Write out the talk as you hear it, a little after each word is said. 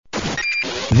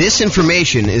This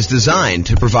information is designed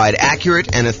to provide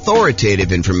accurate and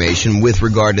authoritative information with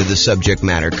regard to the subject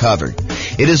matter covered.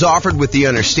 It is offered with the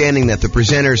understanding that the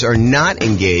presenters are not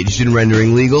engaged in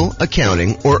rendering legal,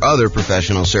 accounting, or other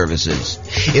professional services.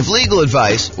 If legal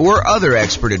advice or other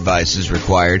expert advice is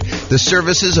required, the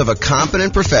services of a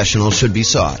competent professional should be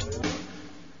sought.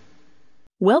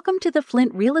 Welcome to the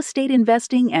Flint Real Estate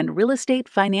Investing and Real Estate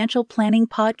Financial Planning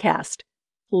Podcast.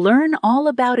 Learn all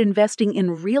about investing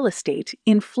in real estate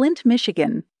in Flint,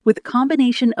 Michigan, with a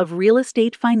combination of real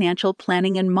estate financial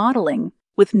planning and modeling,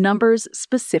 with numbers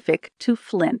specific to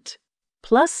Flint,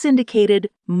 plus syndicated,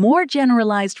 more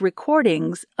generalized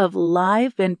recordings of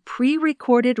live and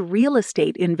pre-recorded real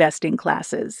estate investing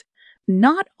classes,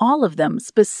 not all of them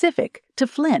specific to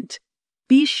Flint.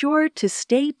 Be sure to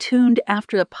stay tuned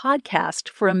after the podcast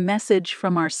for a message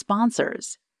from our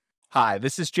sponsors. Hi,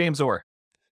 this is James Orr.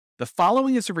 The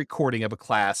following is a recording of a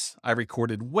class I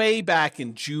recorded way back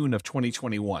in June of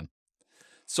 2021.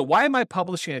 So why am I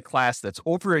publishing a class that's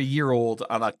over a year old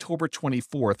on October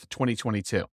 24th,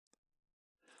 2022?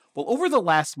 Well, over the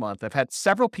last month, I've had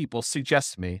several people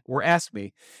suggest to me or ask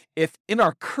me if in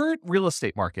our current real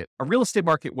estate market, a real estate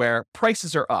market where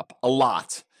prices are up a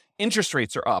lot, interest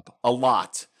rates are up a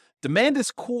lot, demand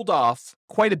has cooled off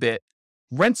quite a bit,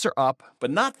 rents are up, but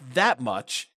not that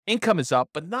much, income is up,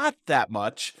 but not that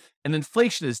much, and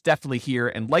inflation is definitely here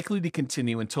and likely to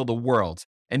continue until the world,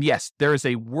 and yes, there is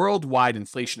a worldwide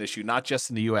inflation issue, not just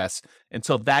in the US,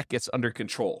 until that gets under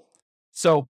control.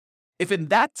 So, if in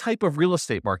that type of real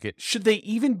estate market, should they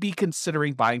even be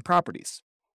considering buying properties?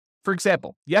 For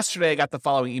example, yesterday I got the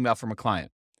following email from a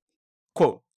client.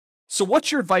 Quote, "So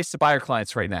what's your advice to buyer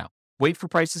clients right now? Wait for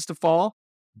prices to fall?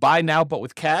 Buy now but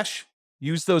with cash?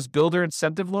 Use those builder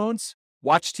incentive loans?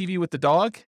 Watch TV with the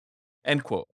dog?" End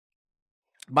quote.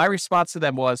 My response to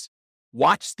them was,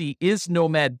 watch the Is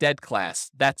Nomad Dead class.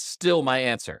 That's still my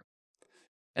answer.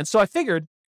 And so I figured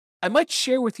I might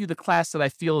share with you the class that I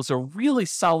feel is a really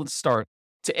solid start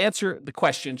to answer the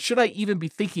question, should I even be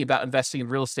thinking about investing in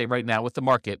real estate right now with the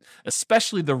market,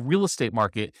 especially the real estate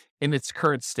market in its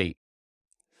current state?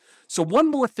 So one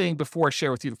more thing before I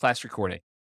share with you the class recording.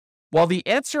 While the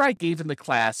answer I gave in the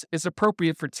class is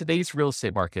appropriate for today's real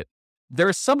estate market, there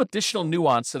is some additional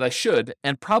nuance that I should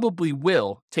and probably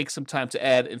will take some time to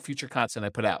add in future content I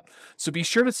put out. So be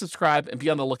sure to subscribe and be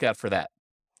on the lookout for that.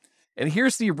 And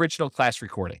here's the original class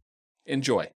recording.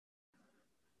 Enjoy.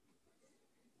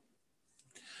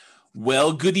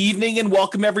 Well, good evening and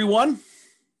welcome everyone.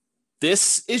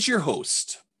 This is your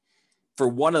host for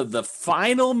one of the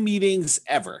final meetings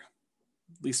ever,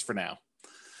 at least for now,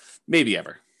 maybe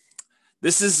ever.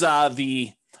 This is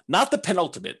not the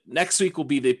penultimate. Next week will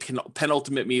be the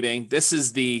penultimate meeting. This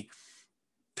is the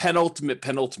penultimate,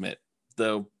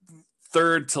 the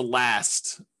third to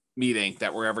last meeting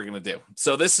that we're ever going to do.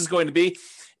 So this is going to be,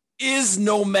 is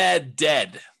Nomad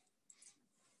dead?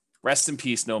 Rest in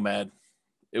peace, Nomad.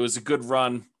 It was a good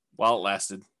run while it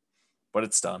lasted, but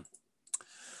it's done.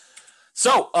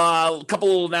 So a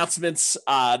couple of announcements.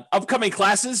 Upcoming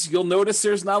classes, you'll notice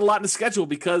there's not a lot in the schedule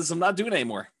because I'm not doing it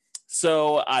anymore.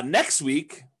 So next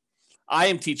week, I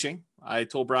am teaching. I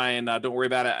told Brian, don't worry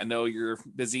about it. I know you're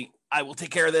busy. I will take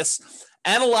care of this.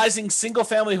 Analyzing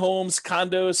single-family homes,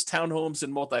 condos, townhomes,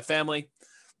 and multifamily.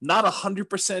 Not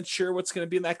 100% sure what's going to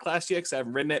be in that class yet because I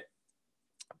haven't written it.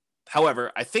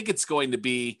 However, I think it's going to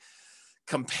be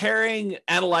comparing,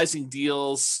 analyzing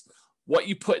deals, what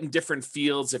you put in different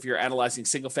fields if you're analyzing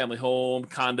single-family home,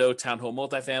 condo, townhome,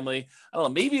 multifamily. I don't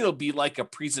know. Maybe it'll be like a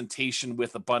presentation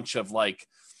with a bunch of like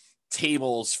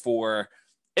tables for,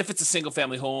 if it's a single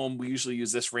family home, we usually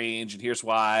use this range, and here's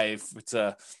why. If it's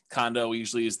a condo, we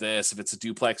usually use this. If it's a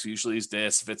duplex, we usually use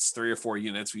this. If it's 3 or 4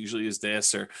 units, we usually use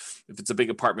this. Or if it's a big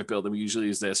apartment building, we usually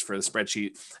use this for the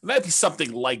spreadsheet. It might be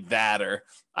something like that, or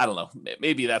I don't know.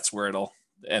 Maybe that's where it'll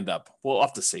end up. We'll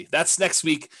have to see. That's next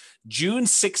week, June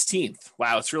 16th.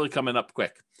 Wow, it's really coming up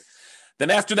quick. Then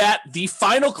after that, the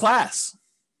final class.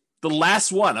 The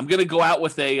last one, I'm going to go out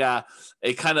with a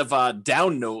kind of a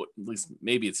down note, at least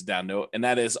maybe it's a down note, and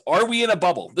that is, are we in a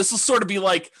bubble? This will sort of be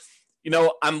like,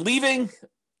 I'm leaving.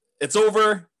 It's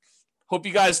over. Hope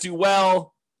you guys do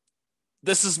well.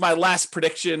 This is my last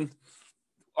prediction.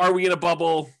 Are we in a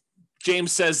bubble?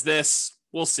 James says this.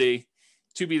 We'll see.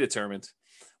 To be determined.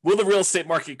 Will the real estate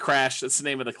market crash? That's the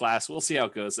name of the class. We'll see how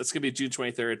it goes. That's going to be June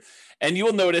 23rd. And you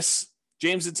will notice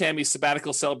James and Tammy's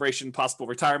sabbatical celebration, possible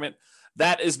retirement.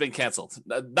 That has been canceled.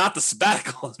 Not the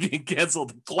sabbatical is being canceled.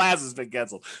 The class has been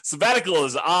canceled. Sabbatical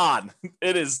is on.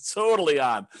 It is totally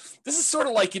on. This is sort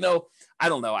of like, I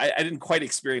don't know. I didn't quite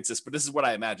experience this, but this is what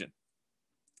I imagine.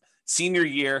 Senior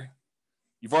year,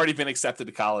 you've already been accepted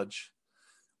to college.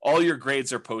 All your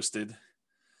grades are posted.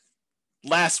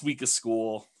 Last week of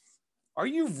school. Are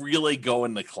you really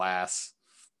going to class?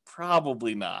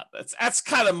 Probably not. That's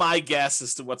kind of my guess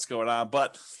as to what's going on,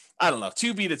 but I don't know.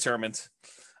 To be determined.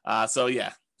 So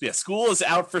yeah, school is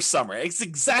out for summer. It's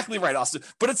exactly right, Austin.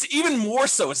 But it's even more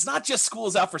so. It's not just school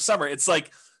is out for summer. It's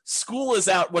like school is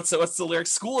out. What's the lyric?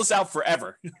 School is out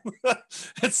forever.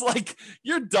 It's like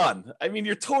you're done. I mean,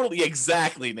 you're totally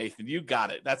exactly, Nathan. You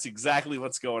got it. That's exactly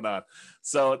what's going on.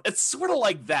 So it's sort of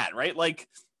like that, right? Like,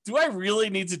 do I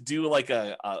really need to do like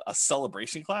a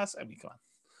celebration class? I mean, come on.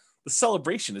 The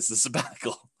celebration is the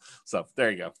sabbatical. So there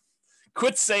you go.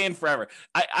 Quit saying forever.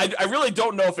 I really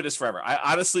don't know if it is forever.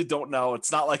 I honestly don't know.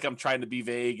 It's not like I'm trying to be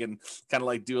vague and kind of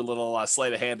like do a little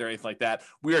sleight of hand or anything like that.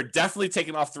 We are definitely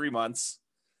taking off 3 months.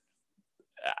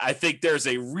 I think there's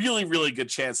a really, really good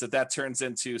chance that turns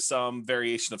into some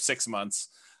variation of 6 months.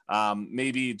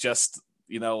 Maybe just,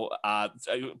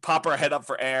 pop our head up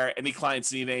for air. Any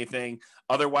clients need anything.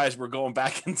 Otherwise, we're going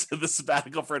back into the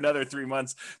sabbatical for another 3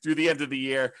 months through the end of the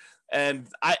year. And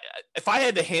if I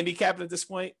had to handicap it at this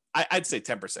point, I'd say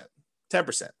 10%.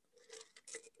 10%.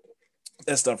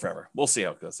 That's done forever. We'll see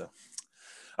how it goes, though.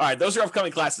 All right, those are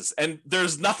upcoming classes. And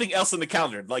there's nothing else in the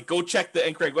calendar. Like, go check the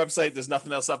NCRAG website. There's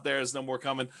nothing else up there. There's no more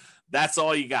coming. That's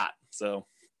all you got. So,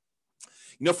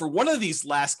 for one of these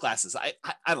last classes, I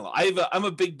don't know. I'm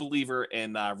a big believer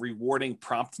in rewarding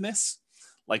promptness,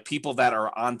 like people that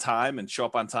are on time and show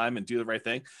up on time and do the right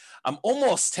thing. I'm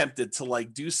almost tempted to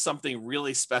like do something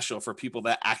really special for people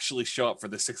that actually show up for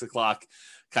the 6 o'clock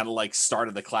kind of like start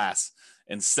of the class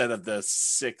instead of the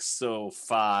 6:05,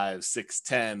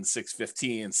 6:10,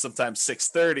 6:15, sometimes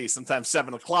 6:30, sometimes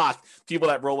 7 o'clock, people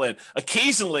that roll in.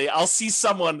 Occasionally I'll see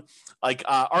someone like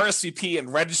RSVP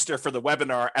and register for the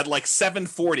webinar at like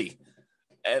 7:40,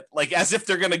 like as if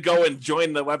they're going to go and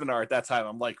join the webinar at that time.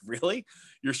 I'm like, really?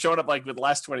 You're showing up like with the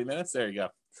last 20 minutes? There you go.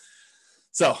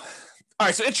 So, all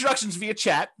right. So introductions via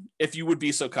chat, if you would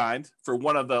be so kind, for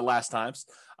one of the last times.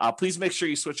 Please make sure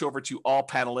you switch over to all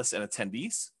panelists and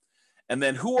attendees. And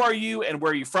then who are you and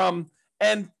where are you from?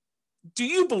 And do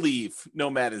you believe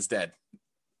Nomad is dead?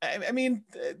 I mean,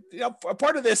 a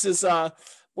part of this is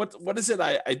what is it?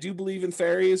 I do believe in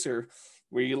fairies, or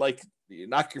where you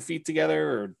knock your feet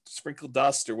together or sprinkle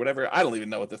dust or whatever. I don't even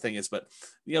know what the thing is, but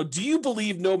do you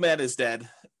believe Nomad is dead?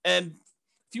 And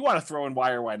if you want to throw in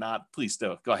why or why not, please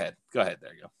do. Go ahead. There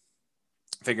you go.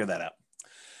 Figure that out.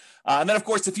 And then, of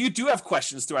course, if you do have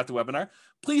questions throughout the webinar,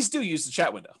 please do use the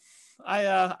chat window. I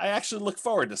actually look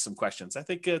forward to some questions. I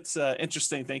think it's an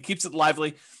interesting thing. Keeps it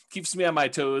lively, keeps me on my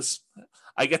toes.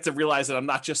 I get to realize that I'm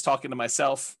not just talking to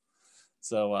myself.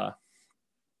 So,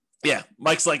 yeah,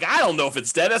 Mike's like, I don't know if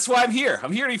it's dead. That's why I'm here.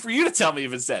 I'm here for you to tell me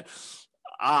if it's dead.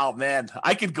 Oh, man,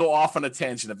 I could go off on a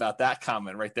tangent about that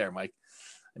comment right there, Mike.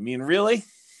 I mean, really?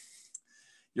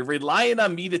 You're relying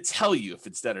on me to tell you if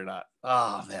it's dead or not.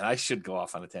 Oh, man, I should go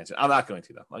off on a tangent. I'm not going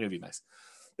to, though. I'm going to be nice.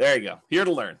 There you go. Here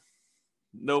to learn.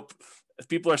 Nope. If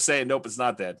people are saying, nope, it's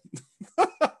not dead.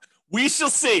 We shall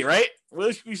see, right?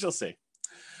 We shall see.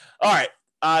 All right.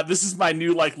 This is my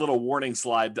new little warning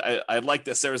slide. I like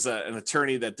this. There was an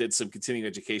attorney that did some continuing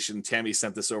education. Tammy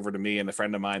sent this over to me and a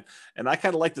friend of mine, and I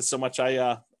kind of liked it so much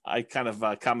I kind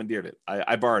of commandeered it.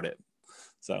 I borrowed it.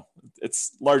 So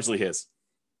it's largely his.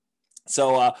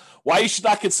 So why you should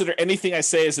not consider anything I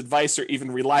say as advice or even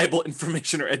reliable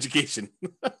information or education.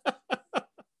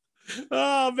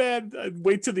 Oh, man.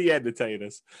 Wait to the end to tell you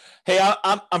this. Hey,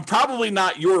 I'm probably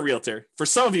not your realtor. For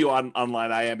some of you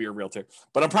online, I am your realtor.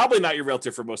 But I'm probably not your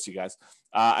realtor for most of you guys.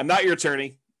 I'm not your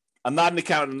attorney. I'm not an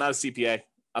accountant. I'm not a CPA.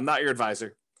 I'm not your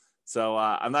advisor. So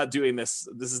I'm not doing this.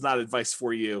 This is not advice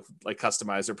for you, like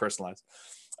customized or personalized.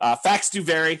 Facts do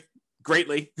vary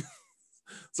greatly.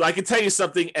 So I can tell you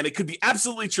something, and it could be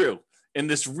absolutely true in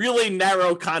this really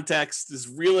narrow context, this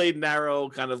really narrow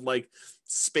kind of like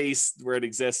space where it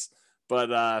exists.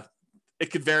 But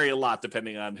it could vary a lot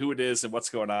depending on who it is and what's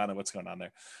going on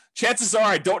there. Chances are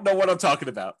I don't know what I'm talking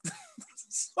about.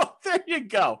 So there you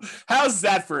go. How's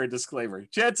that for a disclaimer?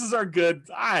 Chances are good.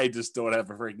 I just don't have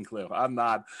a freaking clue.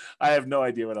 I have no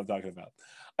idea what I'm talking about.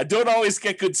 I don't always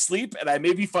get good sleep, and I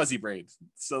may be fuzzy brained.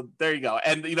 So there you go.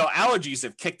 And allergies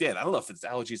have kicked in. I don't know if it's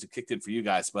allergies have kicked in for you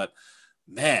guys, but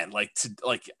man,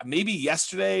 maybe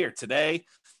yesterday or today,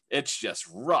 it's just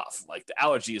rough. Like the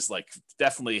allergy is like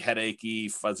definitely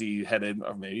headachy, fuzzy headed,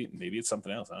 or maybe it's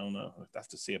something else. I don't know. I have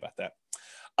to see about that.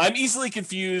 I'm easily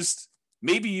confused.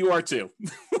 Maybe you are too.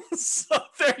 So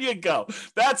there you go.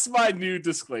 That's my new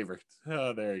disclaimer.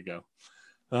 Oh, there you go.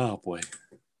 Oh boy.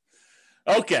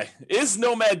 Okay. Is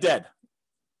Nomad dead?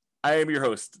 I am your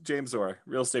host, James Orr,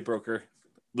 real estate broker,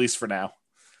 at least for now.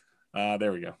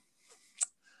 There we go.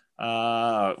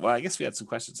 Well, I guess we had some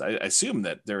questions. I assume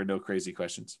that there are no crazy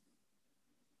questions.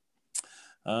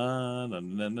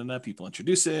 No, people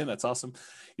introducing. That's awesome.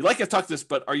 You like I've talked this,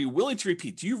 but are you willing to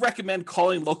repeat? Do you recommend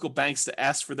calling local banks to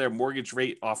ask for their mortgage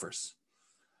rate offers?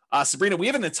 Sabrina, we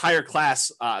have an entire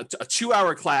class, a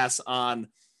 2-hour class on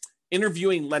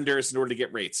interviewing lenders in order to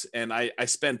get rates. And I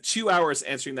spent 2 hours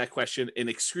answering that question in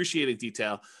excruciating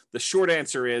detail. The short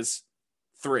answer is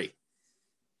 3.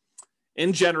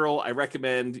 In general, I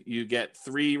recommend you get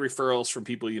 3 referrals from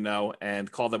people you know and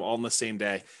call them all on the same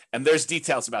day. And there's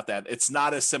details about that. It's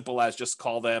not as simple as just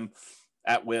call them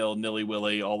at will,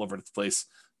 nilly-willy, all over the place.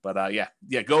 But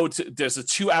there's a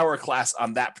 2-hour class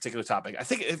on that particular topic. I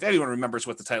think if anyone remembers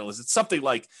what the title is, it's something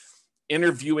like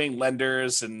interviewing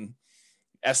lenders and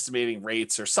estimating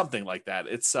rates or something like that.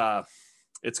 It's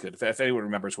good. If anyone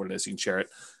remembers what it is, you can share it,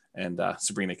 and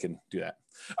Sabrina can do that.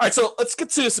 All right, so let's get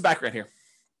to some background here.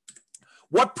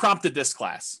 What prompted this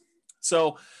class?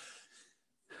 So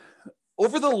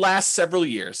over the last several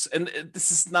years, and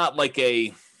this is not like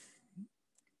a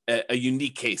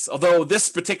unique case, although this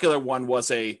particular one was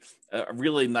a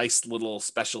really nice little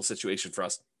special situation for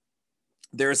us.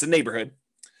 There's a neighborhood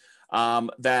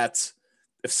that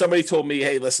if somebody told me,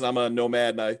 hey, listen, I'm a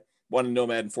nomad and I want a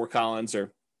nomad in Fort Collins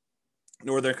or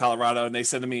Northern Colorado, and they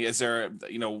said to me, is there,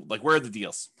 where are the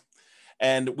deals?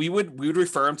 And we would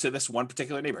refer them to this one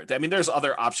particular neighborhood. I mean, there's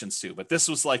other options too, but this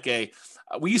was like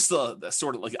we used to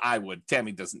sort of like,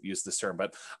 Tammy doesn't use this term,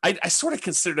 but I sort of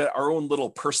considered it our own little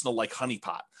personal like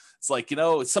honeypot. It's like,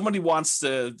 if somebody wants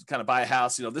to kind of buy a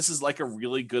house, this is like a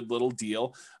really good little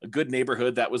deal, a good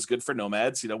neighborhood that was good for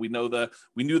nomads. We knew the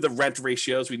rent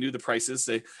ratios, we knew the prices,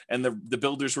 and the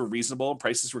builders were reasonable and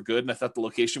prices were good. And I thought the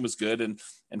location was good and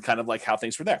kind of like how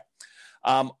things were there.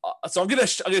 So I'm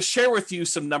gonna share with you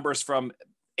some numbers from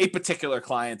a particular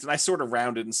client, and I sort of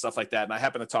rounded and stuff like that. And I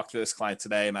happened to talk to this client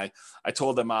today, and I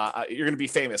told them, you're going to be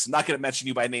famous. I'm not going to mention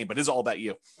you by name, but it's all about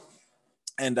you.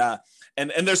 And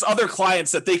there's other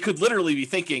clients that they could literally be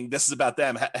thinking this is about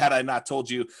them. Had I not told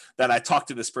you that I talked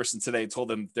to this person today and told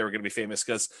them they were going to be famous,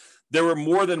 because there were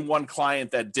more than one client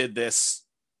that did this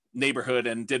neighborhood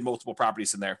and did multiple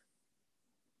properties in there.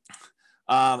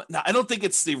 Now, I don't think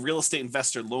it's the real estate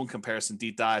investor loan comparison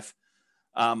deep dive,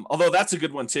 although that's a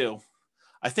good one too.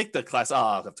 I think the class,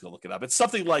 I'll have to go look it up. It's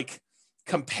something like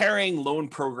comparing loan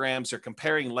programs or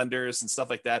comparing lenders and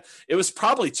stuff like that. It was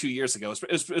probably 2 years ago.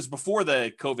 It was before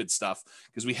the COVID stuff,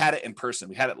 because we had it in person.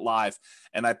 We had it live,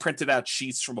 and I printed out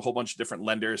sheets from a whole bunch of different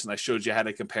lenders, and I showed you how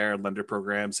to compare lender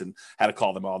programs and how to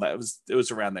call them all. It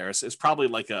was around there. It's probably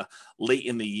like a late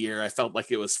in the year. I felt like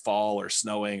it was fall or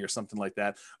snowing or something like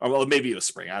that. Or well, maybe it was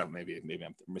spring. I don't know. Maybe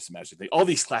I'm misimagining. All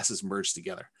these classes merged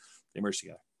together. They merged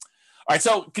together. All right,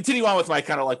 so continue on with my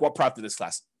kind of like what prompted this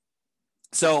class.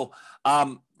 So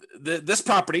this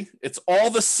property, it's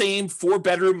all the same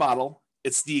 4-bedroom model.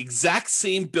 It's the exact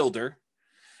same builder.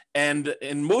 And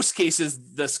in most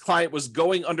cases, this client was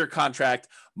going under contract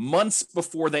months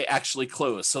before they actually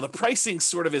close. So the pricing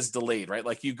sort of is delayed, right?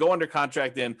 Like you go under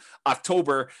contract in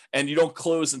October and you don't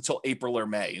close until April or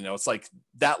May. It's like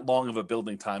that long of a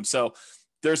building time. So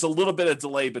there's a little bit of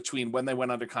delay between when they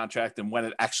went under contract and when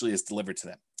it actually is delivered to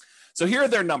them. So here are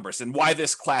their numbers and why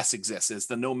this class exists, is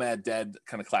the Nomad Dead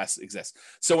kind of class exists.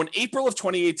 So in April of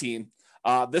 2018,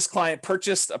 this client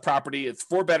purchased a property. It's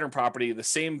 4-bedroom property, the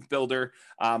same builder,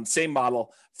 same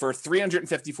model, for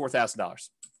 $354,000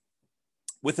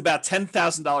 with about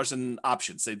 $10,000 in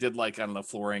options. They did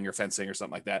flooring or fencing or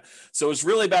something like that. So it was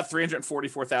really about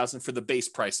 $344,000 for the base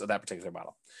price of that particular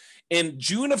model. In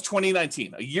June of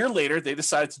 2019, a year later, they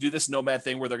decided to do this nomad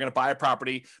thing where they're going to buy a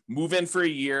property, move in for a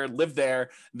year, live there.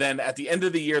 Then at the end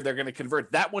of the year, they're going to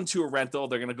convert that one to a rental.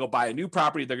 They're going to go buy a new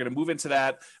property. They're going to move into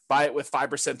that, buy it with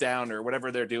 5% down or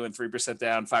whatever they're doing, 3%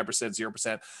 down,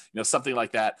 5%, 0%, something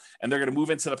like that. And they're going to move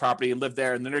into the property and live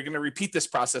there. And then they're going to repeat this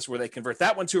process where they convert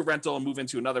that one to a rental and move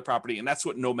into another property. And that's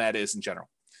what nomad is in general.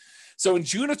 So in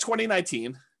June of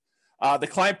 2019, the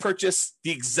client purchased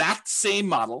the exact same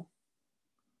model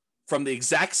from the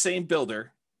exact same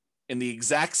builder in the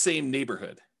exact same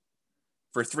neighborhood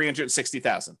for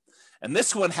 $360,000. And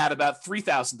this one had about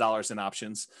 $3,000 in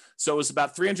options. So it was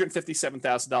about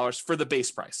 $357,000 for the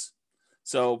base price.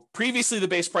 So previously the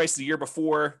base price the year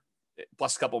before,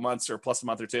 plus a couple months or plus a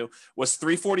month or two, was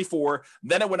 $344.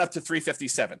 Then it went up to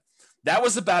 $357. That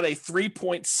was about a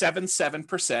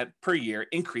 3.77% per year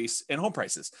increase in home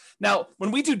prices. Now, when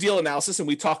we do deal analysis and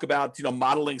we talk about,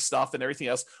 modeling stuff and everything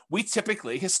else, we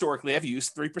typically, historically, have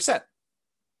used 3%.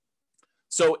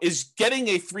 So is getting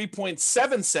a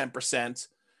 3.77%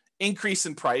 increase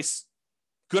in price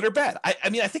good or bad?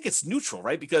 I mean, I think it's neutral,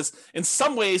 right? Because in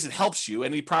some ways it helps you.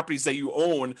 Any properties that you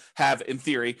own have, in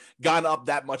theory, gone up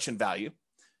that much in value.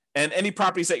 And any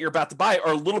properties that you're about to buy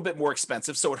are a little bit more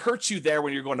expensive. So it hurts you there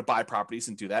when you're going to buy properties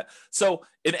and do that. So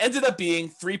it ended up being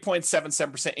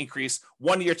 3.77% increase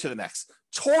 1 year to the next.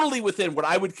 Totally within what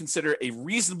I would consider a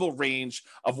reasonable range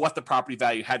of what the property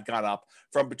value had gone up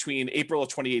from between April of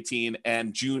 2018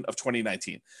 and June of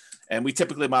 2019. And we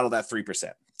typically model that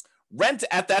 3%. Rent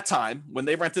at that time when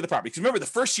they rented the property, because remember the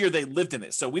first year they lived in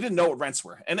it, so we didn't know what rents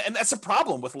were, and that's a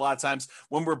problem with a lot of times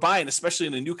when we're buying, especially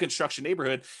in a new construction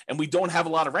neighborhood, and we don't have a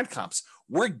lot of rent comps.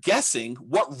 We're guessing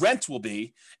what rent will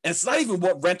be, and it's not even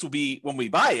what rent will be when we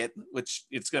buy it, which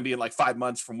it's going to be in like 5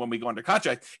 months from when we go under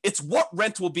contract. It's what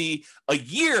rent will be a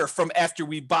year from after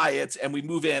we buy it and we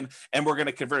move in, and we're going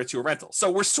to convert it to a rental. So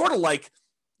we're sort of like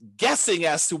guessing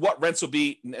as to what rents will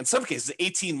be in some cases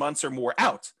 18 months or more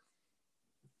out.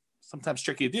 Sometimes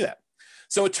tricky to do that.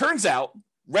 So it turns out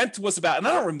rent was about, and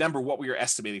I don't remember what we were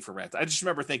estimating for rent. I just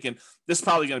remember thinking this is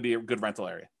probably going to be a good rental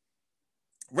area.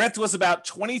 Rent was about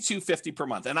 $22.50 per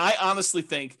month. And I honestly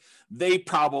think they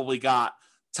probably got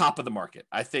top of the market.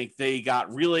 I think they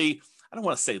got really, I don't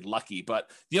want to say lucky, but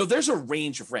there's a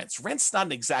range of rents. Rent's not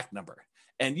an exact number.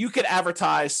 And you could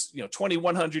advertise,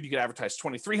 $2,100, you could advertise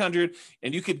 $2,300,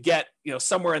 and you could get,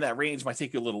 somewhere in that range. Might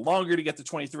take you a little longer to get to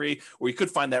 23, or you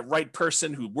could find that right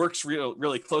person who works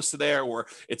really close to there, or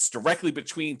it's directly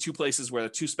between two places where the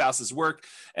two spouses work.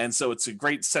 And so it's a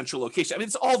great central location. I mean,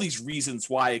 it's all these reasons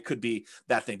why it could be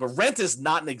that thing, but rent is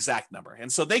not an exact number.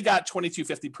 And so they got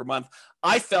 $22.50 per month.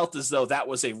 I felt as though that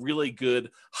was a really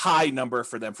good high number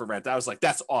for them for rent. I was like,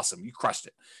 that's awesome. You crushed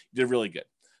it. You did really good.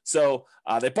 So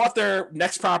they bought their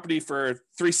next property for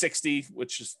 $360,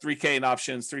 which is $3K in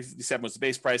options. $357 was the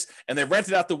base price, and they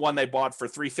rented out the one they bought for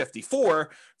 $354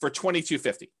 for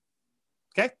 $22.50.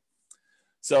 Okay,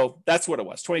 so that's what it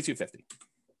was, $22.50.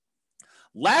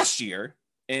 Last year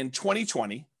in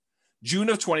 2020, June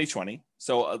of 2020,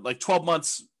 so like 12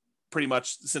 months pretty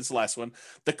much since the last one,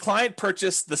 the client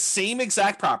purchased the same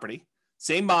exact property,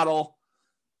 same model,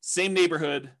 same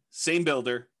neighborhood, same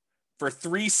builder, for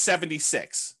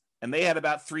 $376, and they had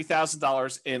about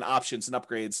 $3,000 in options and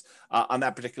upgrades on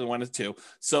that particular one too.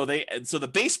 So the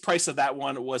base price of that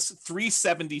one was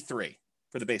 $373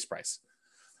 for the base price.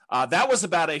 That was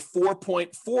about a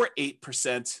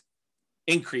 4.48%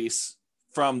 increase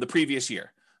from the previous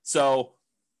year. So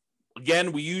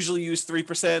again, we usually use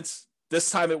 3%. This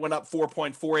time it went up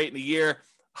 4.48 in a year.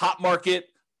 Hot market,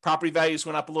 property values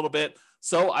went up a little bit.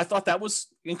 So I thought that was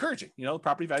encouraging.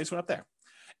 Property values went up there.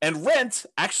 And rent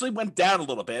actually went down a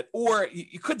little bit, or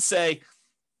you could say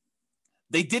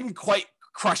they didn't quite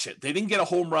crush it. They didn't get a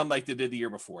home run like they did the year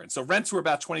before. And so rents were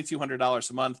about $2,200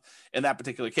 a month in that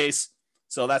particular case.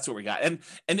 So that's what we got. And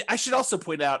I should also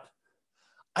point out,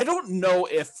 I don't know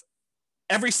if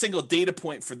every single data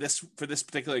point for this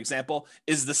particular example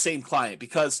is the same client,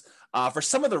 because for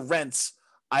some of the rents,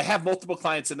 I have multiple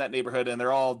clients in that neighborhood, and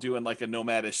they're all doing like a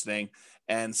nomadish thing.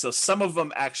 And so some of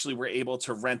them actually were able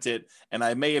to rent it, and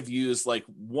I may have used like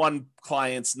one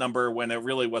client's number when it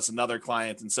really was another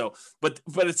client. And so, but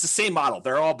it's the same model.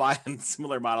 They're all buying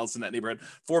similar models in that neighborhood,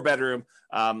 4-bedroom.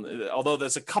 Although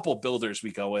there's a couple builders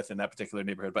we go with in that particular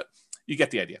neighborhood, but you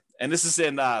get the idea. And this is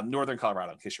in northern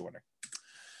Colorado, in case you're wondering.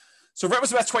 So rent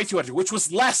was about $2,200, which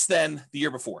was less than the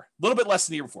year before, a little bit less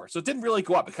than the year before. So it didn't really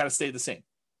go up. It kind of stayed the same.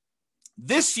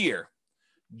 This year,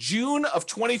 June of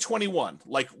 2021,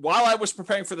 like while I was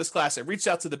preparing for this class, I reached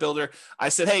out to the builder. I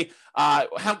said, hey,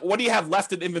 what do you have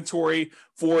left in inventory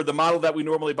for the model that we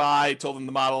normally buy? I told them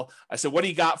the model. I said, what do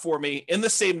you got for me in the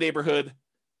same neighborhood?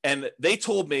 And they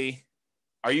told me,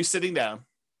 are you sitting down?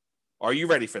 Are you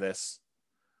ready for this?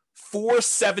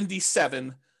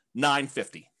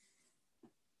 $477,950.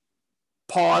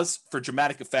 Pause for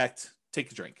dramatic effect.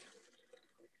 Take a drink.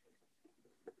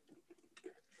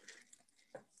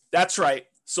 That's right.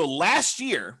 So last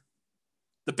year,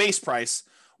 the base price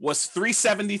was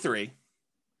 $373.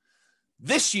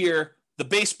 This year, the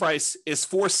base price is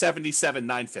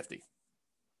 $477,950.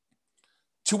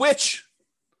 To which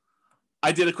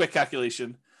I did a quick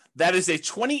calculation. That is a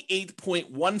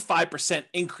 28.15%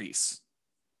 increase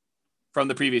from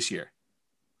the previous year.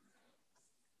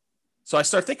 So I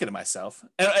start thinking to myself,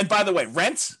 and by the way,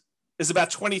 rent is about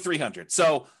 $2,300.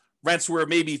 So rents were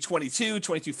maybe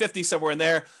 $2,250, somewhere in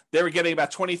there. They were getting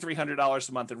about $2,300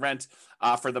 a month in rent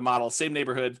for the model, same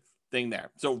neighborhood thing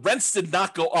there. So rents did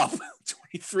not go up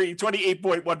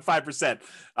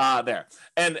 28.15% there.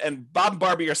 And Bob and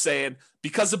Barbie are saying,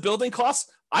 because of building costs,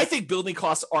 I think building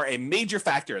costs are a major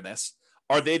factor in this.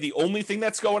 Are they the only thing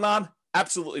that's going on?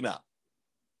 Absolutely not.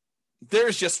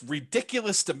 there's just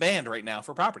ridiculous demand right now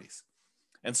for properties.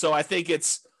 And so I think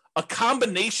it's a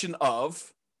combination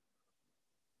of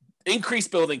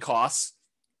increased building costs,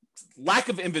 lack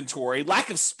of inventory, lack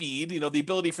of speed, the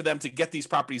ability for them to get these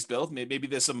properties built. Maybe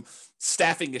there's some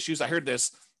staffing issues. I heard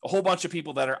there's a whole bunch of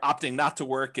people that are opting not to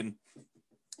work and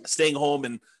staying home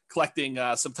and collecting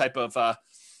some type of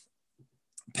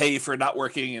pay for not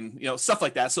working and, stuff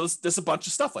like that. So there's a bunch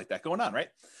of stuff like that going on, right?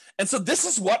 And so this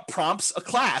is what prompts a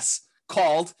class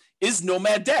called Is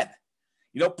Nomad Dead?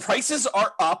 Prices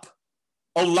are up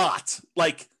a lot,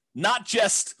 like not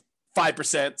just 5%,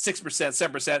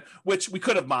 6%, 7%, which we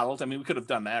could have modeled. I mean, we could have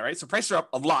done that, right? So prices are up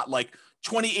a lot, like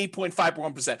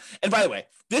 28.51%. And by the way,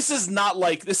 this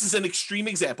is an extreme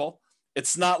example.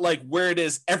 It's not like where it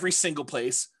is every single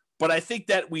place, but I think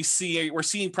that we're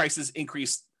seeing prices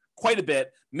increase quite a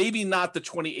bit, maybe not the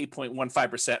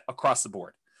 28.15% across the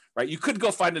board, right? You could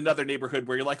go find another neighborhood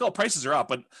where you're like, oh, prices are up,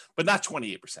 but not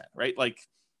 28%, right? Like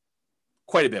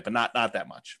quite a bit, but not that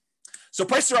much. So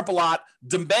prices are up a lot.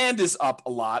 Demand is up a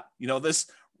lot. This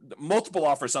multiple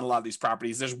offers on a lot of these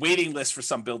properties. There's waiting lists for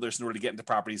some builders in order to get into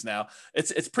properties now.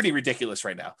 It's pretty ridiculous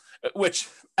right now, which,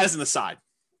 as an aside,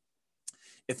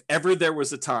 if ever there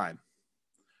was a time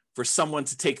for someone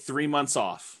to take 3 months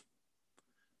off,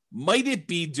 might it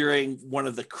be during one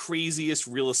of the craziest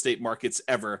real estate markets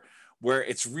ever, where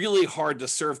it's really hard to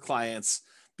serve clients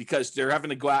because they're having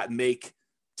to go out and make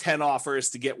 10 offers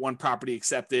to get one property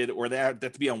accepted, or they have to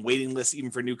be on waiting lists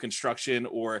even for new construction,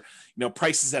 or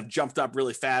prices have jumped up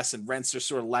really fast and rents are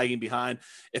sort of lagging behind.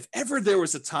 If ever there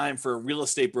was a time for a real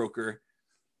estate broker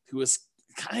who was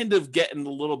kind of getting a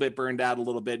little bit burned out a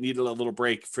little bit, needed a little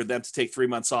break, for them to take 3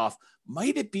 months off,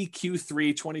 might it be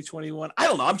Q3 2021? I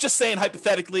don't know. I'm just saying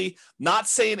hypothetically, not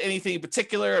saying anything in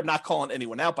particular. I'm not calling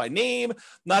anyone out by name,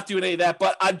 not doing any of that,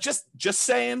 but I'm just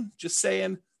saying,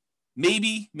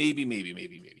 maybe.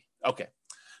 Okay.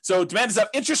 So demand is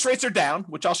up. Interest rates are down,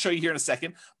 which I'll show you here in a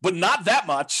second, but not that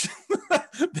much.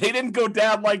 They didn't go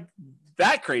down like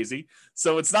that crazy.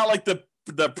 So it's not like the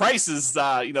price is,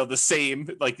 the same,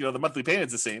 like, the monthly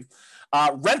payment's the same.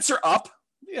 Rents are up,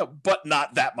 but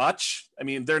not that much. I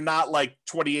mean, they're not like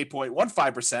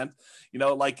 28.15%,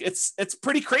 like it's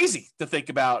pretty crazy to think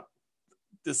about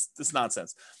this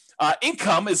nonsense.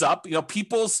 Income is up.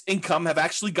 People's income have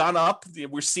actually gone up.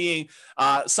 We're seeing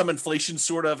some inflation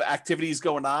sort of activities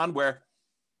going on where,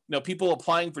 people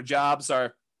applying for jobs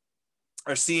are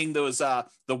seeing those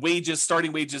the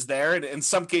starting wages there, and in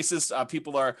some cases,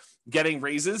 people are getting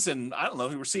raises. And I don't know,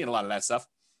 we're seeing a lot of that stuff.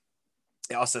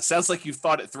 It also sounds like you've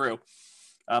thought it through.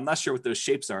 I'm not sure what those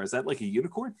shapes are. Is that like a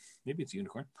unicorn? Maybe it's a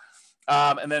unicorn.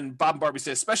 And then Bob and Barbie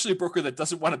say, especially a broker that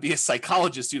doesn't want to be a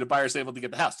psychologist due to buyers able to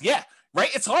get the house. Yeah, right.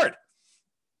 It's hard.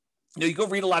 You go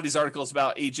read a lot of these articles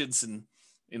about agents and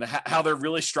how they're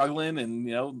really struggling, and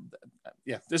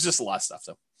there's just a lot of stuff.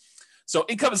 So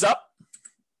income is up.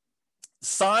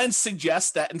 Signs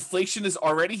suggest that inflation is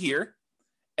already here,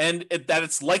 and that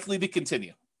it's likely to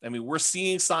continue. I mean, we're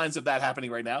seeing signs of that happening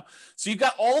right now. So you've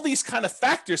got all these kind of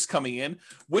factors coming in,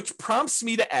 which prompts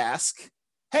me to ask,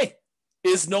 hey,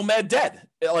 is Nomad dead?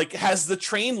 Like, has the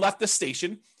train left the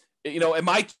station? Am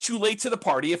I too late to the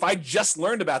party? If I just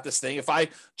learned about this thing, if I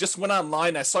just went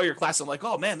online, I saw your class, I'm like,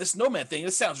 oh man, this Nomad thing,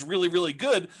 this sounds really, really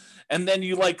good. And then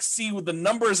you like see the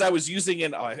numbers I was using,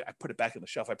 and I put it back on the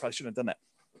shelf. I probably shouldn't have done that.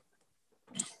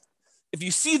 If you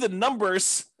see the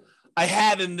numbers I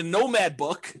had in the Nomad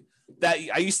book that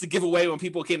I used to give away when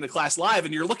people came to class live,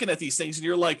 and you're looking at these things and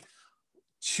you're like,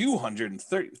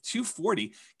 230,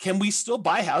 240. Can we still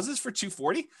buy houses for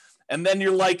 240? And then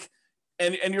you're like,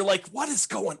 and you're like, what is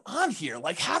going on here?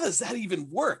 Like, how does that even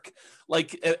work?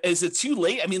 Like, is it too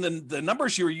late? I mean, the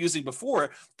numbers you were using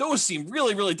before, those seem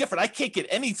really, really different. I can't get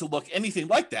any to look anything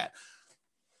like that.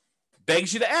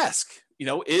 Begs you to ask,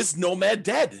 is Nomad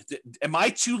dead? Am I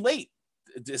too late?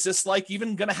 Is this like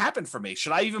even going to happen for me?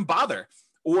 Should I even bother?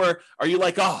 Or are you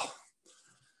like, oh,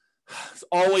 it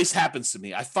always happens to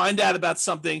me. I find out about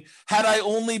something. Had I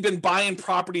only been buying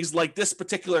properties like this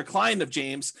particular client of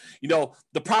James,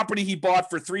 the property he bought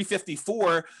for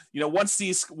 $354, once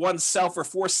these ones sell for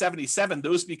 $477,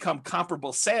 those become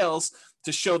comparable sales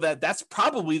to show that that's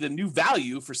probably the new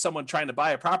value for someone trying to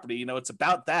buy a property. It's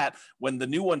about that when the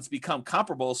new ones become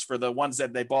comparables for the ones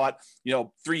that they bought,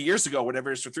 3 years ago,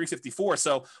 whatever it is, for $354.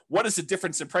 So what is the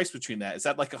difference in price between that? Is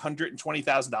that like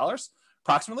 $120,000?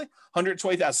 Approximately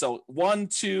 120,000. So 1,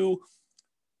 2,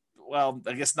 well,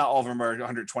 I guess not all of them are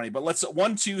 120, but let's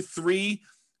 1, 2, 3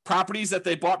 properties that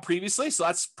they bought previously. So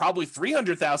that's probably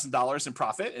 $300,000 in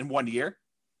profit in 1 year.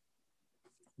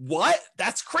 What?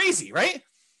 That's crazy, right?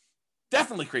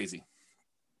 Definitely crazy.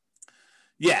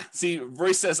 Yeah. See,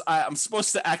 Royce says I'm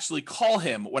supposed to actually call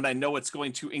him when I know it's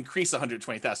going to increase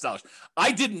 $120,000.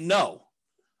 I didn't know.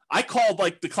 I called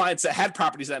like the clients that had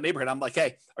properties in that neighborhood. I'm like,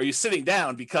 hey, are you sitting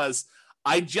down? Because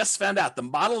I just found out the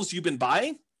models you've been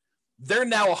buying, they're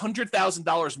now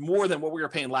 $100,000 more than what we were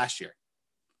paying last year.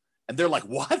 And they're like,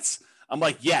 what? I'm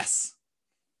like, yes.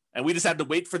 And we just had to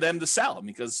wait for them to sell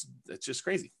because it's just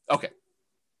crazy. Okay.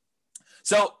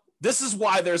 So this is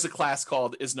why there's a class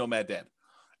called Is Nomad Dead?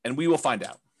 And we will find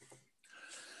out.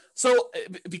 So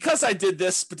because I did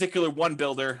this particular one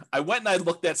builder, I went and I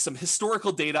looked at some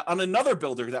historical data on another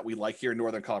builder that we like here in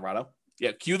Northern Colorado.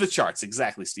 Yeah, cue the charts.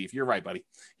 Exactly, Steve. You're right, buddy.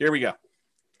 Here we go.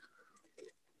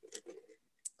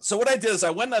 So what I did is I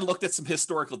went and I looked at some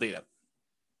historical data.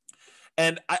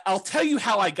 And I'll tell you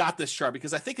how I got this chart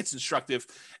because I think it's instructive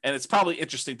and it's probably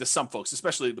interesting to some folks,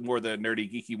 especially the more the nerdy,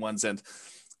 geeky ones. And,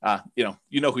 you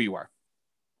know who you are.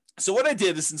 So what I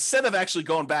did is instead of actually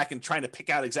going back and trying to pick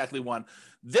out exactly one,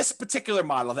 this particular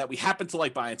model that we happen to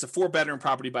like buying, it's a 4-bedroom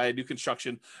property by a new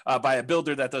construction, by a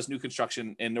builder that does new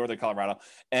construction in Northern Colorado.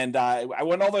 And I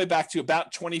went all the way back to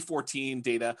about 2014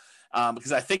 data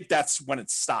because I think that's when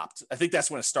it stopped. I think that's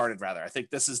when it started, rather. I think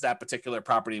this is that particular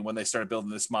property when they started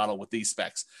building this model with these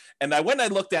specs. And I went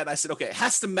and I looked at it and I said, okay, it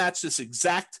has to match this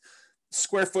exact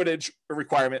square footage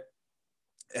requirement.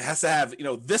 It has to have,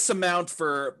 this amount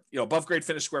for, above grade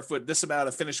finished square foot, this amount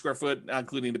of finished square foot,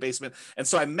 including the basement. And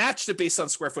so I matched it based on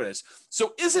square footage.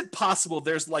 So is it possible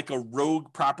there's like a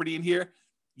rogue property in here?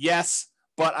 Yes.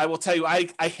 But I will tell you, I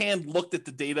hand looked at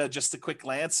the data just a quick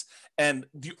glance, and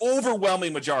the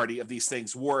overwhelming majority of these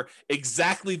things were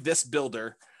exactly this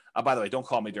builder. By the way, don't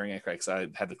call me during Anchor because I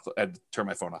had to turn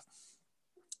my phone off.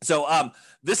 So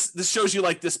this shows you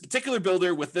like this particular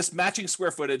builder with this matching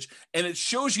square footage, and it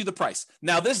shows you the price.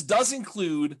 Now, this does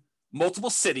include multiple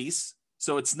cities,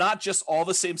 so it's not just all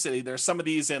the same city. There's some of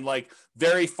these in like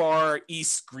very far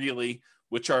east Greeley,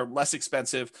 which are less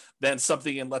expensive than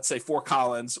something in, let's say, Fort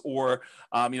Collins or,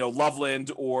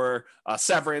 Loveland or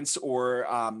Severance or,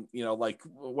 like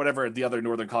whatever the other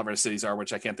Northern Colorado cities are,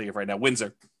 which I can't think of right now,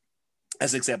 Windsor,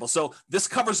 as an example. So this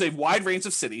covers a wide range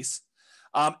of cities.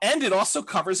 And it also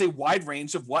covers a wide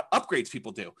range of what upgrades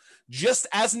people do. Just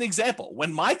as an example,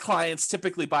 when my clients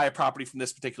typically buy a property from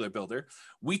this particular builder,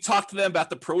 we talk to them about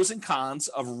the pros and cons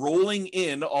of rolling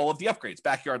in all of the upgrades: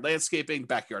 backyard landscaping,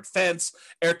 backyard fence,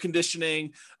 air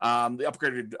conditioning, the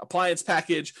upgraded appliance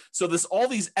package. So there's all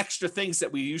these extra things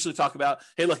that we usually talk about.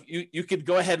 Hey, look, you could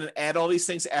go ahead and add all these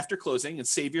things after closing and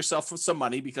save yourself some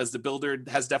money because the builder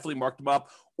has definitely marked them up.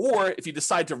 Or if you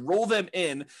decide to roll them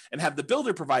in and have the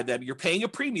builder provide them, you're paying a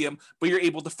premium, but you're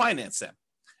able to finance them.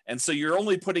 And so you're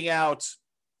only putting out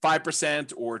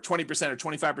 5% or 20% or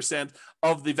 25%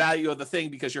 of the value of the thing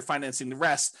because you're financing the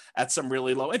rest at some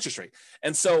really low interest rate.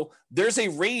 And so there's a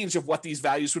range of what these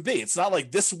values would be. It's not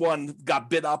like this one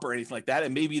got bid up or anything like that.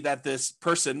 And maybe that this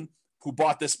person who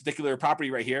bought this particular property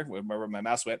right here, where my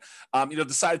mouse went,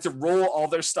 decided to roll all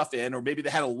their stuff in, or maybe they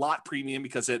had a lot premium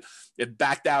because it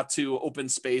backed out to open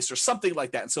space or something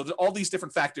like that. And so all these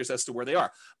different factors as to where they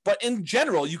are. But in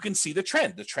general, you can see the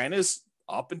trend. The trend is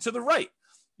up and to the right.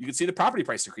 You can see the property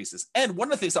price increases. And one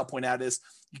of the things I'll point out is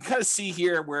you kind of see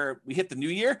here where we hit the new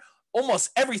year,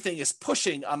 almost everything is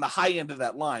pushing on the high end of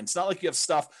that line. It's not like you have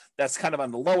stuff that's kind of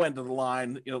on the low end of the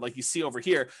line, like you see over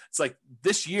here. It's like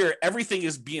this year, everything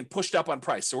is being pushed up on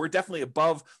price. So we're definitely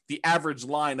above the average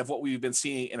line of what we've been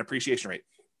seeing in appreciation rate.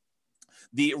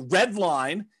 The red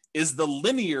line is the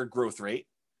linear growth rate.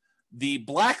 The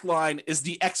black line is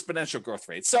the exponential growth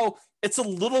rate. So it's a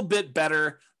little bit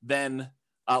better than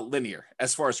linear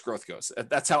as far as growth goes.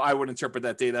 That's how I would interpret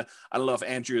that data. I don't know if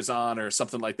Andrew is on or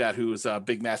something like that, who's a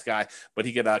big math guy, but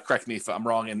he could correct me if I'm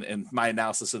wrong in my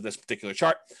analysis of this particular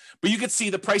chart. But you could see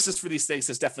the prices for these things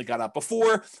has definitely gone up.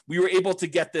 Before, we were able to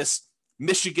get this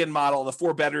Michigan model, the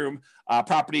 4-bedroom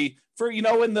property for,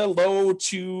 in the low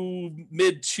to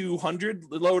mid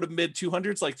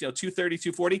 200s, like, 230,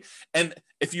 240. And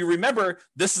if you remember,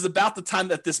 this is about the time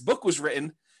that this book was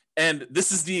written. And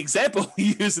this is the example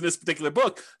we use in this particular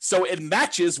book. So it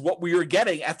matches what we were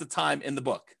getting at the time in the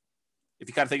book, if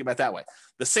you kind of think about it that way.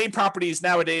 The same properties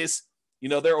nowadays,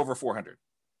 they're over 400.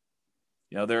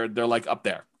 They're like up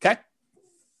there, okay?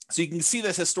 So you can see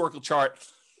this historical chart.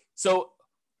 So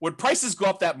when prices go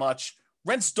up that much,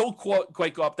 rents don't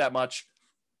quite go up that much.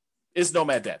 Is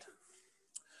Nomad dead?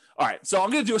 All right, so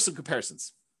I'm going to do some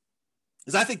comparisons,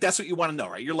 because I think that's what you want to know,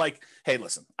 right? You're like, hey,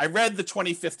 listen, I read the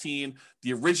 2015,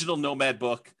 the original Nomad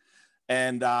book,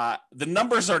 and the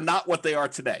numbers are not what they are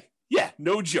today. Yeah,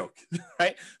 no joke,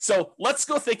 right? So let's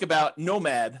go think about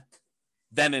Nomad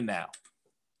then and now.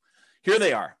 Here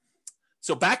they are.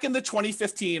 So back in the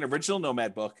 2015 original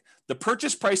Nomad book, the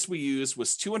purchase price we used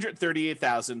was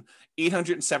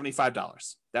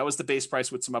 $238,875. That was the base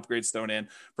price with some upgrades thrown in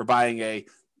for buying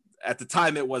at the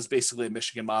time, it was basically a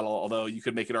Michigan model, although you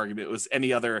could make an argument it was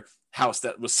any other house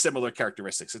that was similar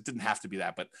characteristics. It didn't have to be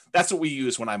that, but that's what we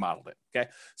used when I modeled it. Okay.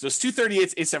 So it's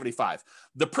 $238,875.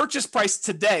 The purchase price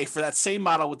today for that same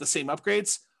model with the same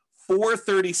upgrades,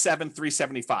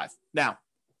 $437,375. Now,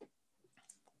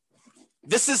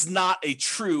 this is not a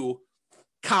true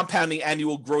compounding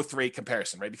annual growth rate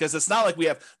comparison, right? Because it's not like we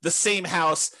have the same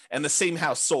house and the same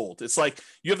house sold. It's like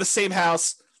you have the same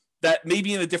house that may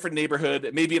be in a different neighborhood,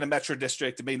 it may be in a metro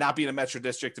district, it may not be in a metro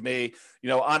district, it may,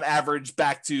 on average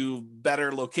back to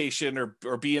better location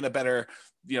or be in a better,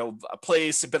 a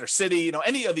place, a better city,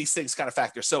 any of these things kind of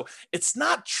factor. So it's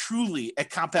not truly a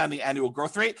compounding annual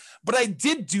growth rate, but I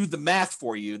did do the math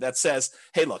for you that says,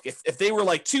 hey, look, if they were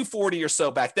like 240 or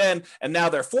so back then, and now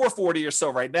they're 440 or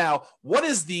so right now, what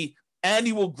is the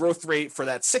annual growth rate for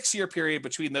that 6-year period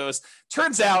between those?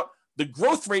 Turns out the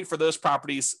growth rate for those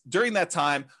properties during that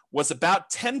time was about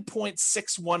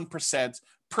 10.61%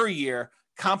 per year,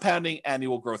 compounding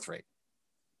annual growth rate.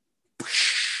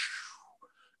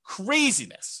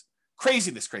 Craziness.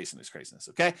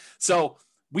 Okay. So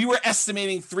we were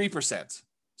estimating 3%.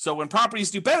 So when properties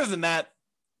do better than that,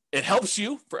 it helps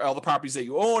you for all the properties that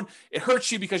you own. It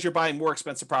hurts you because you're buying more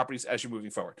expensive properties as you're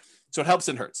moving forward. So it helps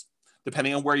and hurts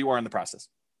depending on where you are in the process.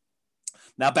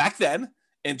 Now, back then,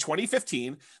 in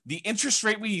 2015, the interest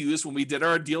rate we used when we did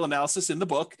our deal analysis in the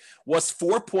book was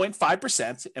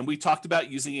 4.5%. And we talked about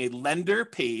using a lender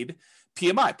paid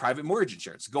PMI, private mortgage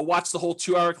insurance. Go watch the whole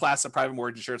 2-hour class on private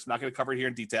mortgage insurance. I'm not going to cover it here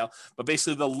in detail, but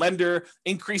basically the lender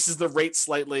increases the rate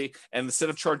slightly. And instead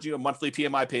of charging you a monthly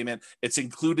PMI payment, it's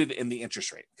included in the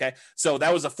interest rate. Okay. So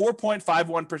that was a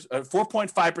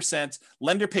 4.5%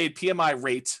 lender paid PMI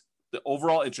rate, the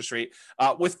overall interest rate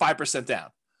with 5%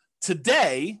 down.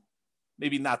 Today,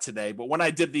 maybe not today, but when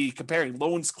I did the comparing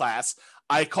loans class,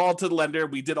 I called to the lender.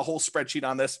 We did a whole spreadsheet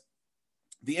on this.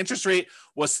 The interest rate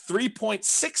was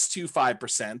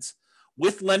 3.625%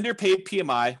 with lender paid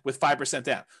PMI with 5%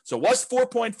 down. So it was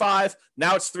 4.5.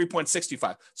 Now it's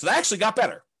 3.625. So that actually got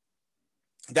better.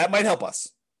 That might help us,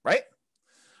 right?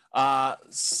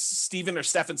 Steven or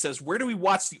Stefan says, where do we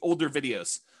watch the older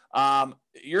videos?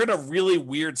 You're in a really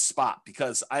weird spot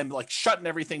because I'm like shutting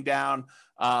everything down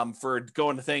for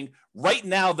going to thing. Right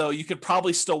now, though, you could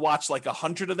probably still watch like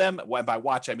 100 of them. When by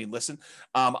watch, I mean listen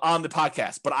on the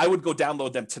podcast. But I would go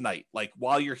download them tonight. Like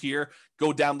while you're here,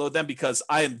 go download them because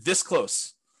I am this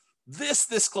close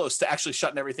to actually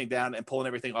shutting everything down and pulling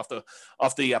everything off the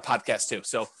podcast too.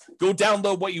 So go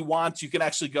download what you want. You can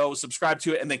actually go subscribe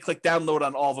to it and then click download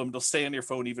on all of them. They'll stay on your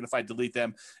phone even if I delete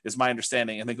them, is my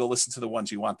understanding. And then go listen to the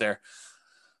ones you want there.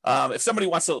 If somebody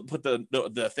wants to put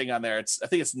the thing on there, I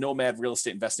think it's Nomad Real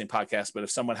Estate Investing Podcast. But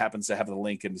if someone happens to have the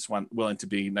link and is willing to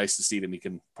be nice to see them, you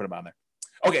can put them on there.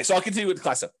 Okay, so I'll continue with the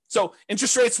class up. So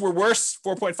interest rates were worse,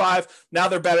 4.5. Now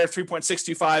they're better,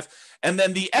 3.625. And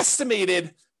then the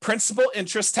estimated principal,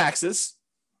 interest, taxes,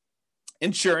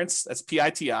 insurance, that's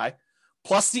PITI,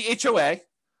 plus the HOA,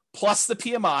 plus the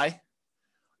PMI.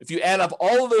 If you add up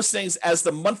all of those things as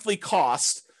the monthly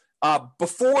cost,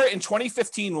 before in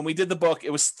 2015, when we did the book, it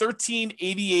was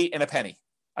 $13.88 and a penny.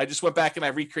 I just went back and I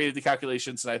recreated the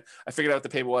calculations and I figured out what the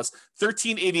payment was.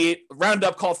 $13.88, round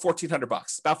up, call it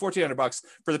 $1,400, about $1,400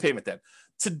 for the payment then.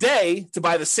 Today, to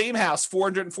buy the same house,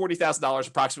 $440,000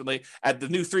 approximately at the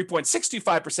new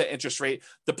 3.625% interest rate,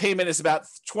 the payment is about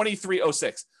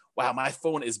 $2,306. Wow, my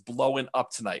phone is blowing up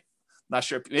tonight. Not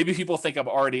sure. Maybe people think I'm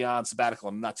already on sabbatical.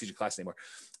 I'm not teaching class anymore.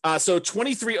 So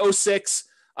 $2,306,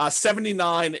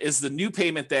 79 is the new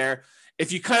payment there.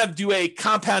 If you kind of do a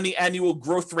compounding annual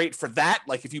growth rate for that,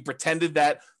 like if you pretended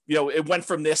that, it went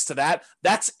from this to that,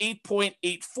 that's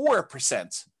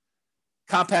 8.84%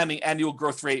 compounding annual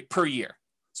growth rate per year.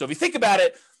 So if you think about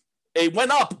it, it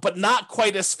went up, but not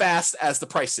quite as fast as the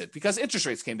price did because interest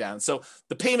rates came down. So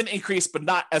the payment increased, but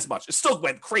not as much. It still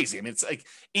went crazy. I mean, it's like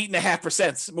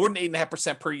 8.5%, more than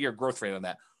 8.5% per year growth rate on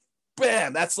that.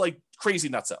 Bam, that's like crazy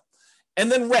nuts up.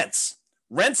 And then rents.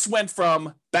 Rents went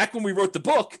from, back when we wrote the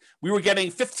book, we were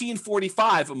getting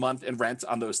 $1,545 a month in rent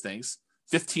on those things.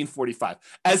 $1,545,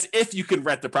 as if you can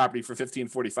rent the property for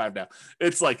 $1,545 now.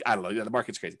 It's like, I don't know, the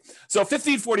market's crazy. So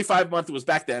 $1,545 a month was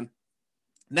back then.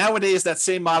 Nowadays, that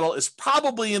same model is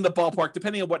probably in the ballpark,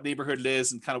 depending on what neighborhood it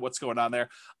is and kind of what's going on there,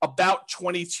 about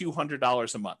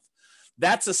 $2,200 a month.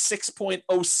 That's a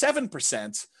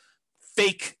 6.07%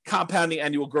 fake compounding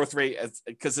annual growth rate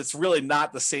because it's really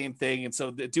not the same thing. And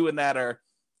so doing that are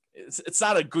It's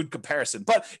not a good comparison,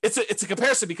 but it's a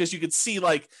comparison because you can see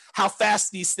like how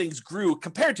fast these things grew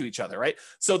compared to each other, right?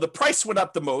 So the price went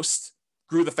up the most,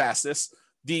 grew the fastest.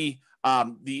 The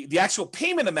actual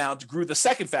payment amount grew the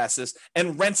second fastest,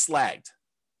 and rents lagged.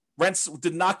 Rents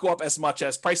did not go up as much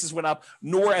as prices went up,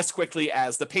 nor as quickly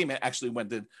as the payment actually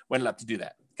went up to do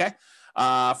that. Okay,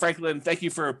 Franklin, thank you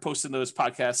for posting those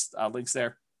podcast links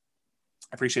there.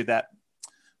 I appreciate that.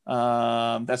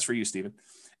 That's for you, Stephen.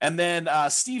 And then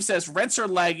Steve says rents are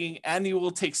lagging.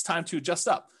 Annual takes time to adjust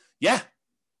up. Yeah,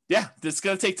 it's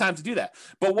going to take time to do that.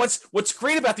 But what's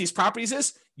great about these properties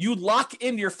is you lock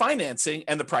in your financing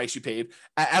and the price you paid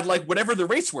at like whatever the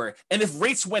rates were. And if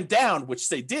rates went down, which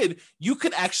they did, you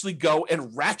could actually go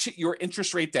and ratchet your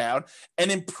interest rate down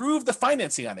and improve the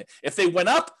financing on it. If they went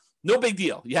up, no big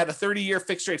deal. You had a 30-year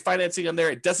fixed rate financing on there.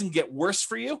 It doesn't get worse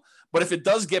for you. But if it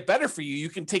does get better for you, you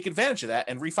can take advantage of that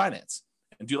and refinance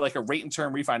and do like a rate and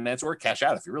term refinance or cash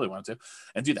out if you really want to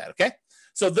and do that. Okay.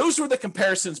 So those were the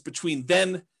comparisons between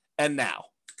then and now.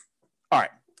 All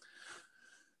right.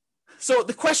 So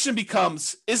the question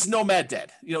becomes, is Nomad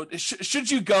dead? Should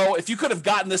you go, if you could have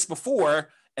gotten this before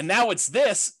and now it's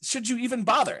this, should you even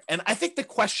bother? And I think the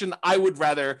question I would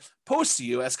rather pose to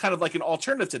you as kind of like an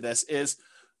alternative to this is,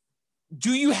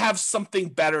 do you have something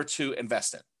better to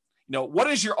invest in?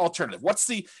 What is your alternative?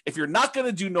 If you're not going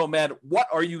to do Nomad, what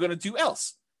are you going to do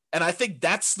else? And I think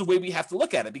that's the way we have to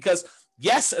look at it because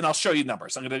yes, and I'll show you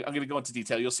numbers. I'm going to go into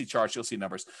detail. You'll see charts, you'll see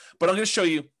numbers, but I'm going to show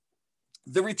you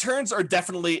the returns are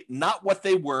definitely not what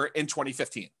they were in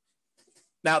 2015.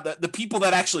 Now, the people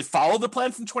that actually follow the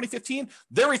plan from 2015,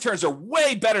 their returns are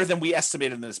way better than we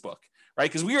estimated in this book, right?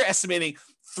 Because we are estimating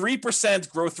 3%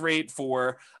 growth rate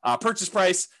for purchase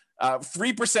price,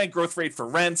 3% growth rate for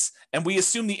rents, and we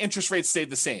assume the interest rate stayed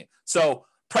the same. So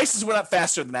prices went up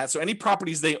faster than that. So any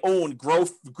properties they own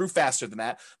grew faster than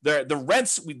that. The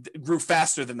rents grew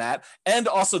faster than that. And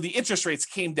also the interest rates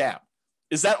came down.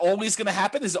 Is that always going to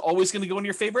happen? Is it always going to go in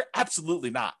your favor?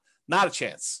 Absolutely not. Not a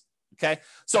chance. Okay.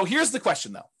 So here's the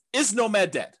question though. Is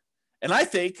Nomad dead? And I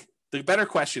think the better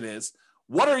question is,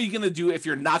 what are you going to do if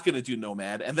you're not going to do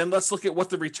Nomad? And then let's look at what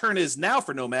the return is now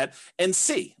for Nomad and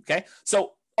see. Okay.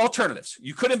 So alternatives.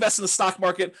 You could invest in the stock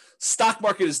market. Stock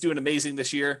market is doing amazing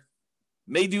this year.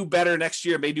 May do better next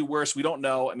year, may do worse. We don't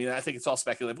know. I mean, I think it's all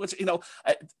speculative, which,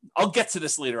 I'll get to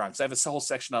this later on because I have a whole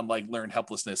section on like learned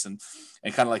helplessness and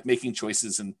kind of like making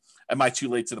choices and am I too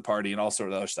late to the party and all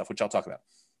sort of other stuff, which I'll talk about.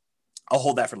 I'll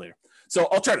hold that for later. So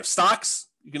alternative stocks,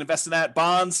 you can invest in that.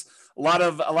 Bonds. A lot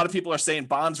of people are saying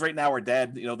bonds right now are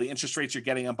dead. The interest rates you're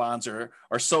getting on bonds are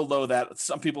so low that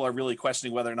some people are really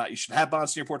questioning whether or not you should have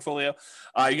bonds in your portfolio.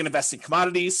 You're going to invest in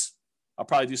commodities. I'll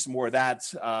probably do some more of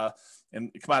that. And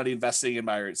commodity investing in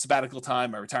my sabbatical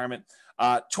time, my retirement,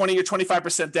 20 or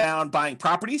 25% down buying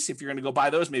properties. If you're going to go buy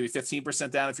those, maybe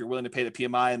 15% down if you're willing to pay the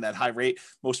PMI and that high rate.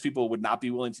 Most people would not be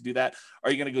willing to do that.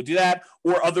 Are you going to go do that?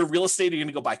 Or other real estate? Are you going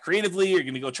to go buy creatively? You're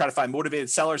going to go try to find motivated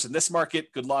sellers in this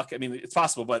market. Good luck. I mean, it's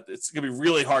possible, but it's going to be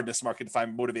really hard in this market to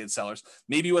find motivated sellers.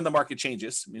 Maybe when the market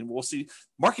changes. I mean, we'll see.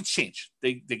 Markets change.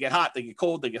 They get hot, they get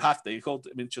cold, they get hot, they get cold.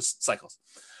 I mean, it's just cycles.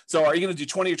 So are you going to do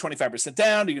 20 or 25%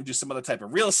 down? Are you going to do some other type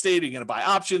of real estate? Are you going to buy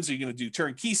options? Are you going to do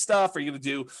turnkey stuff? Are you going to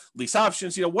do lease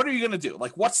options? What are you going to do?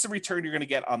 Like, what's the return you're going to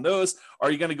get on those?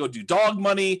 Are you going to go do dog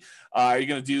money? Are you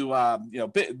going to do,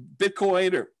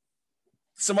 Bitcoin or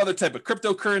some other type of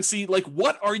cryptocurrency? Like,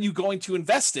 what are you going to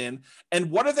invest in? And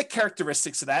what are the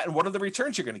characteristics of that? And what are the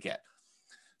returns you're going to get?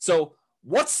 So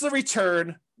what's the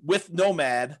return with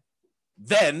Nomad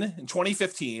then in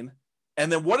 2015?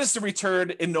 And then what is the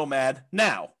return in Nomad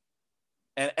now?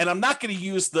 And I'm not going to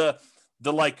use the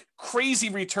like crazy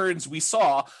returns we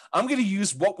saw. I'm going to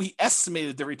use what we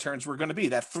estimated the returns were going to be,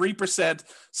 that 3%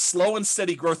 slow and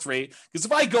steady growth rate. Because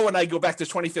if I go back to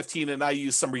 2015 and I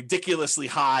use some ridiculously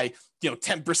high,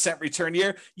 10% return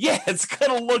year, it's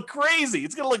going to look crazy.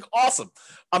 It's going to look awesome.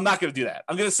 I'm not going to do that.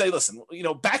 I'm going to say, listen,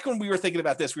 back when we were thinking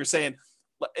about this, we were saying,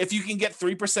 if you can get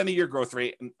 3% a year growth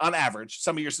rate on average,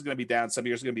 some years is going to be down, some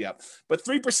years are going to be up, but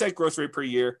 3% growth rate per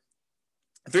year,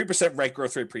 3% rate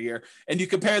growth rate per year. And you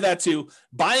compare that to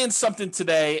buying something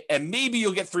today and maybe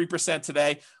you'll get 3%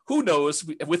 today. Who knows?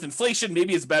 With inflation,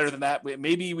 maybe it's better than that.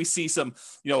 Maybe we see some,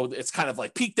 it's kind of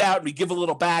like peaked out and we give a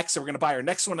little back. So we're going to buy our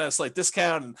next one at a slight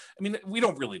discount. And I mean, we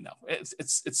don't really know.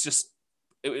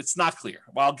 It's not clear.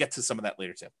 Well, I'll get to some of that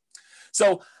later too.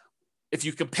 So if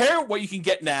you compare what you can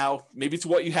get now, maybe to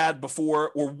what you had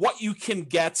before, or what you can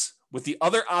get with the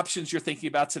other options you're thinking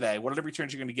about today, what are the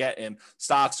returns you're going to get in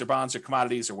stocks or bonds or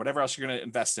commodities or whatever else you're going to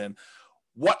invest in?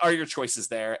 What are your choices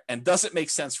there? And does it make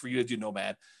sense for you to do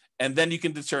Nomad? And then you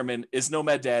can determine, is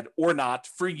Nomad dead or not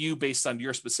for you based on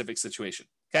your specific situation?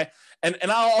 Okay. And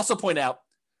I'll also point out,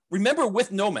 remember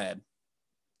with Nomad,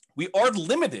 we are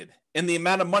limited in the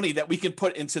amount of money that we can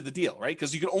put into the deal, right?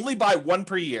 Because you can only buy one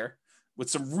per year with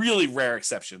some really rare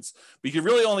exceptions. But you can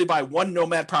really only buy one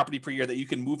Nomad property per year that you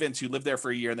can move into, live there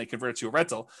for a year, and then convert it to a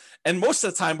rental. And most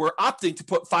of the time, we're opting to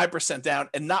put 5% down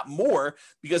and not more,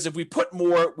 because if we put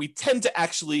more, we tend to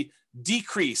actually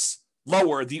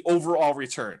lower the overall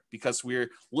return because we're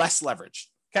less leveraged.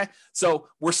 Okay. So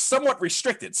we're somewhat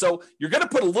restricted. So you're going to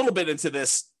put a little bit into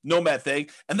this Nomad thing.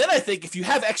 And then I think if you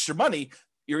have extra money,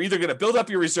 you're either going to build up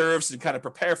your reserves and kind of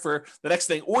prepare for the next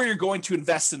thing, or you're going to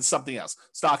invest in something else,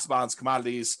 stocks, bonds,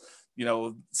 commodities,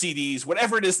 CDs,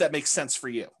 whatever it is that makes sense for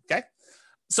you. Okay.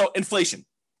 So inflation,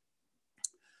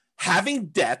 having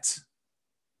debt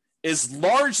is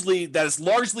largely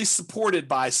supported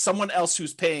by someone else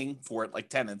who's paying for it, like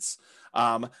tenants,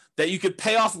 that you could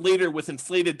pay off later with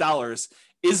inflated dollars,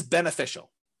 is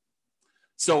beneficial.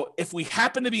 So if we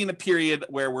happen to be in a period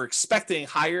where we're expecting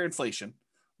higher inflation,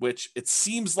 which it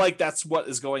seems like that's what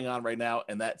is going on right now,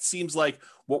 and that seems like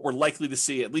what we're likely to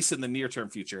see, at least in the near-term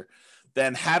future,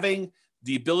 then having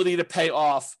the ability to pay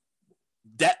off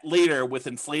debt later with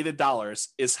inflated dollars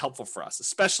is helpful for us,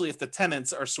 especially if the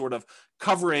tenants are sort of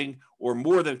covering or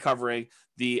more than covering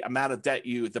the amount of debt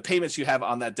the payments you have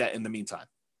on that debt in the meantime.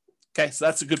 Okay, so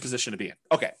that's a good position to be in.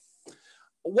 Okay,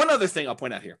 one other thing I'll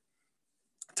point out here.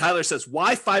 Tyler says,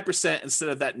 why 5% instead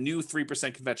of that new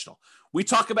 3% conventional? We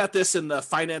talk about this in the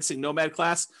Financing Nomad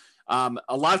class.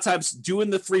 A lot of times doing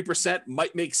the 3%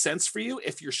 might make sense for you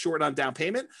if you're short on down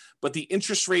payment, but the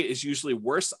interest rate is usually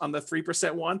worse on the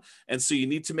 3% one. And so you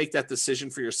need to make that decision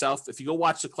for yourself. If you go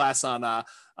watch the class on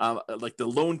like the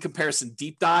loan comparison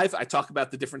deep dive, I talk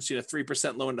about the difference between a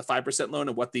 3% loan and a 5% loan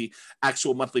and what the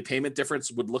actual monthly payment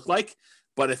difference would look like.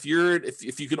 But if you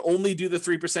can only do the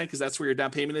 3% because that's where your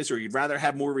down payment is, or you'd rather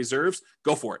have more reserves,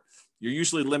 go for it. You're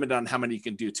usually limited on how many you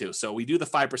can do too. So we do the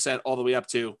 5% all the way up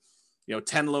to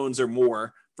 10 loans or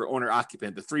more for owner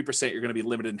occupant. The 3%, you're going to be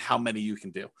limited in how many you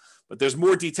can do. But there's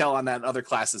more detail on that in other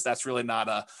classes. That's really not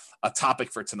a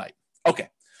topic for tonight. Okay.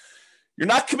 You're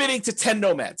not committing to 10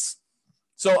 nomads.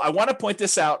 So I want to point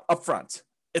this out up front.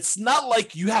 It's not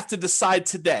like you have to decide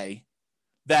today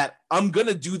that I'm going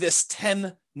to do this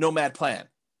 10 nomad plan.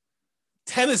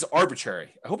 10 is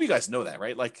arbitrary. I hope you guys know that,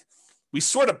 right? Like, we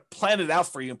sort of plan it out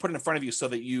for you and put it in front of you so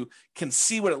that you can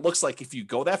see what it looks like if you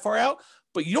go that far out,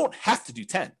 but you don't have to do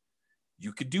 10.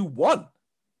 You could do 1.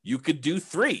 You could do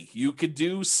 3. You could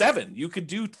do 7. You could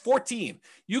do 14.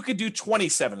 You could do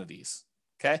 27 of these.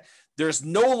 Okay. There's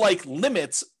no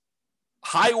limits,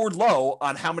 high or low,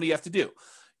 on how many you have to do.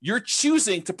 You're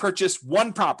choosing to purchase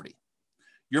one property.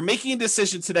 You're making a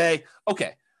decision today.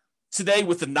 Okay. Today,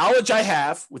 with the knowledge I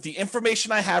have, with the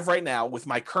information I have right now, with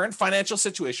my current financial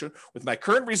situation, with my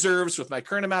current reserves, with my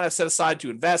current amount I've set aside to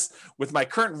invest, with my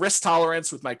current risk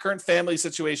tolerance, with my current family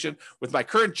situation, with my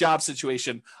current job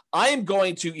situation, I am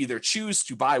going to either choose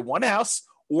to buy one house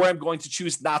or I'm going to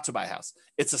choose not to buy a house.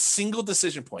 It's a single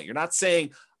decision point. You're not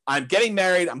saying, I'm getting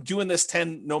married, I'm doing this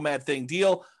 10 nomad thing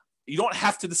deal. You don't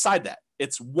have to decide that.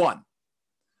 It's 1.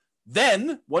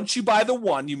 Then, once you buy the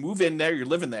 1, you move in there, you're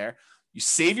living there. You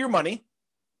save your money.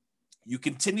 You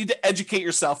continue to educate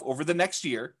yourself over the next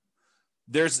year.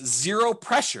 There's zero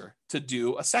pressure to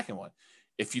do a second one.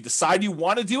 If you decide you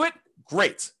want to do it,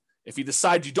 great. If you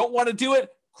decide you don't want to do it,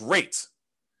 great.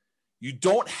 You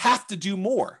don't have to do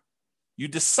more. You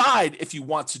decide if you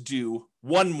want to do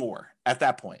one more at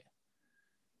that point.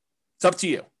 It's up to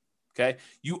you. Okay.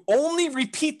 You only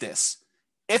repeat this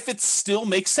if it still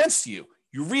makes sense to you.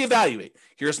 You reevaluate.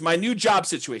 Here's my new job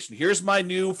situation. Here's my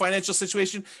new financial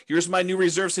situation. Here's my new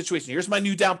reserve situation. Here's my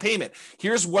new down payment.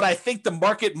 Here's what I think the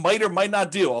market might or might not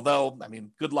do. Although,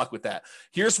 good luck with that.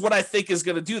 Here's what I think is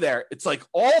going to do there. It's like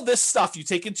all this stuff you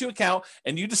take into account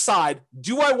and you decide,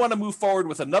 do I want to move forward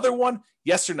with another one?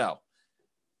 Yes or no?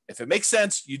 If it makes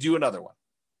sense, you do another one.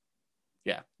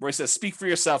 Yeah. Roy says, speak for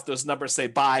yourself. Those numbers say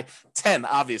buy 10,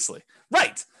 obviously.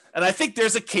 Right. And I think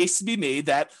there's a case to be made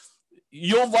that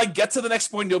you'll get to the next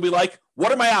point and you'll be like,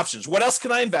 what are my options? What else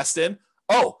can I invest in?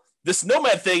 Oh, this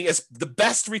nomad thing is the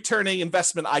best returning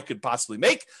investment I could possibly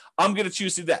make. I'm going to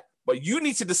choose to do that. But you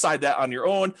need to decide that on your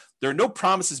own. There are no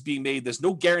promises being made. There's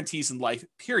no guarantees in life,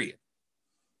 period.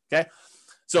 Okay.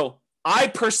 So I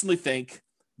personally think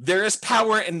there is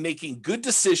power in making good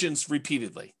decisions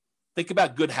repeatedly. Think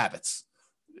about good habits.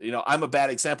 I'm a bad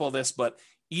example of this, but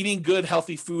eating good,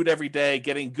 healthy food every day,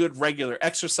 getting good, regular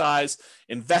exercise,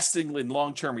 investing in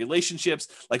long-term relationships,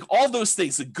 all those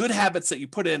things, the good habits that you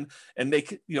put in and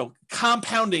make,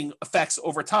 compounding effects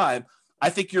over time, I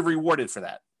think you're rewarded for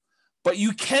that. but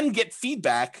you can get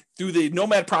feedback through the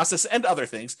Nomad process and other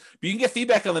things. But you can get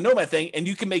feedback on the Nomad thing, and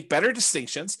you can make better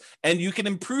distinctions, and you can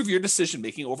improve your decision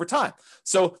making over time.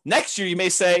 So next year, you may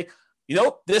say,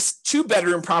 this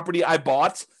 2-bedroom property I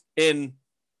bought in,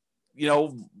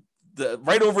 the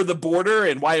right over the border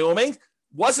in Wyoming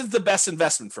wasn't the best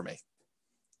investment for me.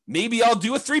 Maybe I'll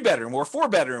do a 3-bedroom or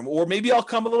 4-bedroom, or maybe I'll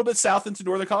come a little bit south into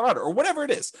northern Colorado, or whatever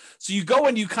it is. So you go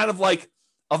and you kind of like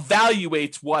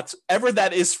evaluate whatever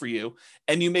that is for you,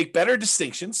 and you make better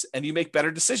distinctions and you make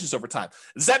better decisions over time.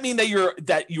 Does that mean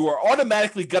that you are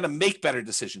automatically going to make better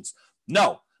decisions?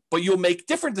 No, but you'll make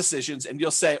different decisions, and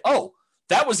you'll say, oh,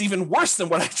 that was even worse than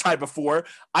what I tried before.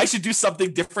 I should do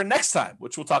something different next time,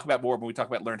 which we'll talk about more when we talk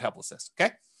about learned helplessness.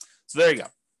 Okay. So there you go.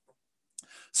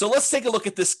 So let's take a look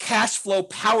at this cash flow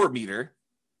power meter,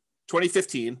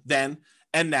 2015, then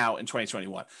and now in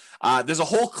 2021. There's a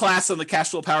whole class on the cash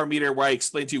flow power meter where I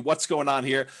explain to you what's going on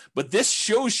here, but this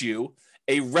shows you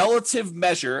a relative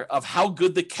measure of how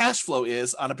good the cash flow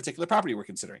is on a particular property we're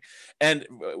considering. And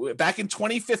back in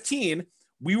 2015,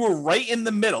 we were right in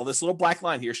the middle. This little black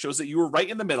line here shows that you were right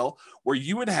in the middle, where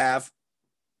you would have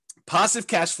positive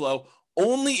cash flow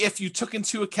only if you took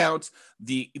into account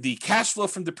the cash flow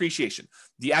from depreciation,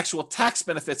 the actual tax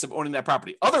benefits of owning that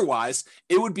property. Otherwise,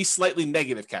 it would be slightly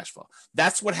negative cash flow.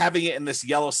 That's what having it in this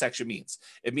yellow section means.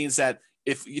 It means that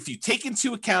if you take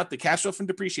into account the cash flow from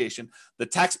depreciation, the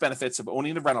tax benefits of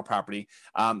owning the rental property,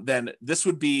 then this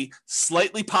would be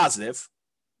slightly positive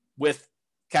with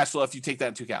cash flow if you take that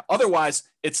into account. Otherwise,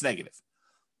 it's negative.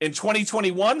 In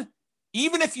 2021,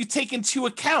 even if you take into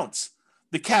account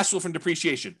the cash flow from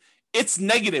depreciation, it's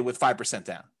negative with 5%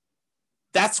 down.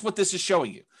 That's what this is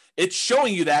showing you. It's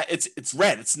showing you that it's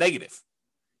red, it's negative.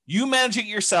 You managing it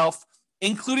yourself,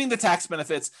 including the tax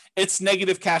benefits, it's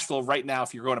negative cash flow right now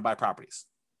if you're going to buy properties.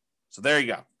 So there you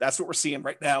go. That's what we're seeing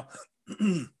right now.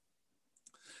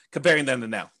 Comparing them to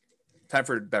now. Time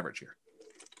for a beverage here.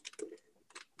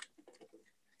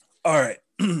 All right,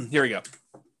 here we go.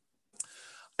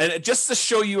 And just to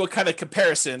show you a kind of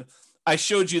comparison, I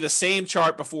showed you the same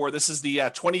chart before. This is the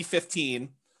 2015,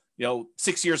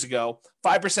 6 years ago,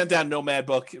 5% down Nomad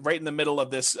book, right in the middle of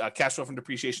this cash flow from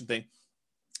depreciation thing.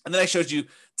 And then I showed you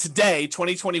today,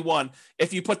 2021,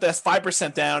 if you put that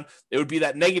 5% down, it would be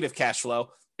that negative cash flow.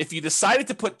 If you decided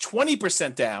to put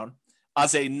 20% down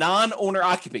as a non-owner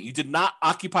occupant, you did not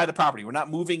occupy the property, we're not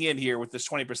moving in here with this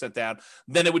 20% down,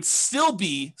 then it would still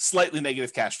be slightly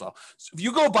negative cash flow. So if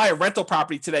you go buy a rental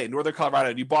property today in northern Colorado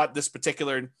and you bought this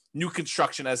particular new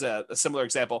construction as a similar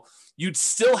example, you'd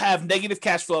still have negative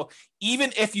cash flow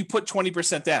even if you put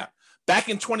 20% down. Back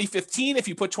in 2015, if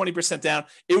you put 20% down,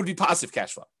 it would be positive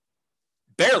cash flow.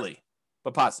 Barely,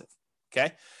 but positive.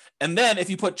 Okay. And then if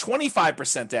you put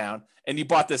 25% down and you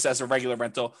bought this as a regular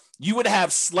rental, you would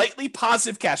have slightly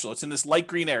positive cash flow. It's in this light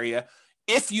green area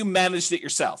if you managed it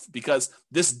yourself, because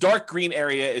this dark green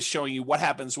area is showing you what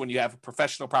happens when you have a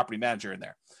professional property manager in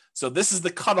there. So this is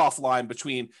the cutoff line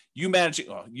between you managing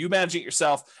it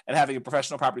yourself and having a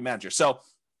professional property manager. So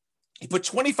you put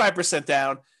 25%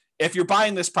 down. If you're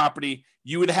buying this property,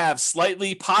 you would have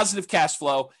slightly positive cash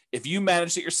flow if you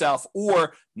managed it yourself,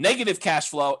 or negative cash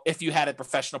flow if you had a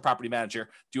professional property manager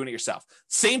doing it yourself.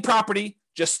 Same property,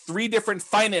 just 3 different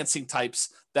financing types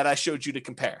that I showed you to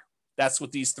compare. That's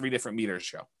what these 3 different meters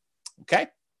show. Okay.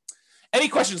 Any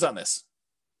questions on this?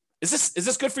 Is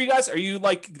this good for you guys? Are you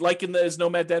liking this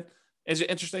Nomad Dead? Is it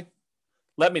interesting?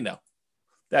 Let me know.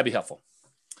 That'd be helpful.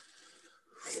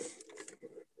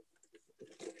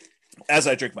 As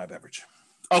I drink my beverage.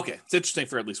 Okay, it's interesting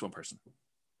for at least one person.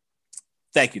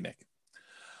 Thank you, Nick.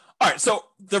 All right, so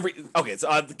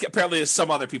apparently there's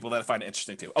some other people that find it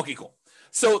interesting too. Okay, cool.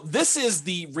 So this is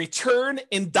the return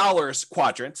in dollars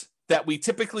quadrant that we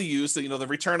typically use. The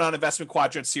return on investment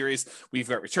quadrant series. We've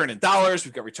got return in dollars.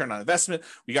 We've got return on investment.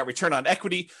 We got return on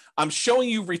equity. I'm showing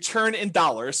you return in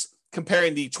dollars,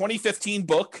 comparing the 2015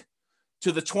 book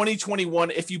to the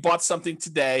 2021 if you bought something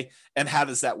today, and how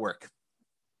does that work?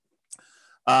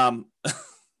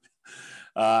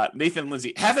 Nathan and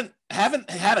Lindsay haven't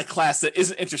had a class that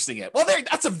isn't interesting yet. Well,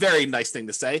 that's a very nice thing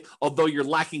to say, although you're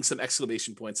lacking some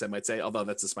exclamation points, I might say, although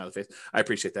that's a smiley face. I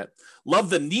appreciate that. Love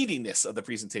the neediness of the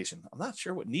presentation. I'm not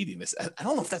sure what neediness. I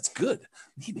don't know if that's good.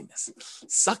 Neediness.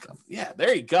 Suck up. Yeah,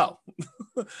 there you go.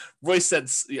 Royce said,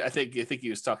 I think he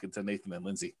was talking to Nathan and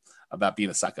Lindsay about being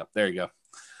a suck up. There you go.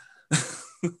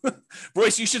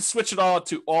 Royce, you should switch it all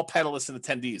to all panelists and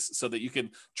attendees so that you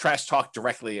can trash talk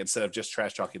directly instead of just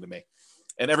trash talking to me.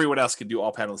 And everyone else can do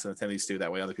all panelists and attendees too.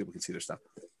 That way other people can see their stuff.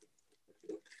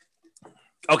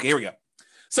 Okay, here we go.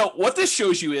 So what this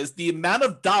shows you is the amount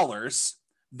of dollars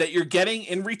that you're getting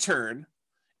in return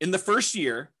in the first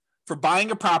year for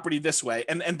buying a property this way,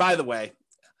 and by the way,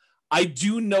 I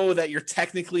do know that you're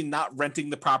technically not renting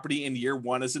the property in year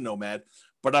one as a nomad,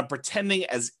 but I'm pretending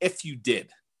as if you did.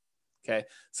 Okay.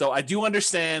 So I do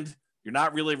understand you're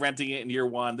not really renting it in year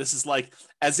one. This is like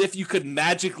as if you could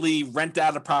magically rent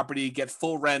out a property, get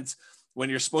full rent when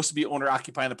you're supposed to be owner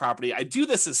occupying the property. I do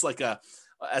this as like an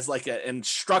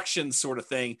instruction sort of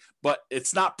thing, but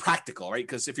it's not practical, right?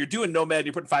 Because if you're doing nomad,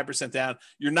 you're putting 5% down,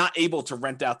 you're not able to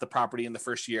rent out the property in the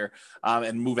first year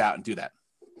and move out and do that.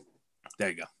 There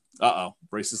you go.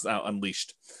 Race is now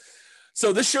unleashed.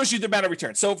 So this shows you the amount of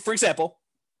return. So for example,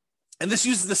 and this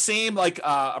uses the same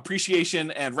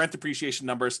appreciation and rent appreciation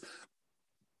numbers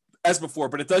as before,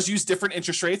 but it does use different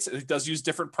interest rates. It does use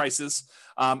different prices.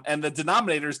 And the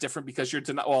denominator is different because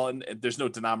and there's no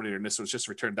denominator in this, so it's just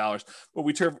return dollars. But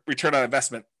we return on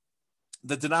investment.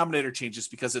 The denominator changes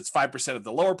because it's 5% of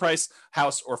the lower price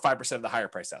house or 5% of the higher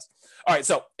price house. All right,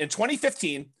 so in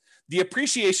 2015, the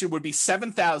appreciation would be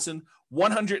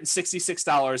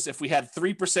 $7,166 if we had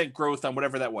 3% growth on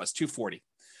whatever that was, 240.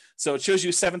 So it shows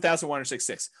you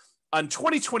 7,166. On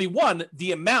 2021,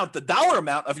 the dollar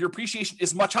amount of your appreciation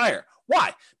is much higher.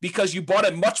 Why? Because you bought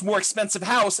a much more expensive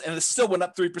house and it still went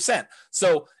up 3%.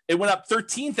 So it went up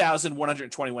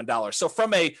 $13,121. So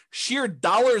from a sheer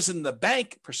dollars in the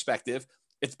bank perspective,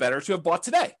 it's better to have bought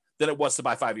today than it was to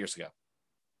buy 5 years ago.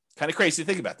 Kind of crazy to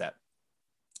think about that.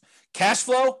 Cash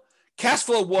flow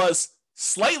was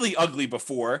slightly ugly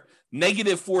before,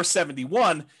 negative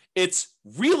 471. It's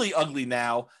really ugly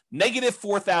now, negative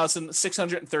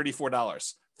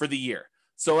 $4,634 for the year.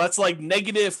 So that's like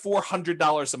negative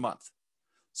 $400 a month.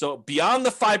 So beyond the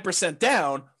 5%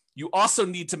 down, you also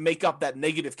need to make up that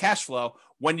negative cash flow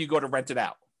when you go to rent it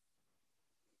out.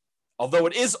 Although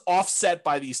it is offset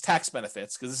by these tax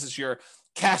benefits, because this is your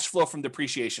cash flow from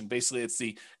depreciation. Basically, it's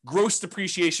the gross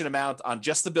depreciation amount on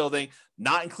just the building,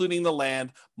 not including the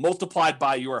land, multiplied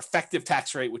by your effective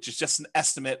tax rate, which is just an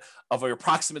estimate of your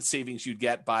approximate savings you'd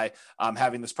get by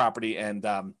having this property and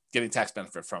getting tax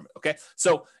benefit from it. Okay.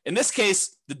 So in this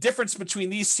case, the difference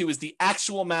between these two is the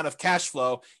actual amount of cash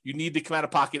flow you need to come out of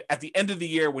pocket at the end of the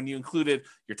year when you included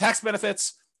your tax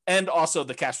benefits and also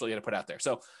the cash flow you had to put out there.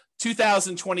 So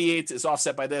 2028 is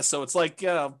offset by this. So it's like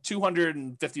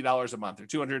 $250 a month or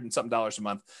 $200 and something dollars a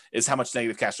month is how much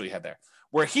negative cash flow you had there.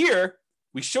 Where here,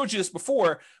 we showed you this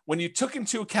before, when you took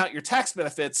into account your tax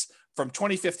benefits from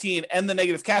 2015 and the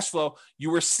negative cash flow, you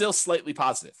were still slightly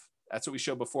positive. That's what we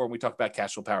showed before when we talked about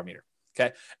cash flow power meter.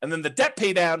 Okay. And then the debt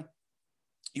pay down,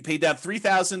 you paid down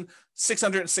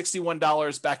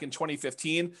 $3,661 back in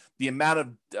 2015. The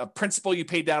amount of principal you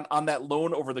paid down on that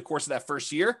loan over the course of that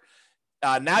first year.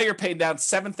 Now you're paying down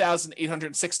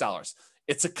 $7,806.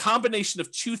 It's a combination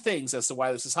of two things as to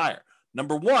why this is higher.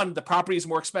 Number one, the property is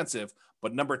more expensive,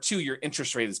 but number two, your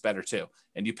interest rate is better too.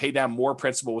 And you pay down more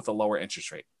principal with a lower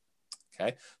interest rate.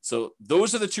 Okay. So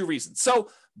those are the two reasons.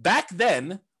 So back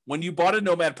then, when you bought a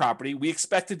Nomad property, we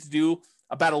expected to do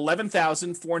about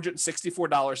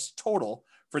 $11,464 total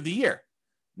for the year.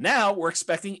 Now we're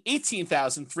expecting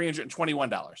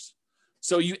 $18,321.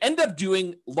 So you end up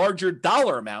doing larger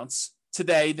dollar amounts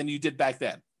today than you did back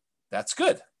then. That's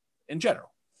good in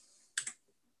general.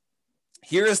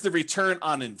 Here is the return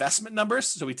on investment numbers.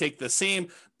 So we take the same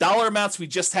dollar amounts we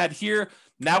just had here.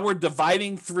 Now we're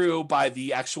dividing through by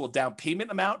the actual down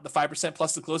payment amount, the 5%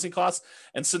 plus the closing costs.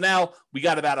 And so now we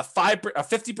got about a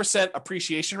 50%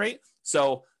 appreciation rate.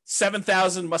 So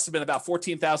 7,000 must have been about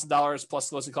 $14,000 plus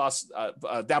closing costs,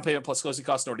 down payment plus closing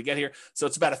costs in order to get here. So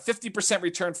it's about a 50%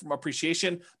 return from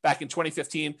appreciation back in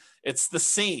 2015. It's the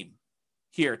same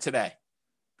here today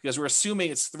because we're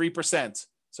assuming it's 3%.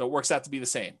 So it works out to be the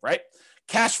same, right?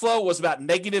 Cash flow was about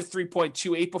negative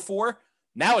 3.28 before.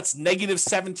 Now it's negative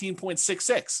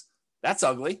 17.66. That's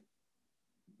ugly.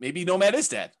 Maybe Nomad is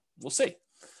dead. We'll see.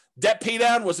 Debt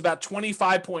paydown was about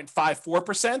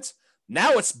 25.54%.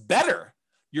 Now it's better.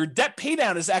 Your debt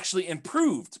paydown is actually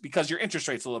improved because your interest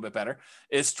rate's a little bit better.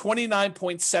 It's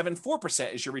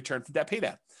 29.74% is your return from debt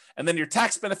paydown. And then your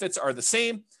tax benefits are the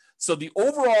same. So the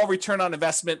overall return on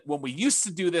investment when we used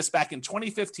to do this back in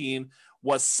 2015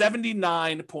 was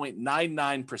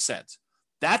 79.99%.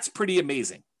 That's pretty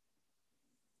amazing.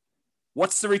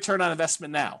 What's the return on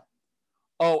investment now?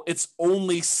 Oh, it's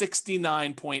only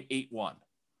 69.81.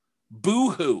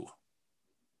 Boo-hoo,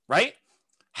 right?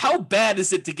 How bad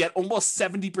is it to get almost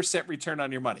 70% return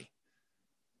on your money?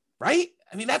 Right?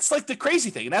 I mean, that's like the crazy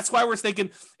thing. And that's why we're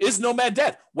thinking, is Nomad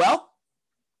dead? Well,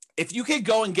 if you could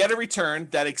go and get a return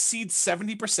that exceeds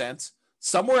 70%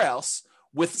 somewhere else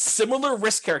with similar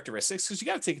risk characteristics, because you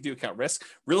got to take into account risk.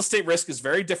 Real estate risk is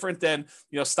very different than,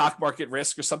 stock market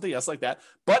risk or something else like that.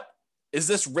 But is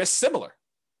this risk similar?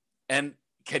 And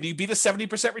can you beat a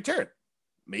 70% return?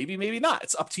 Maybe, maybe not.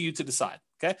 It's up to you to decide.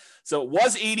 Okay. So it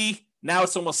was 80. Now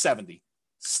it's almost 70.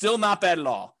 Still not bad at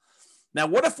all. Now,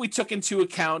 what if we took into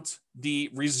account the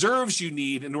reserves you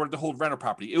need in order to hold rental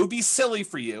property? It would be silly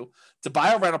for you to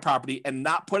buy a rental property and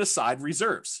not put aside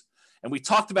reserves. And we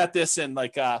talked about this in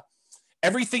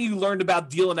everything you learned about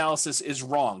deal analysis is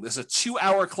wrong. There's a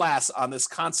 2-hour class on this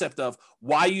concept of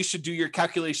why you should do your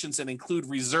calculations and include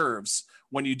reserves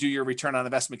when you do your return on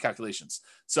investment calculations.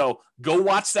 So go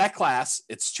watch that class.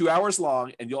 It's 2 hours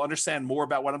long, and you'll understand more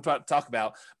about what I'm about to talk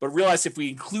about. But realize if we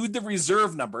include the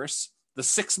reserve numbers, the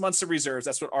 6 months of reserves,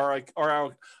 that's what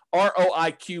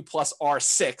ROIQ plus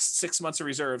R6, 6 months of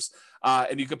reserves,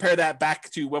 and you compare that back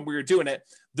to when we were doing it,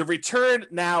 the return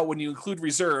now when you include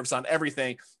reserves on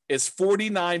everything is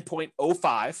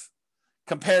 49.05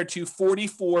 compared to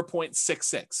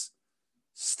 44.66.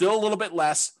 Still a little bit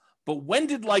less, but when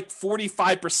did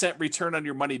 45% return on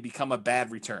your money become a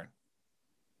bad return?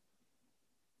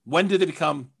 When did it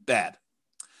become bad?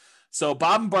 So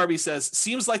Bob and Barbie says,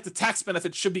 seems like the tax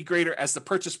benefit should be greater as the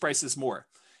purchase price is more.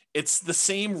 It's the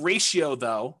same ratio,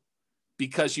 though,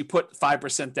 because you put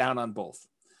 5% down on both.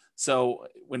 So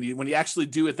when you actually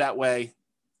do it that way,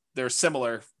 they're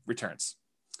similar returns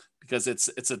because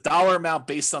it's a dollar amount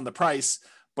based on the price,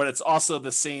 but it's also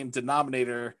the same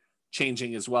denominator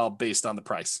changing as well based on the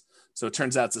price. So it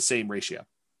turns out it's the same ratio.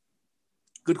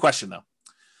 Good question, though.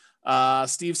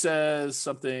 Steve says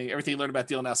something, everything you learned about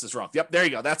deal analysis is wrong. Yep, there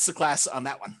you go. That's the class on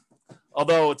that one.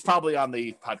 Although it's probably on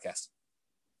the podcast.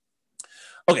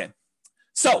 Okay,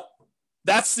 so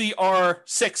that's the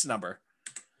R6 number.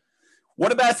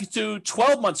 What about if you do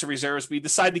 12 months of reserves, but you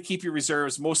decide to keep your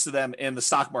reserves, most of them in the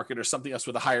stock market or something else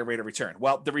with a higher rate of return?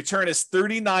 Well, the return is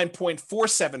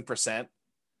 39.47%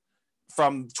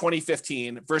 from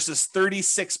 2015 versus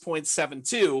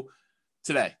 36.72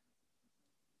 today.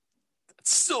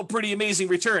 It's still a pretty amazing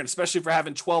return, especially for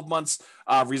having 12 months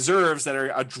reserves that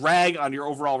are a drag on your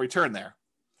overall return there.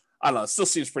 I don't know. It still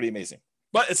seems pretty amazing.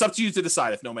 But it's up to you to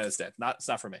decide if Nomad is dead. It's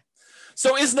not for me.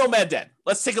 So is Nomad dead?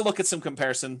 Let's take a look at some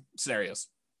comparison scenarios.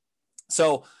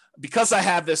 So because I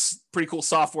have this pretty cool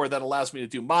software that allows me to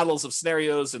do models of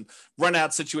scenarios and run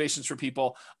out situations for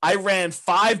people, I ran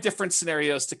 5 different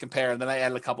scenarios to compare, and then I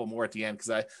added a couple more at the end because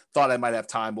I thought I might have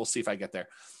time. We'll see if I get there.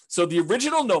 So the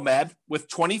original Nomad with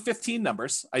 2015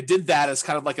 numbers, I did that as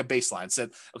kind of like a baseline.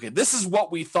 Said, okay, this is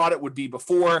what we thought it would be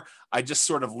before. I just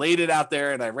sort of laid it out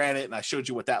there and I ran it and I showed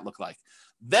you what that looked like.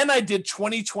 Then I did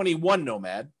 2021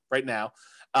 Nomad right now.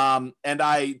 And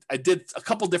I did a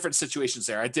couple different situations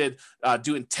there. I did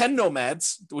doing 10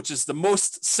 Nomads, which is the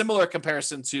most similar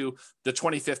comparison to the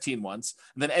 2015 ones.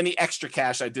 And then any extra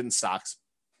cash I did in stocks,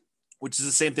 which is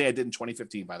the same thing I did in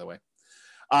 2015, by the way.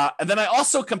 And then I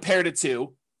also compared it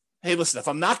to, hey, listen, if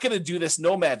I'm not going to do this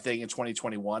Nomad thing in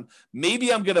 2021,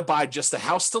 maybe I'm going to buy just a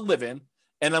house to live in,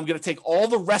 and I'm going to take all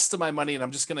the rest of my money and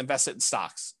I'm just going to invest it in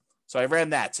stocks. So I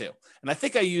ran that too. And I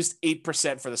think I used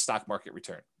 8% for the stock market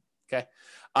return. Okay.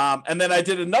 And then I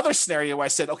did another scenario where I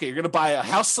said, okay, you're going to buy a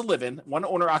house to live in, one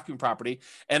owner occupant property,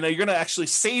 and you're going to actually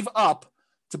save up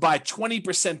to buy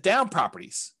 20% down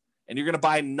properties. And you're going to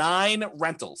buy 9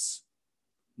 rentals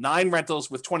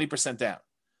with 20% down.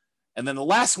 And then the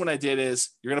last one I did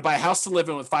is you're going to buy a house to live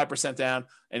in with 5% down,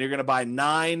 and you're going to buy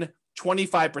 9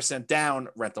 25% down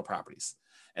rental properties.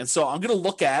 And so I'm going to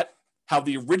look at how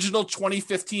the original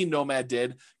 2015 Nomad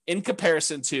did in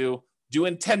comparison to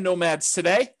doing 10 Nomads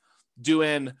today,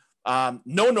 doing no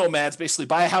Nomads, basically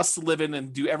buy a house to live in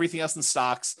and do everything else in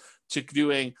stocks, to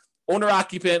doing owner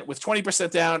occupant with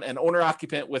 20% down and owner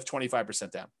occupant with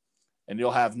 25% down. And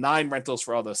you'll have 9 rentals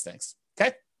for all those things.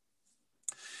 Okay.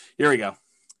 Here we go.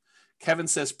 Kevin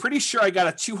says, pretty sure I got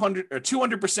a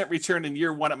 200% return in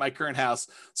year 1 at my current house.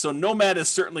 So Nomad is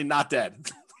certainly not dead.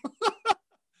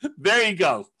 There you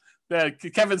go.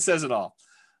 Kevin says it all.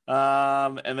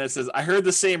 And then it says, I heard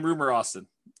the same rumor, Austin.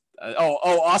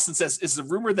 Austin says, is the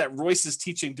rumor that Royce is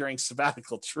teaching during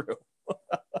sabbatical true?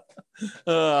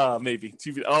 Maybe.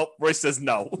 Royce says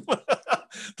no.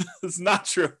 It's not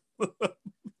true.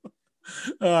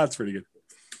 That's pretty good.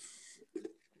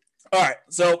 All right,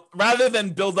 so rather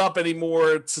than build up any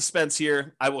more suspense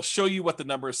here, I will show you what the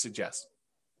numbers suggest.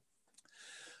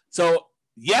 So,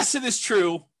 yes, it is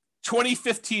true.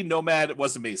 2015 Nomad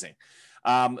was amazing.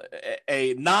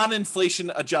 A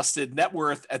non-inflation adjusted net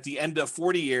worth at the end of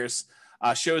 40 years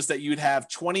shows that you'd have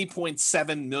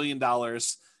 $20.7 million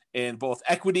in both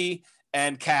equity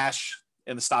and cash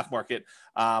in the stock market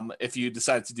if you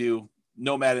decided to do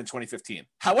Nomad in 2015.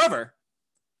 However,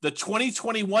 the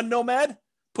 2021 Nomad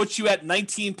puts you at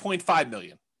 19.5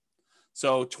 million.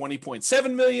 So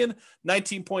 20.7 million,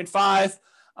 19.5.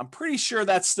 I'm pretty sure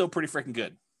that's still pretty freaking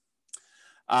good.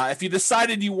 If you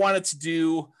decided you wanted to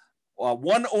do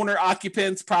one owner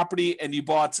occupant property and you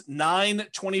bought 9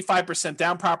 25%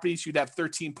 down properties, you'd have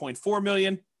 13.4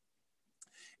 million.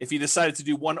 If you decided to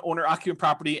do one owner occupant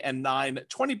property and 9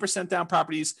 20% down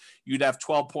properties, you'd have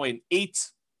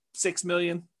 12.86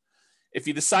 million. If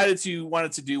you decided you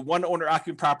wanted to do one owner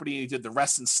occupant property and you did the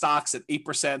rest in stocks at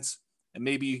 8%, and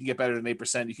maybe you can get better than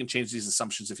 8%, you can change these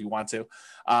assumptions if you want to,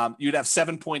 you'd have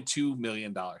 $7.2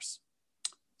 million.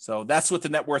 So that's what the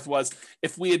net worth was.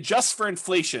 If we adjust for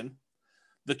inflation,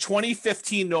 the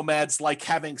 2015 nomads like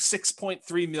having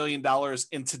 $6.3 million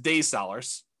in today's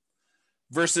dollars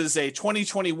versus a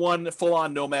 2021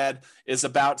 full-on nomad is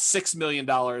about $6 million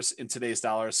in today's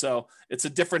dollars. So it's a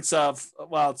difference of,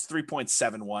 well, it's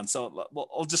 3.71. So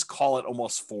I'll just call it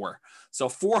almost 4. So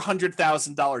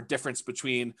 $400,000 difference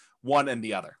between one and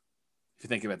the other, if you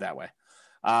think of it that way.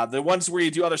 The ones where you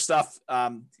do other stuff,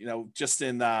 just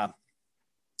in,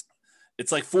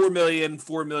 it's like 4 million, and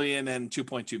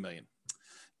 2.2 million.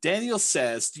 Daniel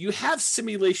says, do you have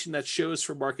simulation that shows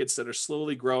for markets that are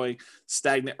slowly growing,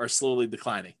 stagnant, or slowly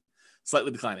declining?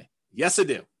 Slightly declining. Yes, I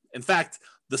do. In fact,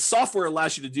 the software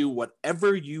allows you to do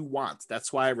whatever you want.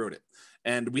 That's why I wrote it.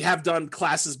 And we have done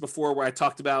classes before where I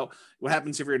talked about what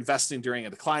happens if you're investing during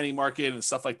a declining market and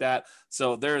stuff like that.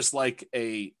 So there's like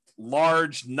a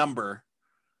large number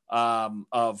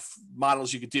of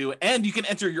models you could do, and you can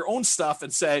enter your own stuff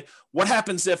and say, what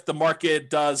happens if the market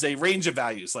does a range of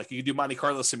values? Like you can do Monte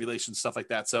Carlo simulations, stuff like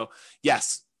that. So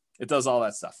yes, it does all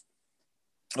that stuff.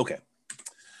 Okay.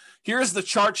 Here's the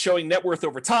chart showing net worth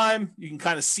over time. You can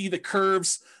kind of see the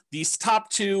curves. These top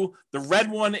two, the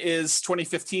red one is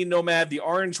 2015 Nomad. The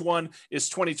orange one is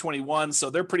 2021. So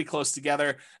they're pretty close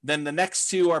together. Then the next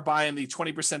two are buying the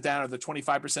 20% down or the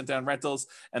 25% down rentals.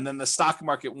 And then the stock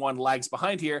market one lags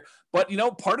behind here. But,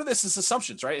 part of this is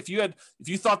assumptions, right? If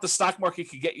you thought the stock market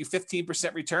could get you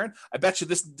 15% return, I bet you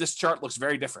this chart looks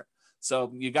very different.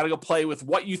 So you got to go play with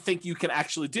what you think you can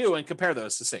actually do and compare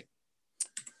those to see.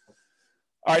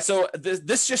 All right, so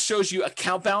this just shows you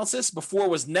account balances. Before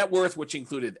was net worth, which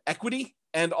included equity,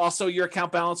 and also your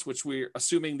account balance, which we're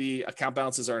assuming the account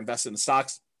balances are invested in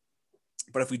stocks.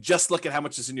 But if we just look at how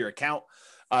much is in your account,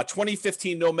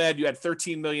 2015 Nomad, you had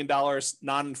 $13 million,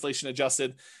 non-inflation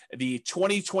adjusted. The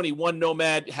 2021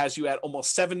 Nomad has you at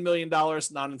almost $7 million,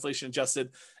 non-inflation adjusted.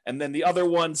 And then the other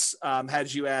ones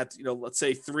had you at, let's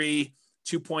say 3,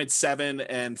 2.7,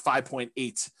 and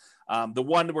 5.8. The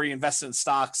one where you invest in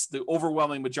stocks, the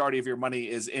overwhelming majority of your money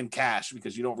is in cash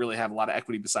because you don't really have a lot of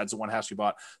equity besides the one house you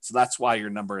bought. So that's why your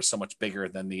number is so much bigger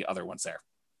than the other ones there.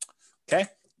 Okay.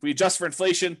 If we adjust for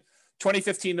inflation,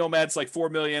 2015 Nomads like 4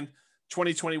 million,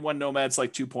 2021 Nomads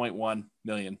like 2.1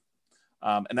 million.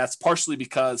 And that's partially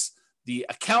because the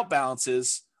account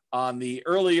balances on the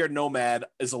earlier Nomad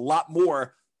is a lot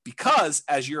more because,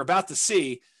 as you're about to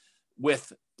see,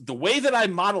 with the way that I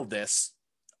modeled this,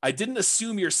 I didn't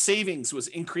assume your savings was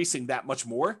increasing that much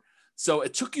more. So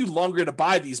it took you longer to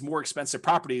buy these more expensive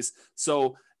properties.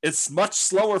 So it's much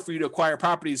slower for you to acquire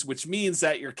properties, which means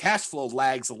that your cash flow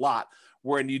lags a lot.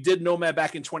 When you did Nomad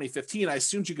back in 2015, I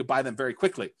assumed you could buy them very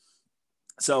quickly.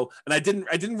 So, and I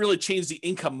didn't really change the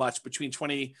income much between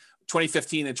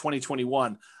 2015 and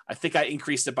 2021. I think I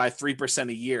increased it by 3%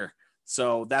 a year.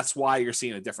 So that's why you're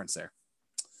seeing a difference there.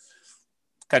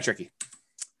 Kind of tricky.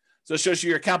 So it shows you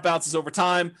your account balances over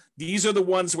time. These are the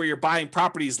ones where you're buying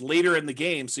properties later in the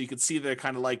game. So you can see they're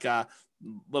kind of like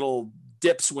little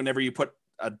dips whenever you put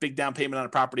a big down payment on a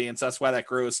property. And so that's why that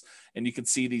grows. And you can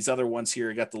see these other ones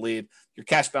here got the lead. Your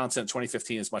cash balance in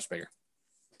 2015 is much bigger.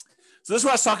 So this is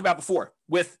what I was talking about before.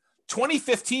 With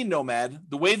 2015 Nomad,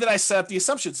 the way that I set up the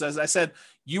assumptions is I said,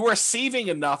 you are saving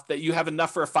enough that you have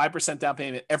enough for a 5% down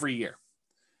payment every year.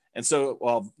 And so,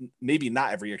 well, maybe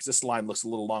not every year because this line looks a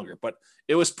little longer, but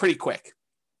it was pretty quick.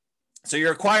 So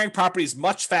you're acquiring properties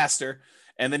much faster,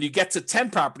 and then you get to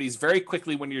 10 properties very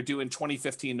quickly when you're doing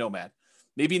 2015 Nomad.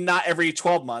 Maybe not every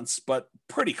 12 months, but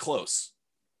pretty close.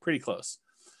 Pretty close.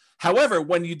 However,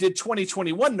 when you did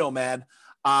 2021 Nomad,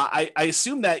 I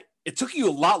assume that it took you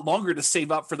a lot longer to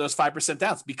save up for those 5%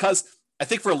 downs because I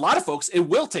think for a lot of folks, it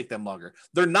will take them longer.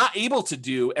 They're not able to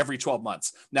do every 12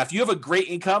 months. Now, if you have a great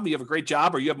income, you have a great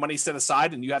job, or you have money set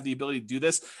aside and you have the ability to do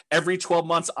this every 12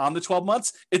 months on the 12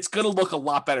 months, it's going to look a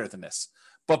lot better than this.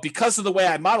 But because of the way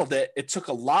I modeled it, it took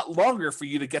a lot longer for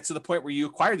you to get to the point where you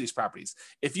acquire these properties.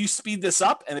 If you speed this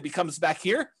up and it becomes back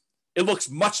here, it looks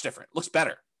much different. It looks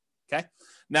better. Okay.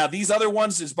 Now, these other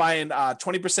ones is buying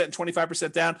 20% and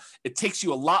 25% down. It takes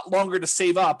you a lot longer to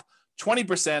save up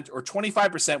 20% or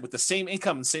 25% with the same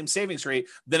income and same savings rate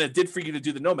than it did for you to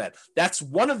do the Nomad. That's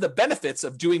one of the benefits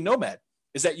of doing Nomad.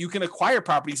 is that you can acquire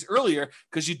properties earlier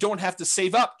because you don't have to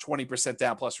save up 20%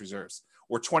 down plus reserves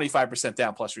or 25%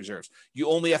 down plus reserves. You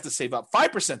only have to save up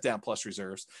 5% down plus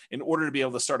reserves in order to be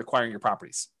able to start acquiring your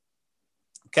properties.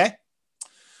 Okay?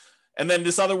 And then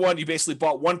this other one, you basically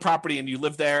bought one property and you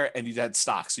lived there and you had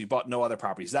stocks. So you bought no other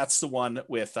properties. That's the one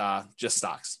with just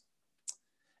stocks.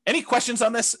 Any questions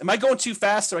on this? Am I going too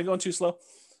fast? Am I going too slow?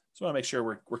 Just want to make sure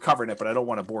we're covering it, but I don't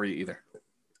want to bore you either.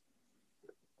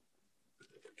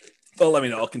 Well, let me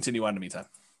know. I'll continue on in the meantime.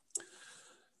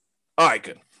 All right,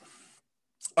 good.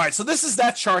 All right, so this is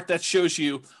that chart that shows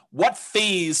you what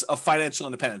phase of financial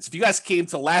independence. If you guys came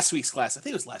to last week's class, I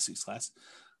think it was last week's class.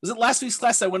 Was it last week's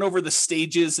class I went over the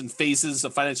stages and phases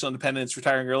of financial independence,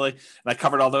 retiring early, and I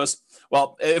covered all those?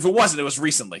 Well, if it wasn't, it was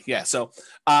recently. Yeah. So,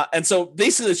 and so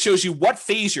basically it shows you what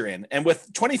phase you're in. And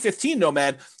with 2015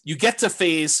 Nomad, you get to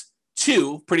phase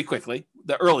 2 pretty quickly,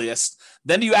 the earliest.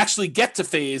 Then you actually get to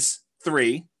phase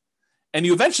 3, and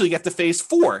you eventually get to phase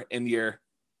 4 in your,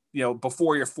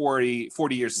 before your 40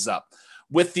 years is up.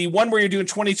 With the one where you're doing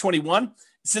 2021,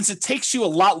 since it takes you a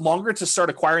lot longer to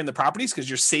start acquiring the properties because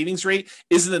your savings rate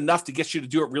isn't enough to get you to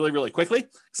do it really, really quickly,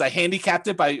 because I handicapped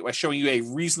it by showing you a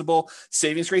reasonable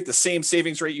savings rate, the same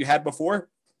savings rate you had before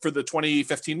for the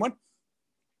 2015 one.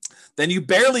 Then you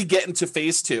barely get into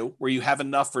phase 2 where you have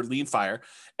enough for lean fire,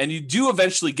 and you do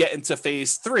eventually get into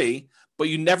phase 3, but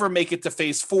you never make it to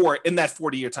phase 4 in that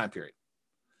 40-year time period.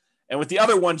 And with the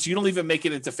other ones, you don't even make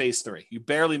it into phase 3. You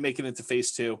barely make it into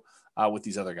phase 2 with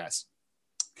these other guys.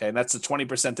 Okay, and that's the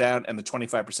 20% down and the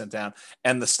 25% down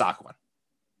and the stock one.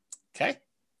 Okay,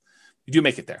 you do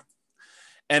make it there.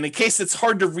 And in case it's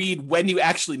hard to read when you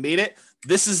actually made it,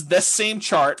 this is the same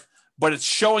chart, but it's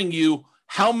showing you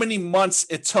how many months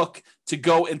it took to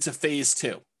go into phase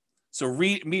 2. So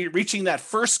reaching that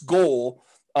first goal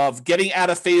of getting out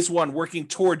of phase 1, working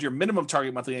toward your minimum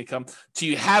target monthly income till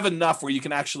you have enough where you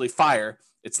can actually fire.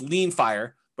 It's lean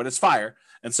fire, but it's fire.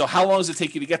 And so how long does it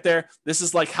take you to get there? This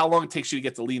is like how long it takes you to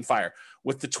get to lean fire.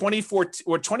 With the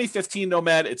 2015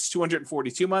 Nomad, it's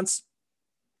 242 months.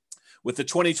 With the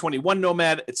 2021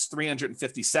 Nomad, it's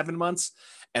 357 months.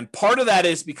 And part of that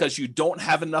is because you don't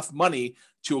have enough money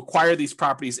to acquire these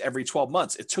properties every 12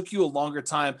 months. It took you a longer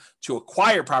time to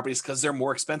acquire properties because they're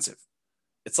more expensive.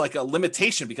 It's like a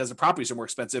limitation because the properties are more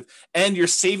expensive and your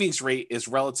savings rate is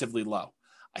relatively low.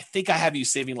 I think I have you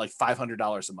saving like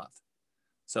 $500 a month.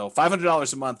 So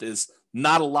 $500 a month is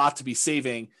not a lot to be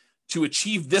saving to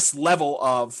achieve this level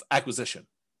of acquisition.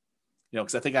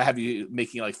 Because I think I have you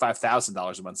making like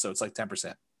 $5,000 a month. So it's like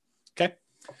 10%. Okay.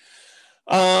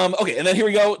 Okay. And then here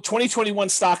we go. 2021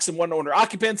 stocks and one owner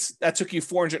occupants. That took you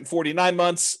 449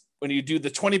 months. When you do the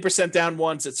 20% down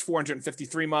ones, it's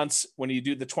 453 months. When you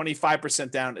do the 25%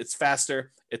 down, it's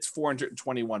faster. It's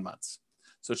 421 months.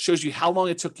 So it shows you how long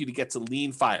it took you to get to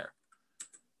lean fire.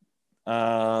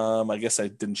 I guess I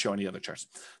didn't show any other charts.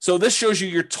 So this shows you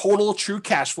your total true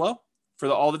cash flow for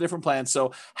all the different plans.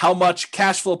 So how much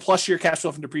cash flow plus your cash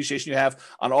flow from depreciation you have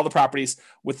on all the properties.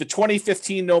 With the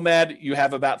 2015 Nomad, you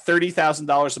have about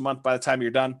 $30,000 a month by the time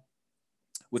you're done.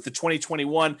 With the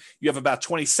 2021, you have about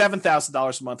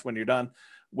 $27,000 a month when you're done.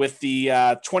 With the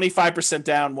 25%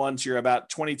 down ones, you're about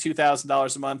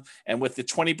 $22,000 a month. And with the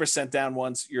 20% down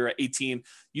ones, you're at 18.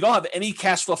 You don't have any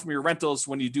cash flow from your rentals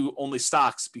when you do only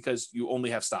stocks because you only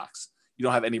have stocks. You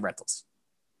don't have any rentals.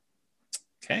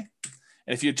 Okay.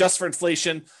 And if you adjust for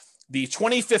inflation, the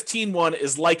 2015 one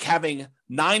is like having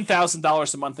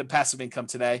 $9,000 a month in passive income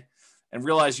today. And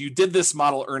realize you did this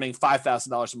model earning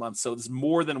 $5,000 a month. So it's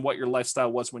more than what your lifestyle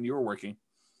was when you were working.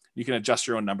 You can adjust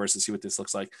your own numbers to see what this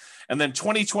looks like. And then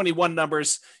 2021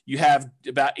 numbers, you have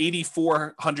about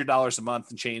 $8,400 a month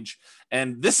and change.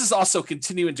 And this is also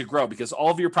continuing to grow because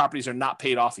all of your properties are not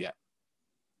paid off yet.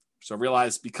 So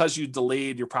realize because you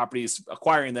delayed your properties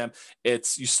acquiring them,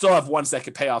 you still have ones that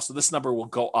could pay off. So this number will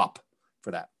go up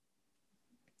for that.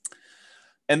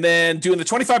 And then doing the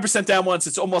 25% down ones,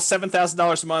 it's almost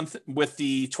 $7,000 a month. With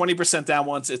the 20% down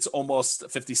ones, it's almost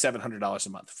 $5,700 a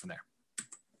month from there.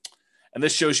 And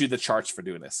this shows you the charts for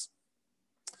doing this.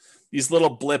 These little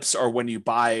blips are when you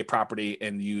buy a property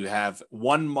and you have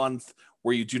 1 month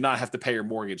where you do not have to pay your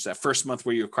mortgage. That first month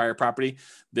where you acquire property,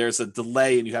 there's a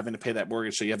delay and you having to pay that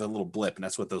mortgage. So you have a little blip, and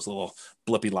that's what those little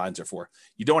blippy lines are for.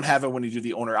 You don't have it when you do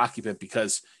the owner occupant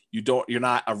because you're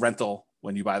not a rental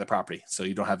when you buy the property. So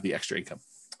you don't have the extra income.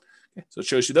 Okay, so it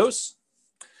shows you those.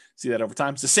 See that over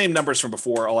time. It's the same numbers from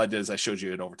before. All I did is I showed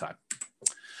you it over time.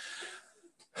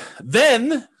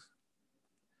 Then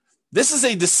this is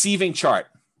a deceiving chart.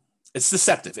 It's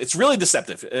deceptive. It's really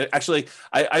deceptive. Actually,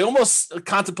 I almost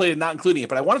contemplated not including it,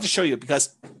 but I wanted to show you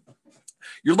because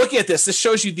you're looking at this. This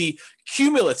shows you the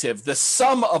cumulative, the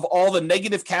sum of all the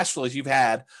negative cash flows you've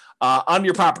had on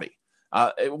your property.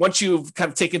 Once you've kind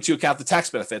of taken into account the tax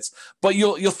benefits, but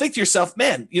you'll think to yourself,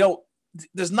 man,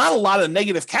 there's not a lot of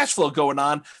negative cash flow going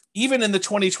on, even in the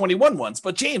 2021 ones.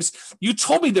 But James, you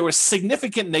told me there was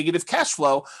significant negative cash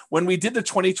flow when we did the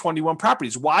 2021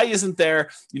 properties. Why isn't there,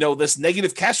 this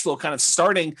negative cash flow kind of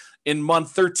starting in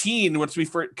month 13 once we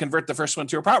convert the first one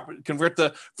to a property, convert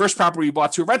the first property we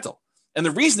bought to a rental? And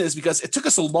the reason is because it took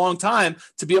us a long time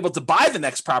to be able to buy the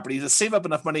next property, to save up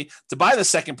enough money to buy the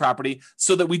second property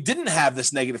so that we didn't have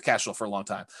this negative cash flow for a long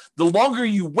time. The longer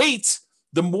you wait,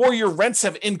 the more your rents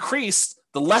have increased,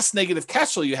 the less negative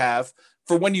cash flow you have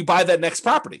for when you buy that next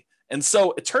property. And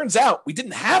so it turns out we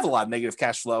didn't have a lot of negative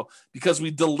cash flow because we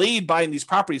delayed buying these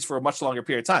properties for a much longer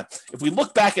period of time. If we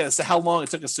look back at as to how long it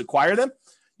took us to acquire them,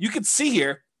 you can see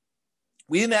here,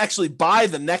 we didn't actually buy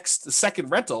the second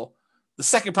rental, the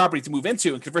second property to move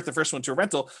into and convert the first one to a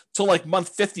rental till like month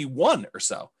 51 or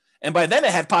so. And by then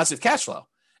it had positive cash flow.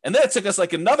 And then it took us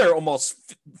like another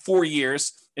almost 4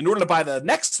 years in order to buy the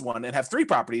next one and have 3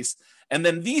 properties. And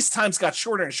then these times got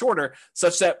shorter and shorter,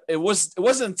 such that it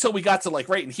wasn't until we got to like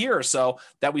right in here or so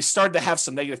that we started to have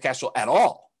some negative cash flow at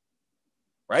all,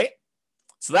 right?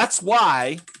 So that's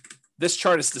why this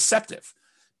chart is deceptive.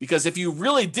 Because if you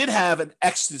really did have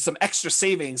some extra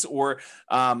savings or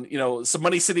some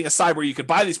money sitting aside where you could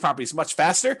buy these properties much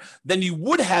faster, then you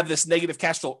would have this negative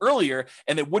cash flow earlier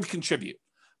and it would contribute.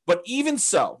 But even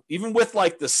so, even with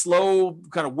like the slow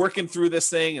kind of working through this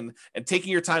thing and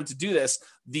taking your time to do this,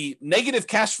 the negative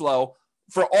cash flow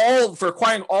for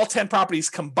acquiring all 10 properties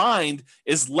combined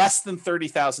is less than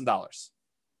 $30,000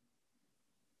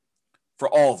 for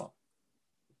all of them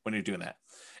when you're doing that.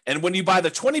 And when you buy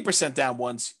the 20% down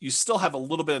ones, you still have a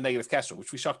little bit of negative cash flow,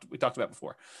 which we talked about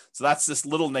before. So that's this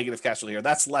little negative cash flow here.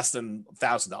 That's less than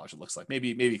 $1,000. It looks like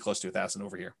maybe close to 1,000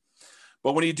 over here.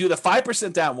 But when you do the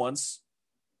 5% down ones,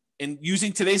 and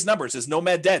using today's numbers as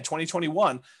Nomad Dead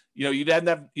 2021, you'd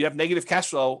have negative cash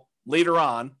flow later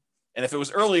on, and if it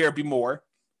was earlier, it'd be more.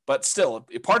 But still,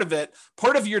 part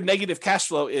of your negative cash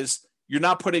flow is you're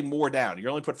not putting more down. You're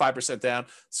only put 5% down,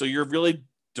 so you're really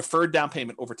deferred down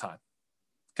payment over time.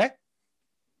 Okay.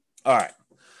 All right.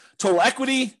 Total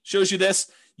equity shows you this.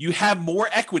 You have more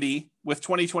equity with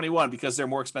 2021 because they're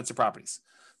more expensive properties.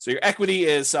 So your equity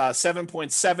is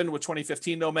 7.7 with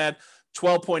 2015 Nomad,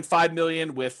 12.5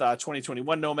 million with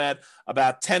 2021 Nomad,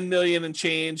 about 10 million and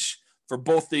change for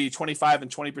both the 25 and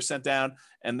 20% down.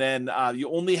 And then you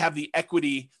only have the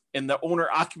equity in the owner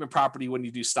occupant property when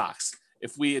you do stocks.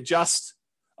 If we adjust,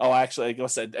 I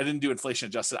guess I didn't do inflation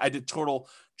adjusted. I did total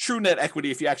true net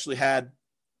equity if you actually had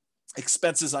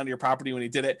expenses on your property when you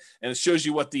did it. And it shows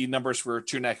you what the numbers for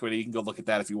true net equity. You can go look at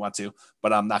that if you want to,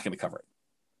 but I'm not going to cover it.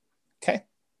 Okay.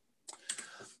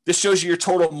 This shows you your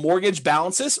total mortgage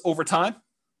balances over time.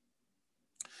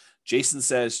 Jason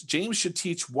says, James should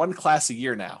teach one class a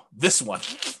year now. This one.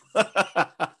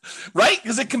 Right?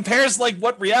 Because it compares like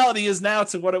what reality is now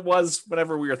to what it was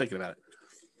whenever we were thinking about it.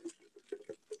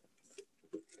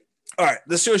 All right.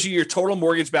 This shows you your total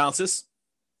mortgage balances.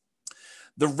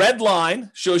 The red line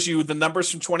shows you the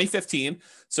numbers from 2015.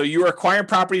 So you were acquiring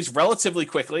properties relatively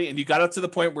quickly, and you got up to the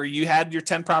point where you had your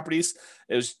 10 properties.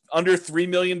 It was under $3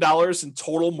 million in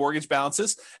total mortgage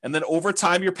balances. And then over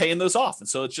time, you're paying those off. And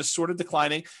so it's just sort of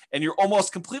declining. And you're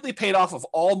almost completely paid off of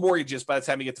all mortgages by the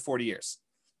time you get to 40 years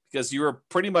because you were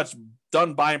pretty much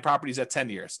done buying properties at 10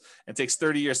 years. And it takes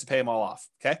 30 years to pay them all off.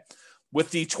 Okay.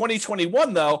 With the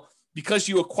 2021, though, because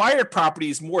you acquired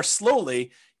properties more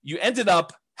slowly, you ended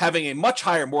up having a much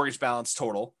higher mortgage balance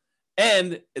total,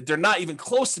 and they're not even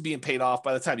close to being paid off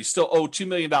by the time you still owe $2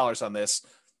 million on this,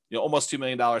 almost $2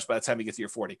 million by the time you get to your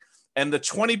 40. And the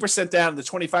 20% down, the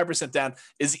 25% down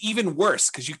is even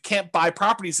worse because you can't buy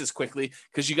properties as quickly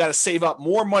because you got to save up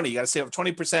more money. You got to save up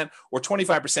 20% or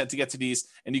 25% to get to these.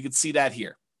 And you can see that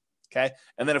here. Okay.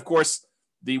 And then of course,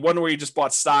 the one where you just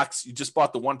bought stocks, you just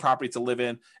bought the one property to live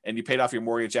in and you paid off your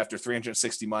mortgage after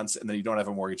 360 months and then you don't have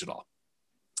a mortgage at all.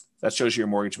 That shows you your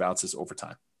mortgage balances over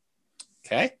time.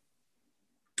 Okay.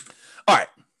 All right.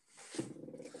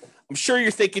 I'm sure you're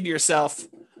thinking to yourself,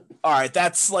 all right,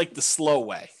 that's like the slow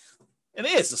way. And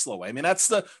it is the slow way. I mean, that's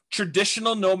the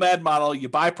traditional nomad model. You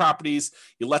buy properties,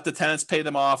 you let the tenants pay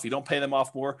them off. You don't pay them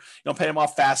off more. You don't pay them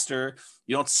off faster.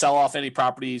 You don't sell off any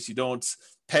properties. You don't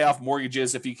pay off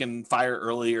mortgages if you can fire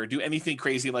early or do anything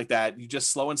crazy like that. You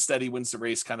just slow and steady wins the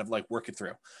race, kind of like work it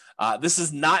through. This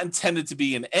is not intended to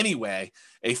be in any way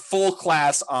a full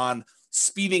class on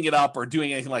speeding it up or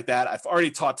doing anything like that. I've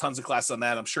already taught tons of classes on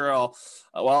that. I'm sure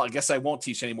I guess I won't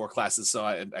teach any more classes, so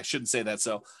I shouldn't say that.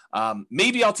 So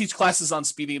maybe I'll teach classes on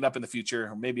speeding it up in the future,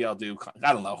 or maybe I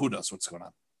don't know. Who knows what's going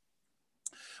on?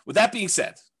 With that being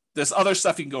said, there's other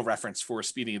stuff you can go reference for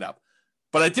speeding it up.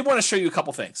 But I did want to show you a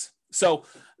couple things. So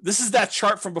this is that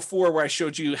chart from before where I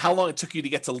showed you how long it took you to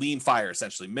get to lean fire,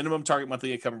 essentially, minimum target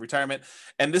monthly income in retirement.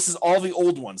 And this is all the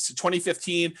old ones. So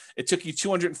 2015, it took you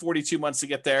 242 months to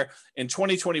get there. In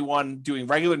 2021, doing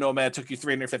regular Nomad took you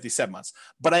 357 months.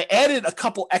 But I added a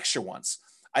couple extra ones.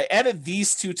 I added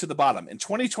these two to the bottom. In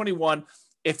 2021,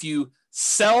 if you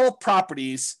sell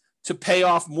properties to pay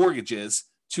off mortgages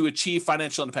to achieve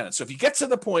financial independence. So if you get to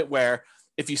the point where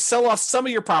if you sell off some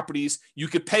of your properties, you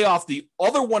could pay off the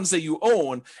other ones that you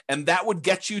own, and that would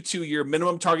get you to your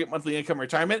minimum target monthly income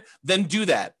retirement, then do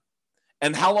that.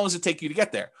 And how long does it take you to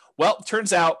get there? Well, it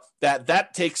turns out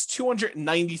that takes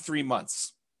 293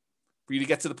 months for you to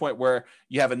get to the point where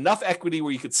you have enough equity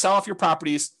where you could sell off your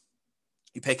properties,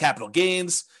 you pay capital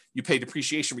gains, you pay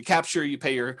depreciation recapture, you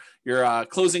pay your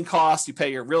closing costs, you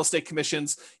pay your real estate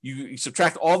commissions, you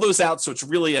subtract all those out. So it's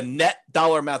really a net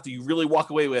dollar amount that you really walk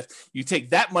away with. You take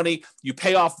that money, you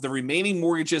pay off the remaining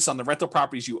mortgages on the rental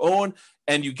properties you own,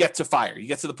 and you get to fire. You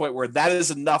get to the point where that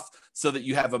is enough so that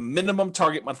you have a minimum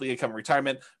target monthly income in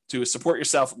retirement to support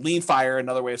yourself, lean fire,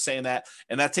 another way of saying that.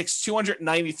 And that takes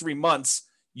 293 months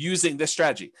using this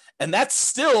strategy. And that's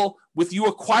still with you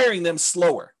acquiring them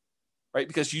slower, right?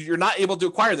 Because you're not able to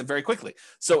acquire them very quickly.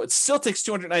 So it still takes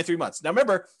 293 months. Now,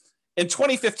 remember, in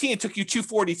 2015, it took you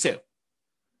 242.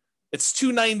 It's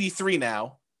 293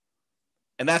 now,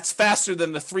 and that's faster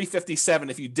than the 357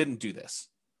 if you didn't do this.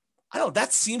 I don't know.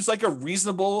 That seems like a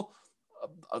reasonable,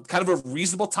 kind of a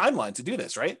reasonable timeline to do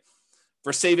this, right?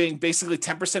 For saving basically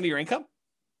 10% of your income.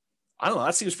 I don't know.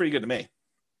 That seems pretty good to me.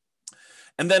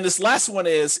 And then this last one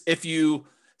is if you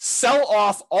sell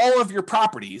off all of your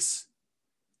properties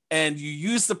and you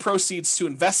use the proceeds to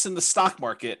invest in the stock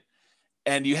market,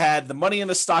 and you had the money in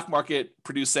the stock market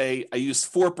produce I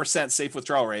used 4% safe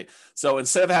withdrawal rate. So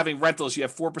instead of having rentals, you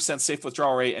have 4% safe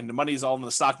withdrawal rate, and the money's all in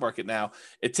the stock market now.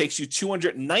 It takes you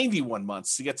 291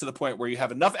 months to get to the point where you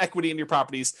have enough equity in your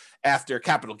properties after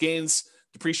capital gains,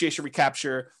 depreciation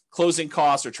recapture, closing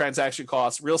costs or transaction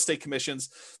costs, real estate commissions.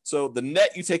 So the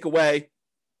net you take away,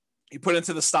 you put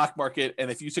into the stock market,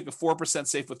 and if you took a 4%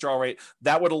 safe withdrawal rate,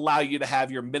 that would allow you to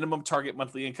have your minimum target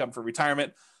monthly income for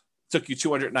retirement. Took you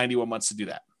 291 months to do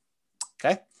that,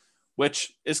 okay?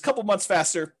 Which is a couple months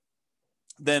faster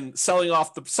than selling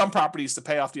off some properties to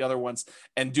pay off the other ones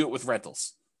and do it with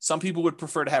rentals. Some people would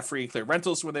prefer to have free and clear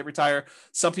rentals when they retire.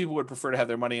 Some people would prefer to have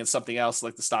their money in something else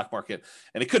like the stock market,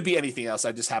 and it could be anything else.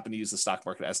 I just happen to use the stock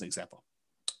market as an example,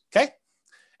 okay?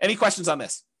 Any questions on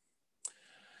this?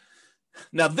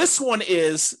 Now, this one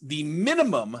is the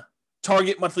minimum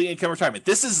target monthly income retirement.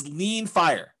 This is lean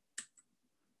fire.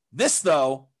 This,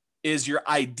 though, is your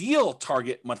ideal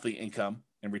target monthly income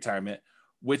in retirement,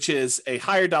 which is a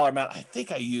higher dollar amount. I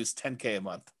think I used $10K a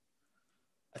month.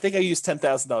 I think I used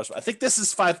 $10,000. I think this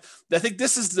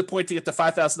is the point to get to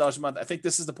 $5,000 a month. I think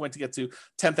this is the point to get to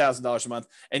 $10,000 a month.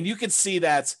 And you can see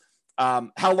that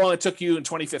how long it took you in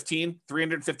 2015,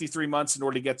 353 months in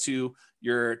order to get to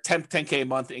your 10K a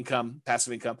month income,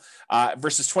 passive income,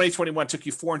 versus 2021 took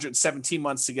you 417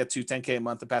 months to get to 10K a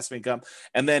month of passive income.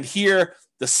 And then here,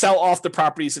 the sell off the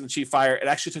properties and achieve fire, it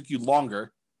actually took you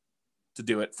longer to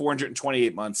do it,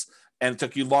 428 months, and it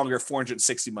took you longer,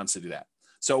 460 months to do that.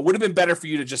 So it would have been better for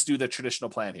you to just do the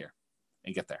traditional plan here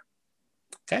and get there.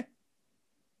 Okay.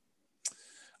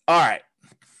 All right.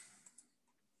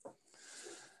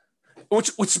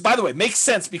 Which, by the way, makes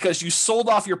sense because you sold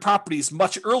off your properties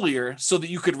much earlier so that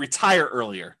you could retire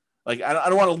earlier. Like, I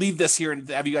don't want to leave this here and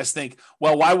have you guys think,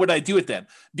 well, why would I do it then?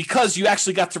 Because you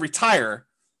actually got to retire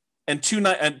at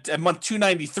month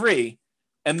 293,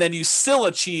 and then you still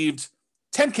achieved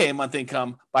 10K a month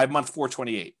income by month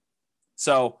 428.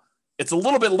 So it's a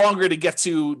little bit longer to get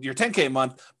to your 10K a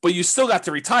month, but you still got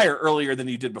to retire earlier than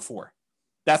you did before.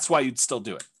 That's why you'd still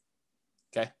do it.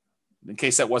 Okay? In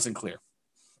case that wasn't clear.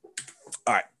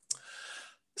 All right.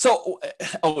 So,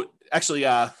 actually,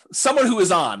 someone who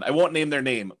is on, I won't name their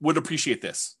name, would appreciate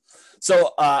this.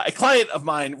 So a client of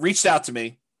mine reached out to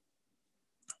me.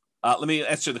 Let me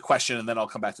answer the question, and then I'll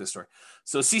come back to the story.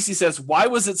 So Cece says, why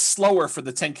was it slower for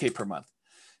the 10K per month?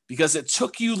 Because it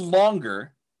took you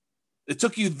longer. It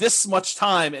took you this much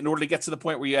time in order to get to the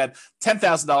point where you had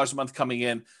 $10,000 a month coming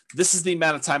in. This is the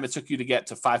amount of time it took you to get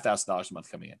to $5,000 a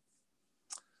month coming in.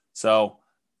 So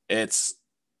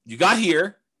you got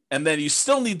here, and then you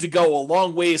still need to go a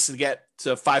long ways to get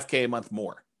to 5K a month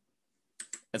more.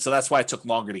 And so that's why it took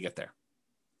longer to get there.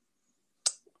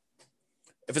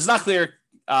 If it's not clear,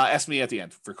 ask me at the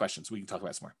end for questions. We can talk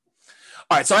about some more.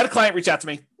 All right. So I had a client reach out to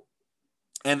me,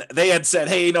 and they had said,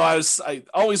 hey, I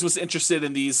always was interested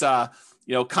in these,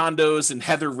 condos in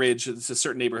Heather Ridge. It's a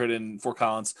certain neighborhood in Fort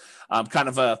Collins, kind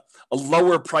of a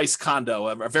lower price condo,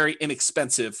 a very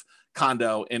inexpensive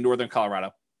condo in Northern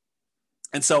Colorado.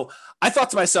 And so I thought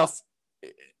to myself,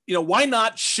 why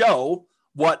not show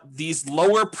what these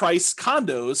lower price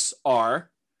condos are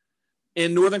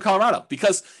in Northern Colorado?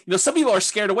 Because, some people are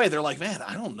scared away. They're like, man,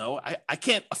 I don't know. I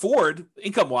can't afford,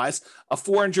 income wise, a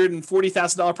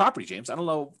 $440,000 property, James. I don't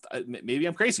know. Maybe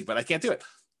I'm crazy, but I can't do it.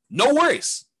 No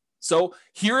worries. So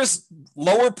here's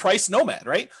lower price Nomad,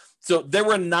 right? So there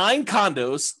were 9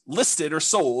 condos listed or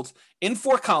sold in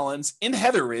Fort Collins, in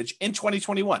Heather Ridge in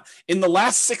 2021, in the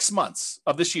last 6 months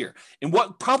of this year, in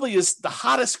what probably is the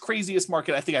hottest, craziest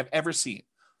market I think I've ever seen.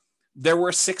 There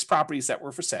were 6 properties that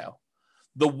were for sale.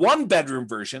 The 1-bedroom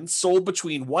version sold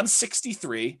between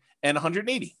 $163,000 and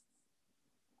 $180,000.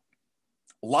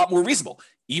 A lot more reasonable,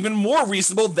 even more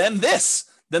reasonable than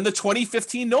the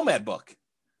 2015 Nomad book.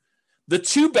 The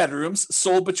 2 bedrooms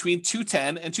sold between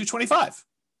 $210,000 and $225,000.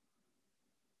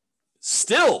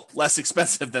 Still less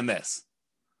expensive than this.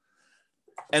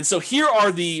 And so here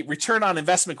are the return on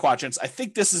investment quadrants. I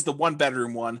think this is the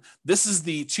 1-bedroom one. This is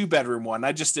the 2-bedroom one.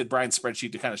 I just did Brian's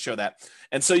spreadsheet to kind of show that.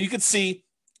 And so you can see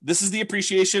this is the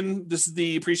appreciation. This is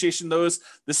the appreciation. This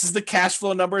is the cash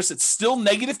flow numbers. It's still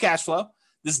negative cash flow.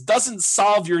 This doesn't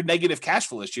solve your negative cash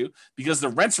flow issue because the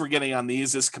rents we're getting on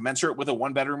these is commensurate with a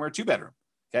 1-bedroom or a 2-bedroom.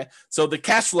 Okay. So the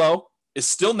cash flow is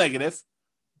still negative,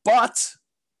 but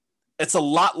it's a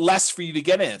lot less for you to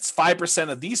get in. It's 5%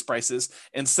 of these prices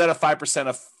instead of 5%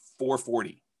 of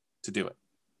 440 to do it.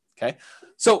 Okay.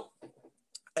 So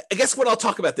I guess what I'll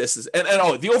talk about this is,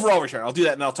 the overall return, I'll do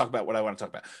that and I'll talk about what I want to talk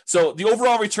about. So the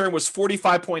overall return was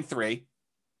 45.3,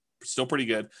 still pretty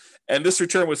good. And this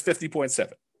return was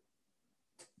 50.7.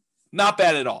 Not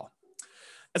bad at all.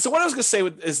 And so what I was going to say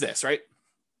is this, right?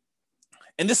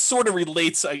 And this sort of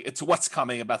relates to what's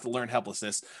coming about the learned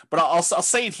helplessness, but I'll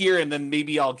say it here and then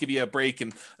maybe I'll give you a break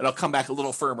and I'll come back a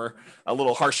little firmer, a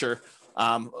little harsher,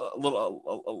 a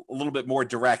little bit more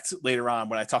direct later on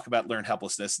when I talk about learned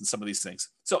helplessness and some of these things.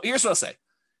 So here's what I'll say.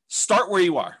 Start where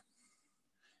you are.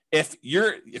 If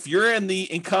you're in the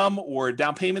income or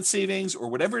down payment savings or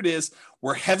whatever it is,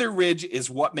 where Heather Ridge is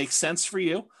what makes sense for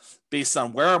you based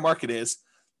on where our market is,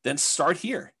 then start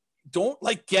here. Don't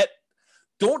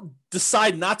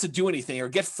decide not to do anything or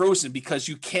get frozen because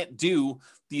you can't do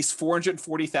these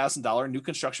 $440,000 new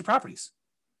construction properties.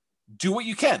 Do what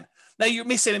you can. Now you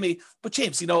may say to me, but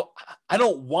James, I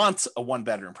don't want a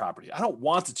 1-bedroom property. I don't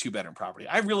want a 2-bedroom property.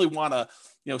 I really want a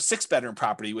 6-bedroom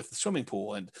property with a swimming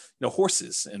pool and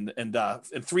horses and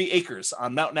 3 acres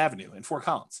on Mountain Avenue in Fort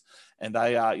Collins. And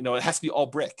it has to be all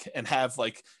brick and have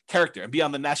like character and be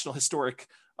on the National Historic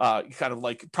kind of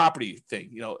like property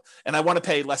thing, and I want to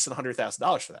pay less than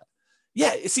 $100,000 for that.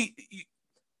 Yeah. See,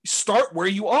 start where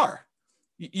you are.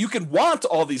 You can want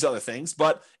all these other things,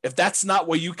 but if that's not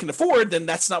what you can afford, then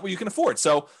that's not what you can afford.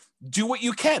 So do what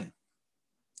you can.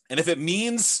 And if it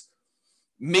means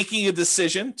making a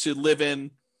decision to live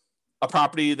in a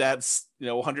property that's,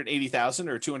 $180,000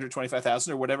 or $225,000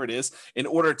 or whatever it is, in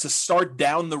order to start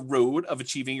down the road of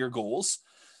achieving your goals,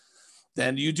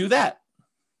 then you do that.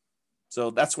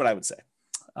 So that's what I would say.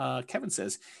 Kevin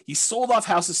says he sold off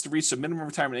houses to reach the minimum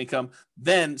retirement income.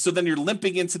 Then you're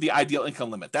limping into the ideal income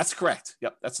limit. That's correct.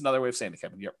 Yep. That's another way of saying it,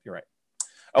 Kevin. Yep. You're right.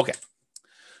 Okay.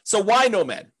 So why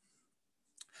Nomad?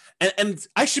 And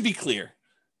I should be clear.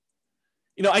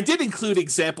 I did include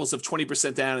examples of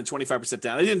 20% down and 25%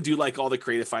 down. I didn't do like all the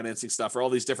creative financing stuff or all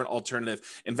these different alternative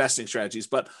investing strategies,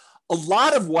 but a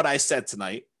lot of what I said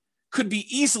tonight could be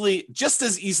just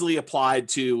as easily applied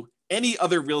to any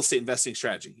other real estate investing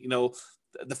strategy.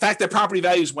 The fact that property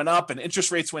values went up and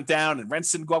interest rates went down and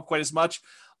rents didn't go up quite as much.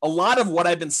 A lot of what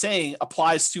I've been saying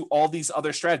applies to all these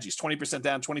other strategies, 20%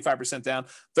 down, 25% down,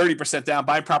 30% down,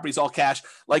 buying properties all cash.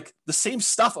 Like the same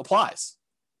stuff applies.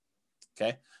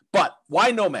 Okay. But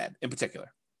why Nomad in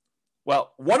particular?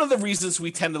 Well, one of the reasons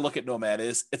we tend to look at Nomad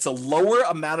is it's a lower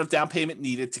amount of down payment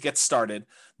needed to get started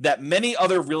than many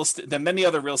other real estate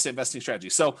investing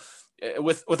strategies. So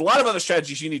with a lot of other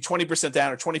strategies, you need 20%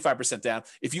 down or 25% down.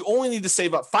 If you only need to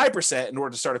save up 5% in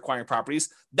order to start acquiring properties,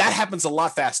 that happens a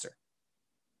lot faster.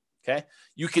 Okay.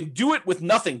 You can do it with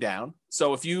nothing down.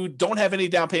 So if you don't have any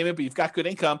down payment, but you've got good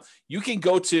income, you can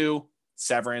go to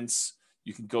Severance,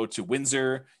 you can go to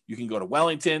Windsor, you can go to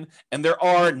Wellington, and there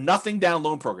are nothing down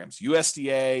loan programs,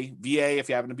 USDA, VA, if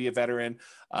you happen to be a veteran.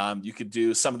 You could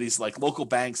do some of these like local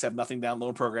banks have nothing down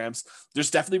loan programs. There's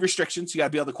definitely restrictions. You got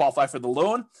to be able to qualify for the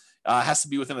loan. has to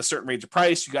be within a certain range of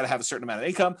price. You got to have a certain amount of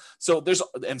income. So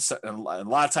and a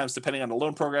lot of times, depending on the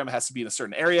loan program, it has to be in a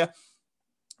certain area.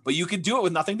 But you can do it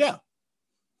with nothing down.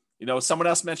 Someone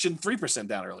else mentioned 3%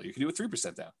 down earlier. You can do it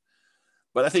 3% down.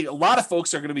 But I think a lot of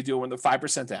folks are going to be doing the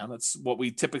 5% down. That's what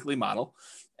we typically model.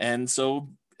 And so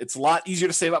it's a lot easier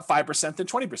to save up 5% than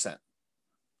 20%.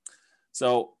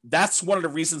 So that's one of the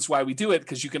reasons why we do it,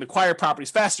 because you can acquire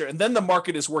properties faster, and then the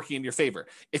market is working in your favor.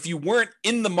 If you weren't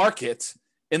in the market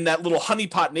in that little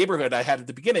honeypot neighborhood I had at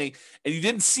the beginning, and you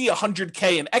didn't see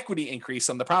 $100K in equity increase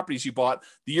on the properties you bought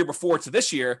the year before to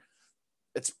this year,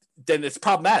 then it's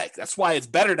problematic. That's why it's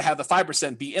better to have the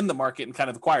 5% be in the market and kind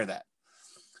of acquire that.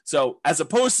 So as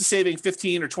opposed to saving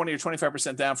 15 or 20 or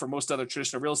 25% down for most other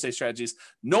traditional real estate strategies,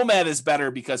 Nomad is better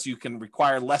because you can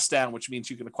require less down, which means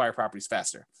you can acquire properties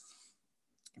faster.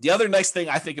 The other nice thing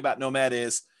I think about Nomad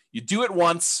is you do it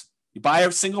once, you buy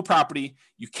a single property,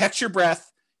 you catch your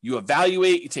breath, you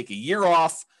evaluate, you take a year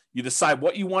off, you decide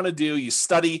what you want to do, you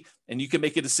study, and you can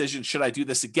make a decision. Should I do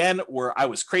this again? Or I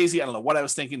was crazy. I don't know what I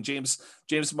was thinking. James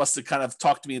must have kind of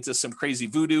talked me into some crazy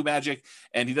voodoo magic,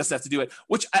 and he doesn't have to do it,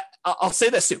 which I'll say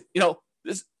this too.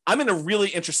 I'm in a really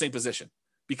interesting position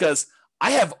because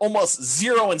I have almost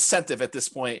zero incentive at this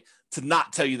point to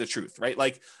not tell you the truth, right?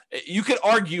 Like you could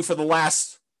argue for the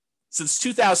last, since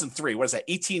 2003, what is that,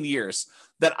 18 years,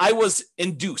 that I was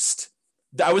induced,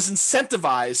 that I was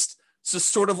incentivized to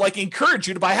sort of like encourage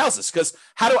you to buy houses. Because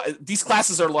these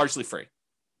classes are largely free.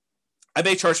 I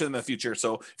may charge for them in the future.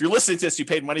 So if you're listening to this, you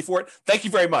paid money for it. Thank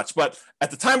you very much. But at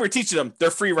the time we're teaching them,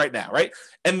 they're free right now, right?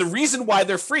 And the reason why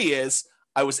they're free is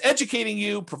I was educating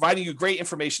you, providing you great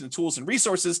information and tools and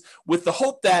resources with the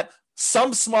hope that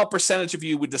some small percentage of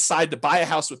you would decide to buy a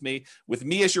house with me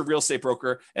as your real estate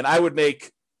broker, and I would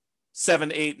make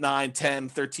 $7, $8, $9, $10,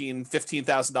 $13,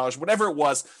 $15,000, whatever it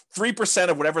was. 3%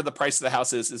 of whatever the price of the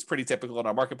house is pretty typical in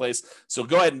our marketplace. So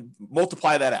go ahead and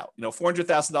multiply that out.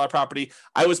 $400,000 property,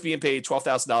 I was being paid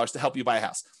 $12,000 to help you buy a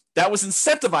house. That was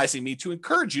incentivizing me to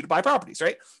encourage you to buy properties,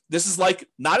 right? This is like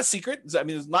not a secret. I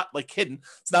mean, it's not like hidden.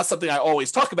 It's not something I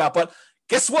always talk about, but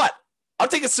guess what? I'm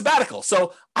taking a sabbatical.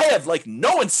 So I have like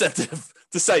no incentive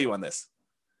to sell you on this.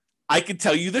 I can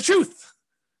tell you the truth.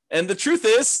 And the truth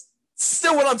is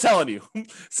still what I'm telling you.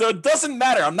 So it doesn't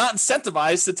matter. I'm not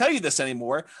incentivized to tell you this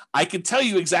anymore. I can tell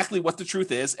you exactly what the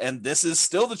truth is, and this is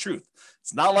still the truth.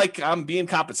 It's not like I'm being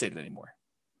compensated anymore.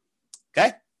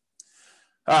 Okay?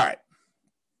 All right.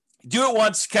 Do it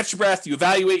once, catch your breath, you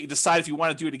evaluate, you decide if you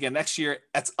want to do it again next year.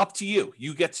 That's up to you.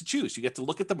 You get to choose. You get to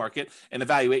look at the market and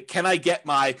evaluate, can I get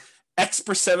my X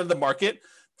percent of the market?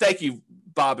 Thank you,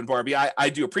 Bob and Barbie. I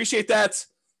do appreciate that.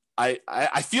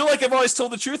 I feel like I've always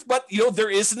told the truth, but there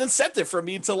is an incentive for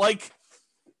me to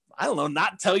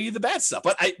not tell you the bad stuff.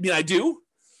 But I do.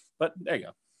 But there you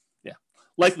go. Yeah.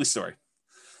 Likely story.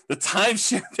 The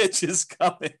timeshare pitch is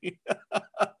coming.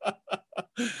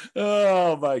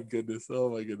 Oh my goodness.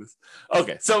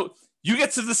 Okay. So you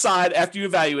get to decide after you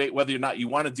evaluate whether or not you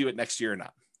want to do it next year or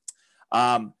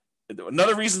not.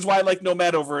 Another reasons why I like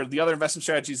Nomad over the other investment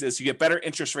strategies is you get better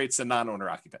interest rates than non-owner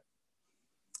occupant.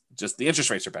 Just the interest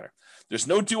rates are better. There's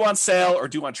no due on sale or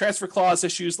due on transfer clause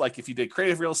issues like if you did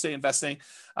creative real estate investing,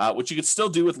 which you could still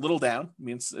do with little down. I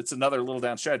mean, it's another little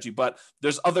down strategy, but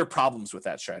there's other problems with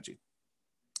that strategy.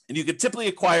 And you could typically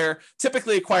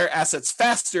acquire assets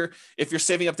faster if you're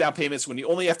saving up down payments when you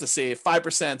only have to save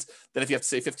 5% than if you have to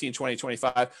save 15, 20,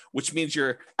 25, which means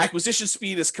your acquisition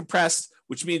speed is compressed,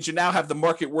 which means you now have the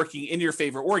market working in your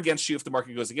favor or against you if the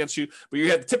market goes against you. But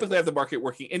you typically have the market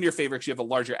working in your favor because you have a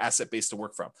larger asset base to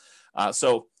work from.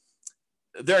 So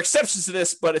there are exceptions to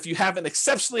this, but if you have an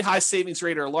exceptionally high savings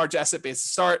rate or a large asset base to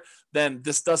start, then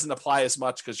this doesn't apply as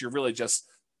much because you're really just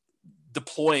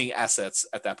deploying assets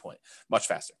at that point much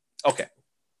faster. Okay.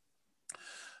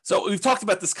 So we've talked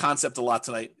about this concept a lot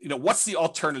tonight. What's the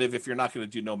alternative if you're not going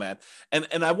to do Nomad?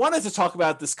 And I wanted to talk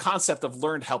about this concept of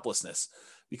learned helplessness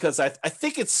because I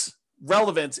think it's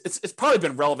relevant. It's probably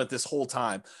been relevant this whole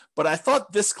time, but I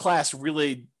thought this class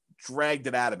really drug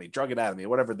it out of me,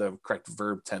 whatever the correct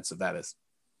verb tense of that is.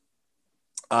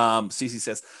 Cece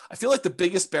says, I feel like the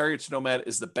biggest barrier to Nomad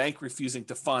is the bank refusing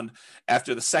to fund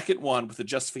after the second one with the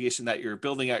justification that you're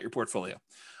building out your portfolio.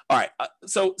 All right.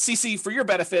 So Cece, for your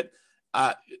benefit,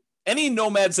 any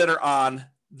Nomads that are on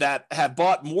that have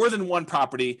bought more than one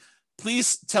property,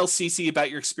 please tell Cece about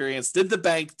your experience. Did the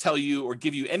bank tell you or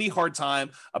give you any hard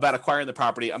time about acquiring the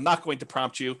property? I'm not going to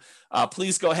prompt you.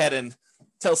 Please go ahead and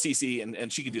tell Cece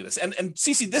and she can do this. And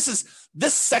Cece,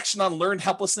 this section on learned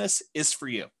helplessness is for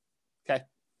you. Okay.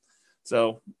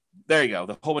 So there you go.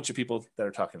 The whole bunch of people that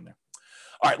are talking there.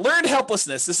 All right. Learned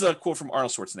helplessness. This is a quote from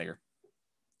Arnold Schwarzenegger.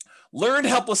 Learned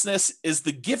helplessness is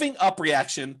the giving up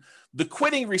reaction, the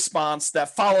quitting response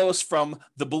that follows from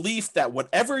the belief that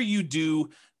whatever you do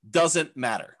doesn't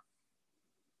matter.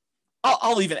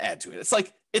 I'll even add to it. It's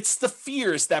like, it's the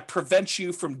fears that prevent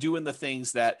you from doing the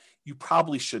things that you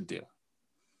probably should do.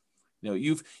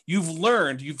 You've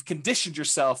learned, you've conditioned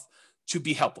yourself to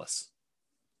be helpless,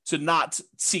 to not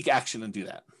seek action and do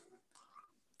that.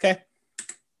 Okay.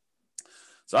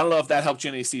 So I don't know if that helped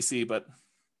you in ACC, but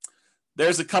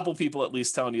there's a couple people at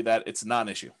least telling you that it's not an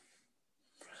issue.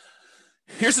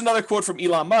 Here's another quote from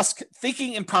Elon Musk.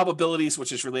 Thinking in probabilities,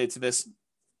 which is related to this.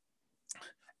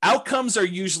 Outcomes are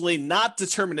usually not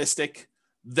deterministic.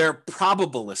 They're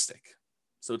probabilistic.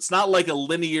 So it's not like a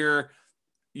linear,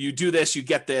 you do this, you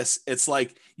get this. It's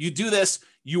like you do this,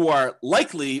 you are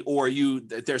likely, or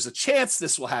there's a chance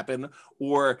this will happen,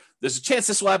 or there's a chance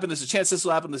this will happen, there's a chance this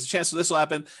will happen, there's a chance this will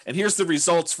happen. And here's the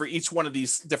results for each one of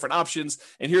these different options.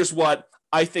 And here's what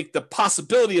I think the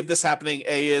possibility of this happening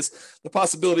A is, the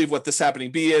possibility of what this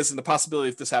happening B is, and the possibility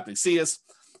of this happening C is.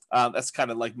 That's kind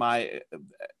of like my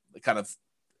kind of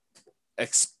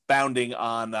expounding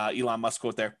on Elon Musk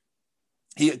quote there.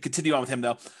 He continue on with him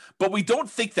though, but we don't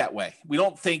think that way. We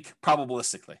don't think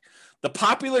probabilistically. The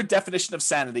popular definition of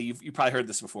sanity, you've probably heard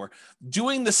this before,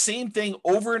 doing the same thing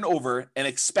over and over and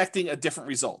expecting a different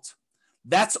result.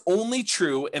 That's only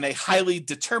true in a highly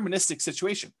deterministic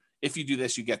situation. If you do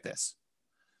this, you get this.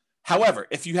 However,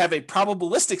 if you have a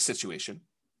probabilistic situation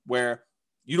where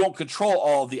you don't control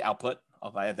all of the output,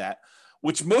 I'll add that,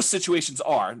 which most situations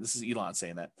are, this is Elon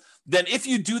saying that, then if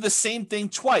you do the same thing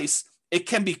twice, it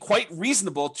can be quite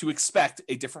reasonable to expect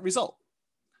a different result.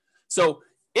 So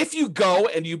if you go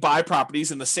and you buy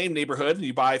properties in the same neighborhood and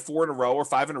you buy 4 in a row or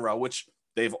 5 in a row, which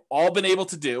they've all been able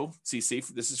to do, CC,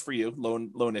 this is for you,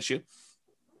 loan issue.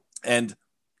 And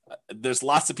there's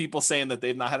lots of people saying that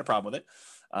they've not had a problem with it.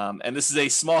 And this is a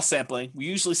small sampling. We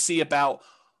usually see about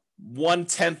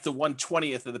 1/10 to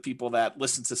 1/20th of the people that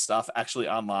listen to stuff actually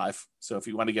on live. So if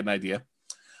you want to get an idea,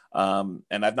 and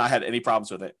I've not had any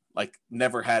problems with it, like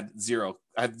never had zero.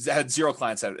 I've had 0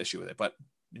 clients had an issue with it, but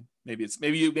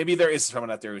maybe there is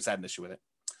someone out there who's had an issue with it.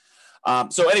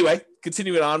 So anyway,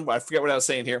 continuing on, I forget what I was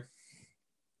saying here.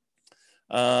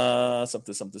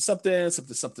 Something,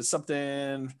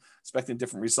 expecting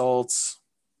different results.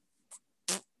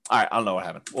 All right, I don't know what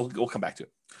happened. We'll come back to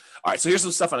it. All right, so here's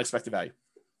some stuff on expected value.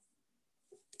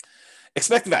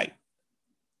 Expected value.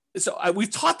 So we've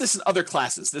taught this in other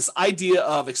classes, this idea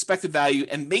of expected value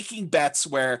and making bets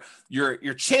where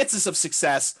your chances of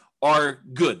success are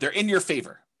good. They're in your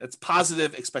favor. That's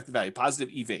positive expected value, positive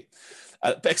EV.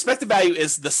 Expected value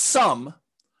is the sum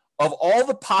of all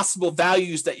the possible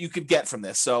values that you could get from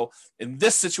this. So in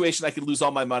this situation, I could lose all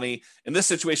my money. In this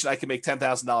situation, I can make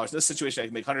 $10,000. In this situation, I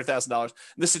can make $100,000. In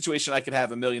this situation, I could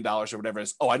have $1 million or whatever it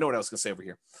is. Oh, I know what I was going to say over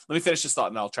here. Let me finish this thought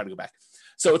and I'll try to go back.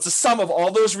 So it's a sum of all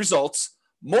those results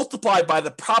multiplied by the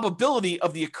probability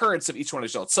of the occurrence of each one of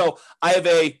the results. So I have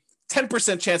a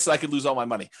 10% chance that I could lose all my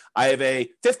money. I have a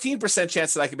 15%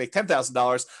 chance that I could make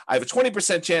 $10,000. I have a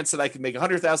 20% chance that I could make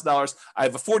 $100,000. I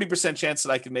have a 40% chance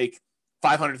that I can make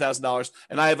 $500,000,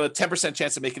 and I have a 10%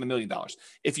 chance of making $1 million.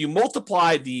 If you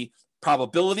multiply the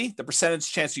probability, the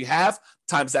percentage chance you have,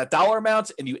 times that dollar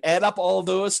amount, and you add up all of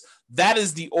those, that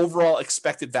is the overall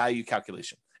expected value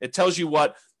calculation. It tells you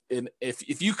what,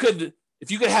 if you could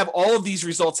have all of these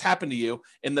results happen to you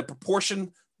in the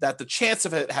proportion that the chance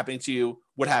of it happening to you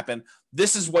would happen,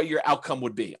 this is what your outcome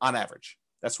would be on average.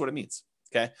 That's what it means.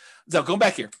 Okay. So going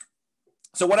back here.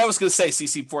 So what I was going to say,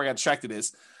 CC, before I got distracted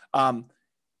is,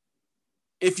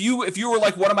 if you were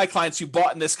like one of my clients who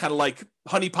bought in this kind of like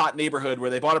honeypot neighborhood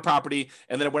where they bought a property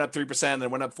and then it went up 3%, then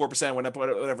it went up 4%, went up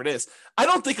whatever it is, I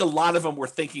don't think a lot of them were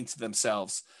thinking to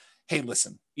themselves, hey,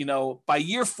 listen, by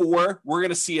year 4, we're going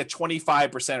to see a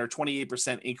 25% or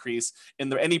 28% increase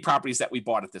in any properties that we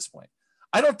bought at this point.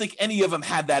 I don't think any of them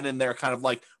had that in their kind of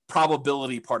like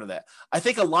probability part of that. I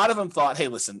think a lot of them thought, hey,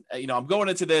 listen, I'm going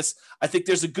into this. I think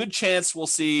there's a good chance we'll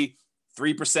see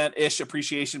 3%-ish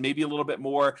appreciation, maybe a little bit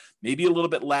more, maybe a little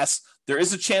bit less. There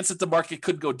is a chance that the market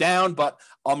could go down, but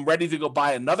I'm ready to go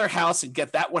buy another house and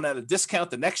get that one at a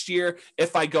discount the next year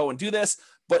if I go and do this.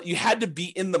 But you had to be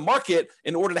in the market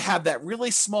in order to have that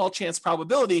really small chance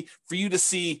probability for you to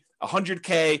see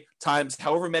 100K times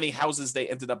however many houses they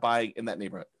ended up buying in that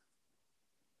neighborhood.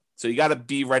 So you got to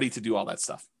be ready to do all that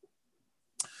stuff.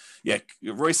 Yeah,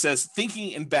 Roy says,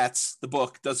 Thinking in Bets, the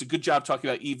book, does a good job talking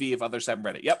about EV if others haven't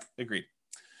read it. Yep, agreed.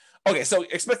 Okay, so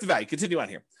expected value, continue on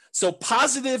here. So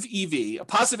positive EV, a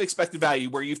positive expected value,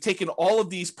 where you've taken all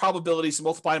of these probabilities and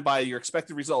multiplied by your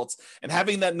expected results and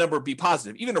having that number be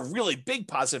positive, even a really big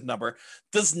positive number,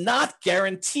 does not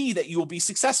guarantee that you will be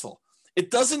successful.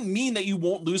 It doesn't mean that you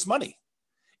won't lose money.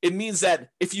 It means that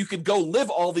if you could go live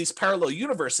all these parallel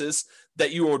universes,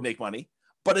 that you would make money,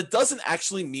 but it doesn't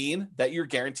actually mean that you're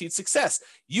guaranteed success.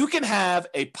 You can have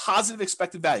a positive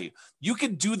expected value. You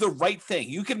can do the right thing.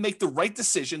 You can make the right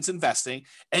decisions investing,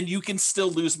 and you can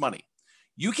still lose money.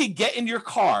 You can get in your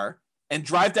car and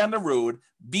drive down the road,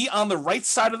 be on the right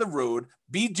side of the road,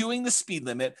 be doing the speed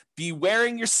limit, be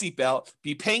wearing your seatbelt,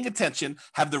 be paying attention,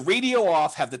 have the radio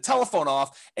off, have the telephone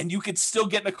off, and you could still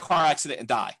get in a car accident and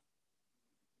die.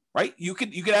 Right? You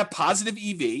could have positive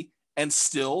EV and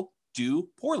still do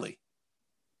poorly.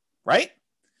 Right?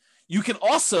 You can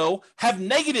also have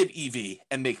negative EV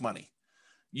and make money.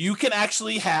 You can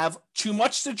actually have too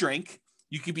much to drink.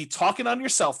 You could be talking on your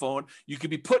cell phone. You could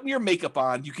be putting your makeup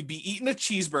on. You could be eating a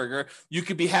cheeseburger. You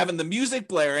could be having the music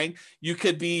blaring. You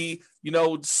could be,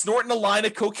 snorting a line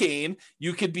of cocaine.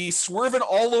 You could be swerving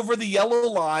all over the yellow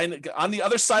line on the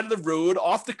other side of the road,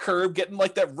 off the curb, getting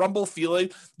like that rumble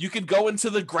feeling. You could go into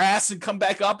the grass and come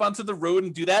back up onto the road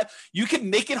and do that. You can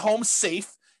make it home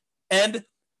safe. And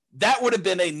that would have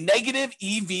been a negative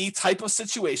EV type of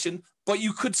situation, but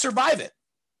you could survive it.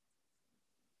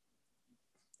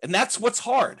 And that's what's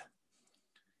hard.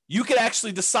 You could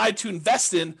actually decide to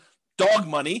invest in dog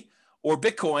money or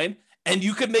Bitcoin, and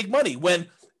you could make money. When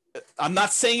I'm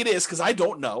not saying it is, because I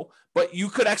don't know, but you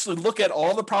could actually look at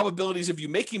all the probabilities of you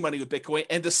making money with Bitcoin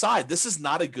and decide this is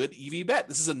not a good EV bet.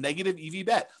 This is a negative EV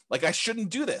bet. Like, I shouldn't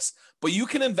do this. But you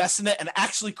can invest in it and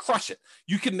actually crush it.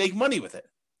 You can make money with it.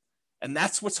 And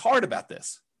that's what's hard about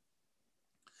this.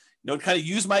 To kind of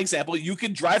use my example, you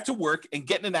could drive to work and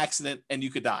get in an accident and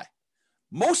you could die.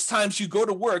 Most times you go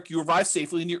to work, you arrive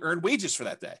safely, and you earn wages for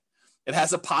that day. It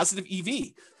has a positive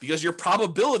EV because your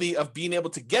probability of being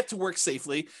able to get to work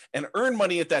safely and earn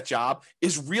money at that job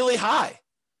is really high.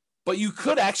 But you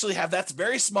could actually have that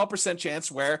very small percent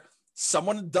chance where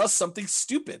someone does something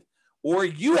stupid or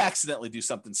you accidentally do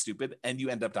something stupid and you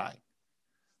end up dying.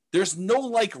 There's no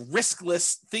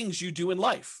riskless things you do in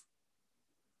life.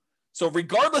 So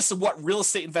regardless of what real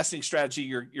estate investing strategy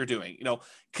you're doing,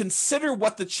 consider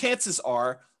what the chances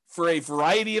are for a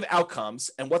variety of outcomes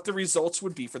and what the results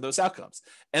would be for those outcomes.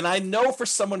 And I know for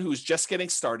someone who's just getting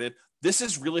started, this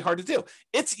is really hard to do.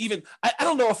 It's even, I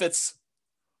don't know if it's,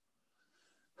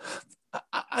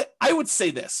 I would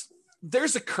say this,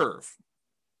 there's a curve.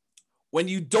 When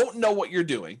you don't know what you're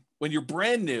doing, when you're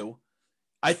brand new,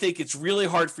 I think it's really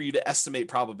hard for you to estimate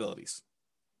probabilities.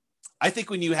 I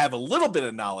think when you have a little bit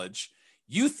of knowledge,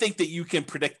 you think that you can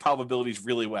predict probabilities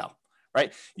really well,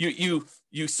 right? You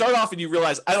start off and you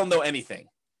realize, I don't know anything.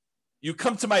 You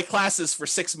come to my classes for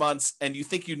 6 months and you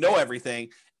think you know everything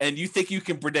and you think you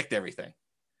can predict everything.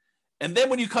 And then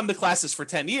when you come to classes for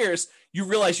 10 years, you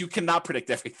realize you cannot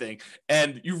predict everything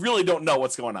and you really don't know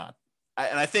what's going on.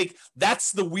 And I think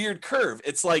that's the weird curve.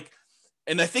 It's like,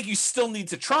 and I think you still need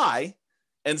to try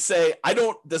and say,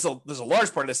 there's a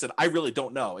large part of this that I really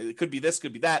don't know. It could be this,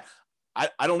 could be that. I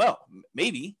don't know,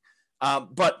 maybe.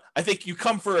 But I think you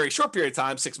come for a short period of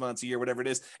time, 6 months, a year, whatever it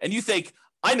is, and you think,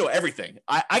 I know everything.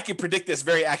 I can predict this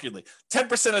very accurately.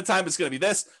 10% of the time it's going to be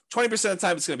this, 20% of the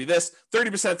time it's going to be this, 30%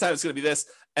 of the time it's going to be this,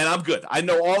 and I'm good. I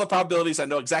know all the probabilities. I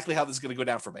know exactly how this is going to go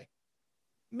down for me.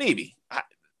 Maybe.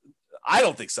 I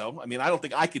don't think so. I mean, I don't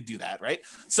think I could do that, right?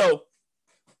 So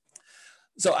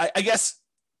I guess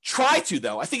try to,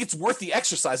 though. I think it's worth the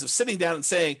exercise of sitting down and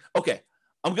saying, okay,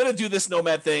 I'm going to do this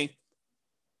Nomad thing.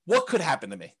 What could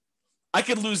happen to me? I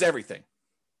could lose everything.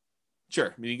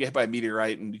 Sure. I mean, you get hit by a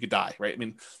meteorite and you could die, right? I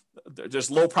mean,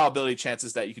 there's low probability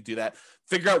chances that you could do that.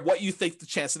 Figure out what you think the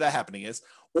chance of that happening is.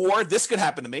 Or this could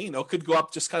happen to me, it could go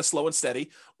up just kind of slow and steady.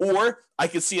 Or I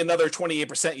could see another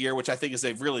 28% year, which I think is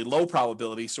a really low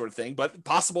probability sort of thing, but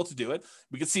possible to do it.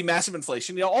 We could see massive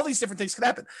inflation. All these different things could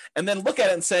happen. And then look at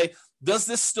it and say, does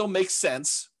this still make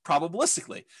sense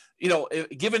probabilistically?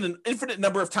 Given an infinite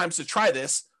number of times to try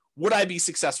this, would I be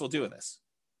successful doing this?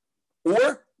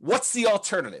 Or what's the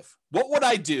alternative? What would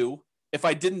I do if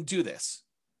I didn't do this?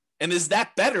 And is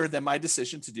that better than my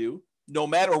decision to do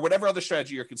Nomad or whatever other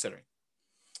strategy you're considering?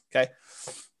 Okay.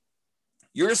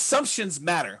 Your assumptions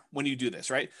matter when you do this,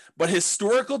 right? But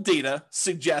historical data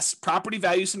suggests property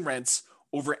values and rents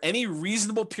over any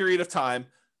reasonable period of time,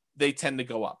 they tend to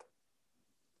go up.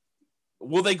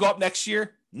 Will they go up next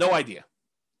year? No idea.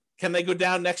 Can they go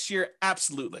down next year?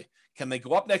 Absolutely. Can they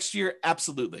go up next year?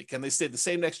 Absolutely. Can they stay the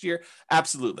same next year?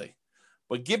 Absolutely.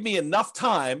 But give me enough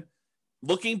time,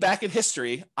 looking back at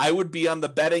history, I would be on the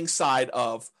betting side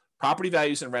of property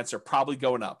values and rents are probably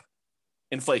going up.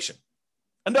 Inflation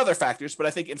and other factors, but I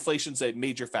think inflation is a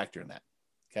major factor in that.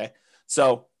 Okay.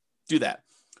 So do that.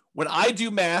 When I do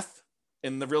math,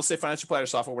 in the real estate financial planner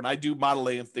software when I do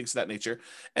modeling and things of that nature.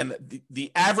 And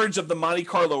the average of the Monte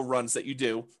Carlo runs that you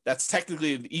do, that's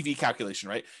technically an EV calculation,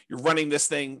 right? You're running this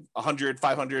thing 100,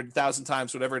 500, 1,000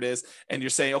 times, whatever it is. And you're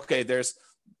saying, okay, there's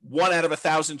 1 out of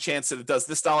 1,000 chance that it does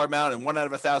this dollar amount and 1 out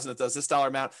of 1,000 that does this dollar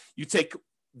amount. You take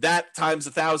that times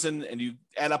 1,000 and you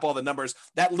add up all the numbers.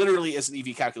 That literally is an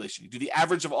EV calculation. You do the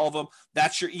average of all of them.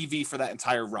 That's your EV for that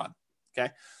entire run.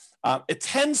 Okay. It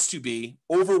tends to be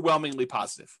overwhelmingly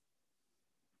positive.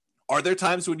 Are there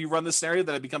times when you run the scenario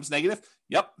that it becomes negative?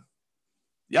 Yep,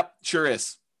 sure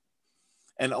is.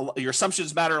 And your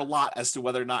assumptions matter a lot as to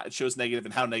whether or not it shows negative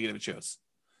and how negative it shows.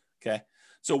 Okay.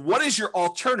 So what is your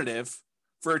alternative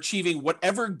for achieving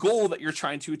whatever goal that you're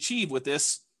trying to achieve with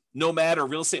this Nomad or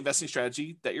real estate investing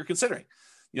strategy that you're considering?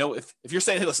 If you're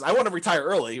saying, hey, listen, I want to retire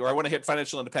early, or I want to hit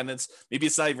financial independence, maybe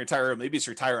it's not even retire, maybe it's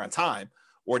retire on time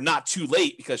or not too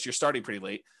late because you're starting pretty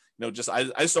late. I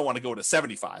just don't want to go to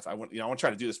 75. I want to try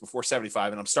to do this before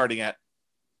 75 and I'm starting at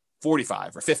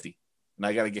 45 or 50 and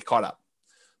I got to get caught up.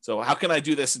 So how can I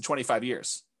do this in 25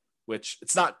 years? Which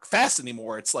it's not fast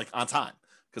anymore. It's like on time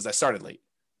because I started late,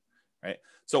 right?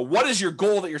 So what is your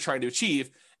goal that you're trying to achieve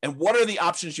and what are the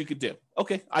options you could do?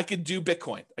 Okay, I could do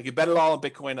Bitcoin. I could bet it all on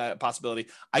Bitcoin possibility.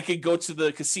 I could go to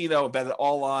the casino and bet it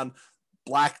all on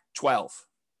Black 12.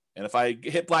 And if I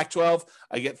hit Black 12,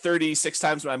 I get 36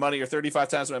 times my money or 35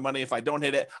 times my money. If I don't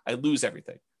hit it, I lose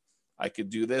everything. I could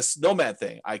do this Nomad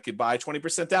thing. I could buy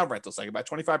 20% down rentals. I could buy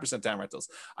 25% down rentals.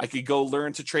 I could go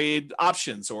learn to trade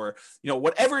options or,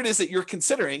 whatever it is that you're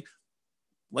considering,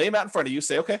 lay them out in front of you.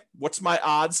 Say, okay, what's my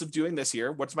odds of doing this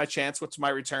here? What's my chance? What's my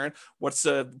return? What's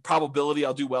the probability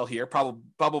I'll do well here?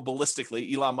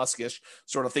 Probabilistically, Elon Musk-ish,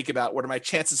 sort of think about what are my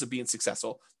chances of being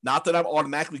successful? Not that I'm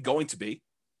automatically going to be,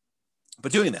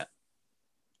 but doing that.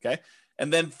 Okay.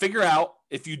 And then figure out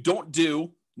if you don't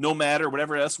do Nomad or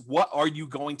whatever else, what are you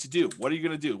going to do? What are you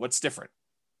going to do? What's different?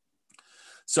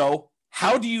 So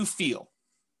how do you feel?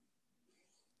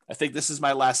 I think this is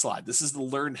my last slide. This is the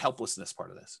learned helplessness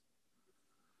part of this.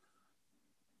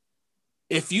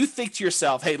 If you think to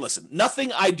yourself, hey, listen,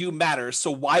 nothing I do matters,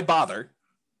 so why bother?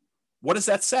 What does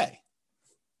that say?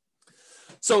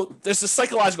 So there's a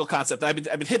psychological concept. I've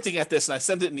been hinting at this, and I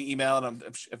sent it in the email. And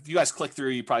if you guys click through,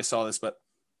 you probably saw this. But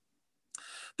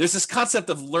there's this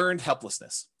concept of learned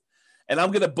helplessness, and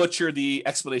I'm going to butcher the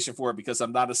explanation for it because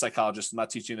I'm not a psychologist. I'm not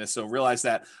teaching this, so realize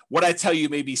that what I tell you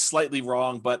may be slightly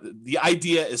wrong, but the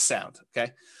idea is sound.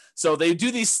 Okay, so they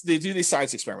do these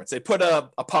science experiments. They put a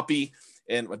puppy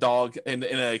and a dog in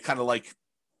a kind of like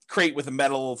crate with a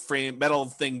metal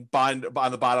thing bind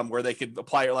on the bottom where they could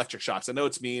apply electric shocks. I know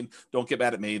it's mean. Don't get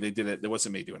mad at me. They did it. It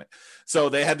wasn't me doing it. So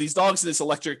they had these dogs in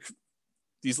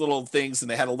these little things, and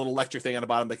they had a little electric thing on the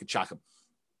bottom. They could shock them.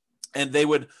 And they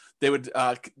would,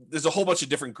 there's a whole bunch of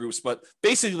different groups, but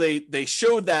basically they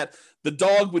showed that the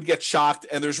dog would get shocked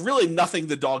and there's really nothing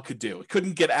the dog could do. It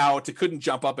couldn't get out. It couldn't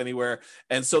jump up anywhere.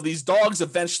 And so these dogs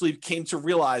eventually came to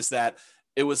realize that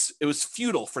it was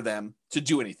futile for them to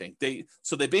do anything.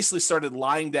 So they basically started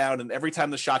lying down, and every time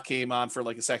the shock came on for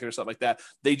like a second or something like that,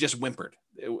 they just whimpered.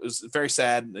 It was very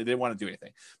sad. They didn't want to do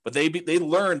anything, but they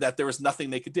learned that there was nothing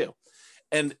they could do.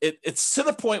 And it's to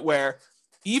the point where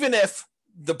even if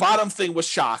the bottom thing was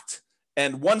shocked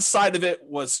and one side of it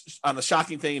was on a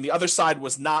shocking thing and the other side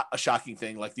was not a shocking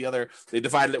thing, like they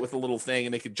divided it with a little thing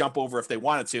and they could jump over if they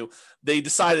wanted to. They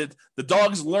decided, the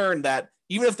dogs learned that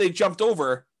even if they jumped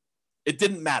over, it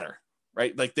didn't matter,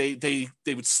 right? Like they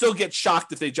would still get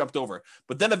shocked if they jumped over.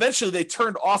 But then eventually they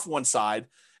turned off one side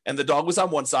and the dog was on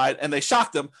one side and they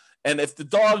shocked them. And if the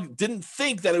dog didn't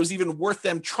think that it was even worth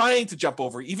them trying to jump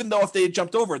over, even though if they had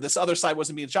jumped over, this other side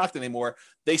wasn't being shocked anymore,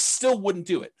 they still wouldn't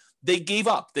do it. They gave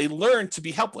up. They learned to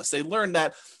be helpless. They learned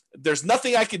that there's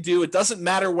nothing I could do. It doesn't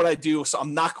matter what I do, so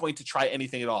I'm not going to try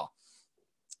anything at all.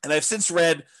 And I've since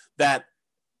read that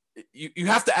you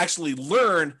have to actually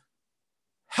learn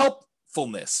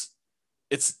helpfulness.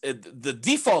 The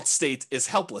default state is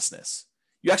helplessness.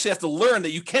 You actually have to learn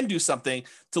that you can do something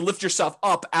to lift yourself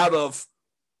up out of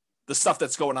the stuff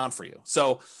that's going on for you.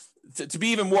 So to be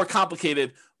even more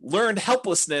complicated, learned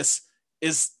helplessness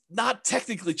is not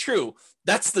technically true.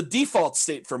 That's the default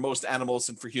state for most animals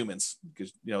and for humans,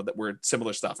 because that we're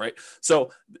similar stuff, right?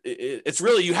 So it's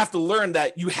really, you have to learn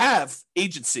that you have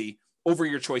agency over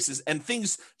your choices, and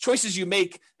choices you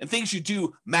make and things you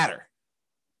do matter.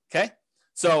 Okay,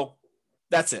 so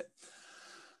that's it.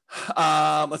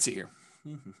 Let's see here.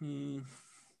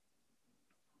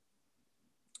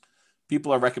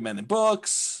 People are recommending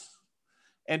books.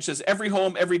 And says, every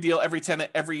home, every deal, every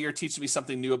tenant, every year teaches me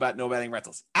something new about nomading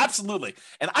rentals. Absolutely.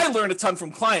 And I learn a ton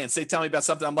from clients. They tell me about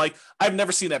something. I'm like, I've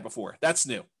never seen that before. That's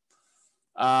new.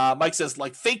 Mike says,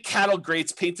 like fake cattle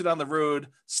grates painted on the road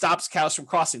stops cows from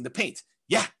crossing. The paint.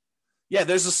 Yeah,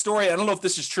 there's a story. I don't know if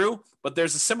this is true, but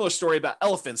there's a similar story about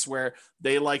elephants where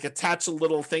they like attach a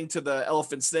little thing to the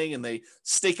elephant's thing and they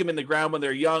stake them in the ground when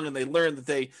they're young, and they learn that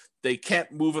they can't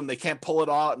move them, they can't pull it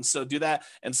out, and so do that.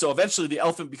 And so eventually the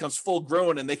elephant becomes full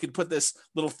grown, and they can put this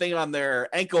little thing on their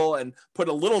ankle and put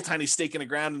a little tiny stake in the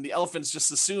ground, and the elephants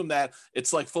just assume that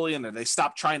it's like fully in there. They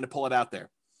stop trying to pull it out there.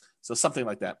 So something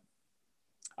like that.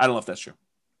 I don't know if that's true.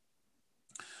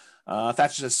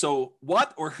 Thatcher says, so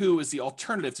what or who is the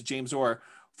alternative to James Orr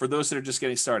for those that are just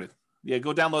getting started? Yeah,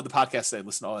 go download the podcast today,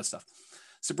 listen to all that stuff.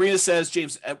 Sabrina says,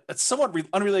 James, a somewhat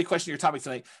unrelated question to your topic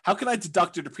tonight. How can I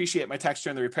deduct or depreciate my tax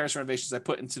return the repairs and renovations I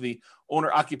put into the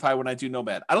owner occupied when I do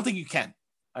Nomad? I don't think you can.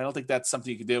 I don't think that's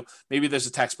something you can do. Maybe there's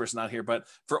a tax person out here, but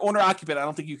for owner occupied, I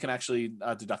don't think you can actually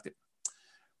deduct it.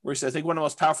 Where he says, I think one of the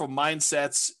most powerful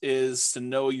mindsets is to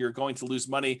know you're going to lose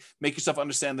money. Make yourself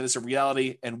understand that it's a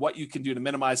reality and what you can do to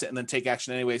minimize it, and then take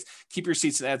action anyways. Keep your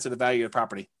receipts and add to the value of the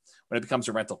property when it becomes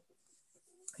a rental.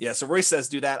 Yeah, so Royce says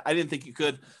do that. I didn't think you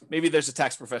could. Maybe there's a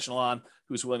tax professional on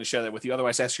who's willing to share that with you.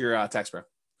 Otherwise, ask your tax pro.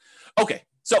 Okay,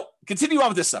 so continue on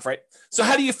with this stuff, right? So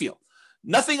how do you feel?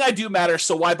 Nothing I do matters,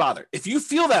 so why bother? If you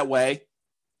feel that way,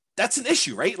 that's an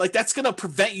issue, right? Like that's going to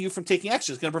prevent you from taking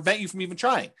action. It's going to prevent you from even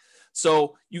trying.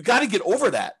 So you got to get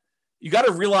over that. You got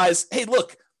to realize, hey,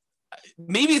 look,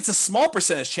 maybe it's a small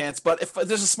percentage chance, but if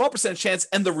there's a small percentage chance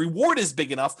and the reward is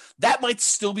big enough, that might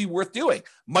still be worth doing.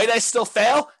 Might I still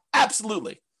fail?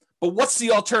 Absolutely. But what's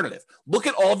the alternative? Look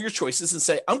at all of your choices and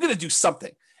say, I'm going to do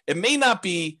something. It may not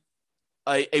be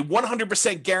a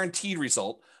 100% guaranteed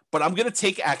result, but I'm going to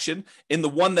take action in the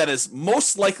one that is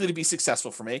most likely to be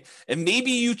successful for me. And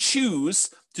maybe you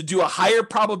choose to do a higher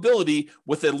probability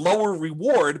with a lower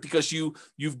reward because you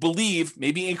believe,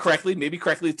 maybe incorrectly, maybe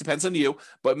correctly, it depends on you,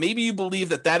 but maybe you believe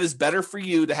that that is better for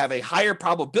you to have a higher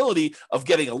probability of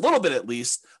getting a little bit at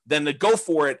least than to go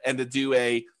for it and to do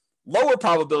a lower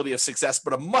probability of success,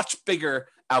 but a much bigger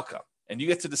outcome. And you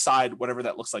get to decide whatever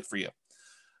that looks like for you.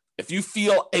 If you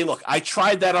feel, hey, look, I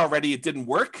tried that already, it didn't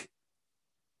work.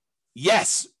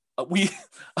 Yes, we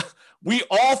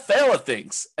all fail at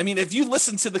things. I mean, if you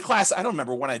listen to the class, I don't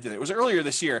remember when I did it. It was earlier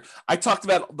this year. I talked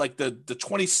about like the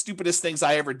 20 stupidest things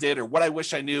I ever did or what I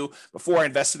wish I knew before I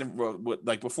invested in,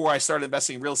 like before I started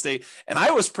investing in real estate. And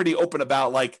I was pretty open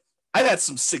about like, I've had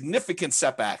some significant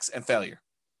setbacks and failure.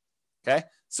 Okay.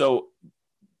 So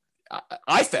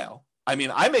I fail. I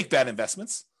mean, I make bad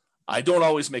investments. I don't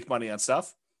always make money on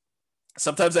stuff.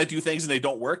 Sometimes I do things and they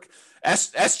don't work.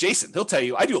 Ask Jason. He'll tell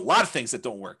you I do a lot of things that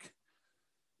don't work,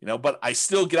 but I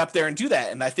still get up there and do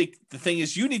that. And I think the thing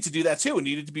is you need to do that too. And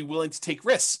you need to be willing to take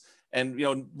risks. And,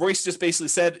 Royce just basically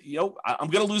said, I'm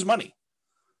going to lose money.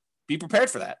 Be prepared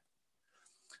for that.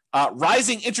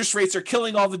 Rising interest rates are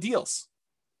killing all the deals.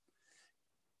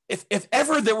 If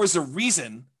ever there was a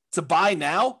reason to buy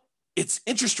now, it's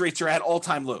interest rates are at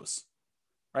all-time lows.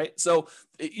 Right. So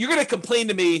you're going to complain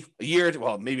to me a year,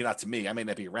 well, maybe not to me, I may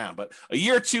not be around, but a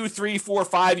year, 2, 3, 4,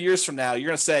 5 years from now, you're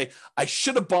going to say, I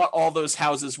should have bought all those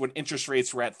houses when interest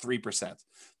rates were at 3%,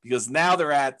 because now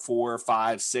they're at 4,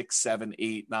 5, 6, 7,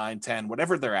 8, 9, 10,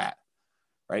 whatever they're at.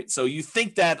 Right. So you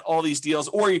think that all these deals,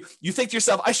 or you think to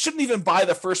yourself, I shouldn't even buy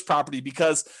the first property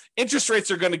because interest rates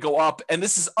are going to go up. And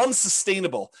this is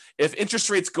unsustainable. If interest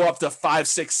rates go up to 5,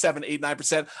 6, 7, 8,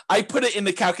 9%, I put it in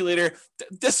the calculator.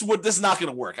 This is not going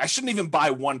to work. I shouldn't even buy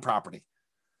one property.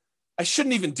 I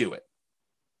shouldn't even do it.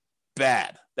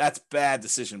 Bad. That's bad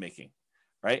decision making.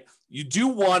 Right. You do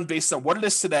one based on what it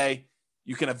is today.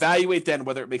 You can evaluate then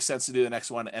whether it makes sense to do the next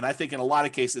one. And I think in a lot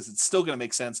of cases, it's still going to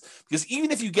make sense because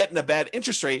even if you get in a bad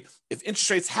interest rate, if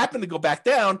interest rates happen to go back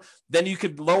down, then you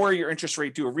could lower your interest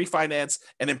rate, do a refinance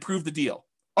and improve the deal.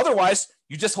 Otherwise,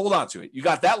 you just hold on to it. You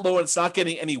got that low and it's not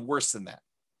getting any worse than that.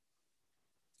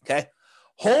 Okay.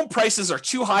 Home prices are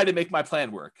too high to make my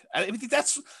plan work. I think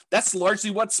that's largely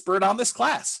what spurred on this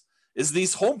class is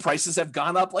these home prices have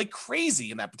gone up like crazy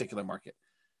in that particular market.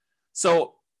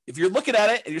 So if you're looking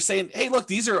at it and you're saying, hey, look,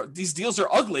 these deals are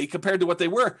ugly compared to what they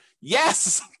were.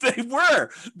 Yes, they were.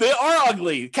 They are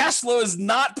ugly. Cash flow is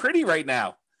not pretty right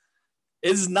now.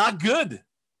 It is not good.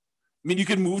 I mean, you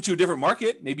can move to a different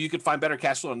market. Maybe you could find better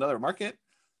cash flow in another market.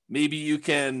 Maybe you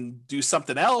can do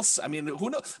something else. I mean, who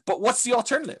knows? But what's the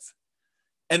alternative?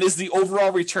 And is the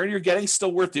overall return you're getting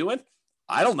still worth doing?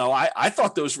 I don't know. I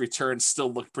thought those returns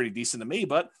still look pretty decent to me,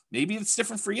 but maybe it's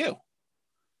different for you,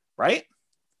 right?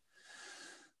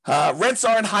 Rents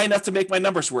aren't high enough to make my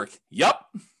numbers work. Yup.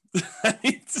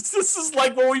 This is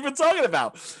like what we've been talking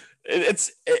about.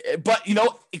 But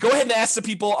go ahead and ask the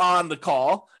people on the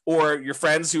call or your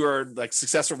friends who are like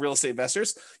successful real estate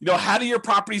investors, how do your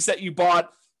properties that you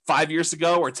bought 5 years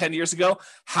ago or 10 years ago,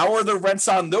 how are the rents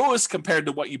on those compared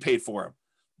to what you paid for them?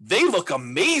 They look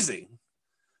amazing.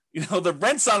 The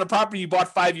rents on a property you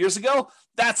bought 5 years ago,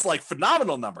 that's like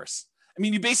phenomenal numbers. I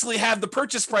mean, you basically have the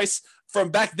purchase price from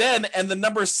back then and the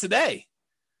numbers today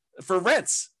for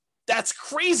rents. That's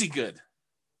crazy good,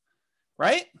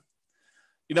 right?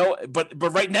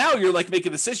 But right now you're like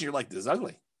making a decision. You're like, this is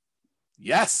ugly.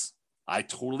 Yes, I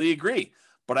totally agree.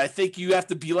 But I think you have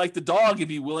to be like the dog and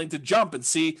be willing to jump and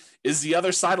see, is the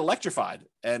other side electrified?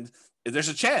 And there's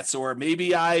a chance, or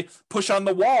maybe I push on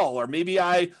the wall, or maybe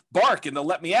I bark and they'll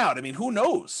let me out. I mean, who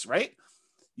knows, right?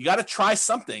 You got to try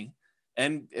something.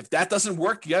 And if that doesn't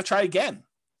work, you got to try again.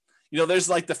 There's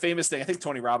like the famous thing. I think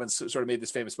Tony Robbins sort of made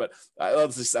this famous, but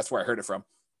that's where I heard it from.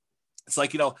 It's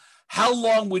like, how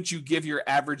long would you give your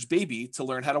average baby to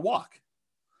learn how to walk?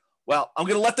 Well, I'm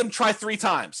going to let them try 3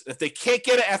 times. If they can't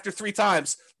get it after 3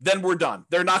 times, then we're done.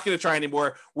 They're not going to try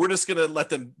anymore. We're just going to let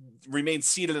them remain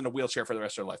seated in a wheelchair for the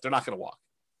rest of their life. They're not going to walk.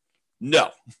 No.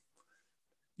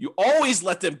 You always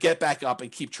let them get back up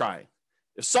and keep trying.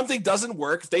 If something doesn't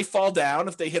work, if they fall down,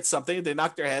 if they hit something, they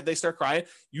knock their head, they start crying,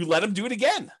 you let them do it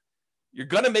again. You're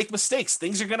going to make mistakes.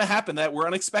 Things are going to happen that were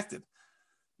unexpected.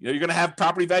 You're going to have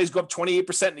property values go up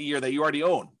 28% in a year that you already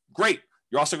own. Great.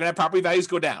 You're also going to have property values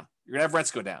go down. You're going to have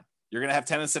rents go down. You're going to have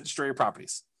tenants that destroy your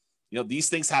properties. These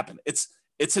things happen.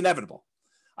 It's inevitable.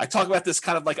 I talk about this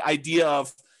kind of like idea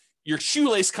of your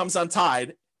shoelace comes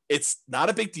untied. It's not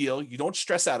a big deal. You don't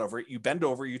stress out over it. You bend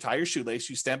over, you tie your shoelace,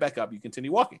 you stand back up, you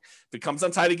continue walking. If it comes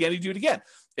untied again, you do it again.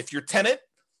 If your tenant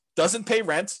doesn't pay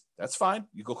rent, that's fine.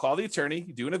 You go call the attorney,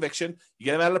 you do an eviction, you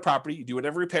get them out of the property, you do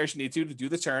whatever repairs you need to do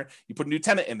the turn, you put a new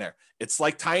tenant in there. It's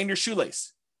like tying your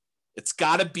shoelace. It's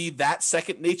got to be that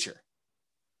second nature.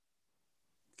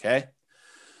 Okay?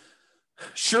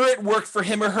 Sure, it worked for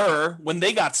him or her when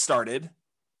they got started.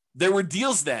 There were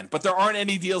deals then, but there aren't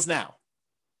any deals now.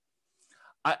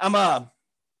 I'm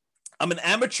an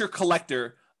amateur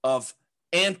collector of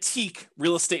antique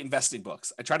real estate investing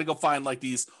books. I try to go find like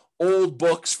these old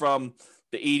books from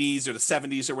the 80s or the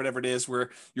 70s or whatever it is, where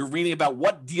you're reading about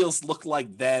what deals look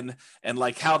like then and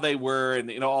like how they were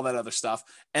and all that other stuff.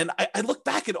 And I look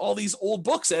back at all these old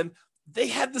books and they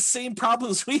had the same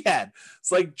problems we had.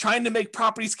 It's like trying to make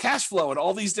properties cash flow and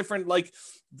all these different like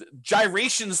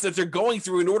gyrations that they're going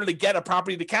through in order to get a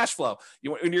property to cash flow.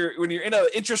 When you're in an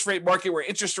interest rate market where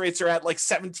interest rates are at like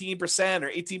 17% or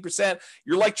 18%,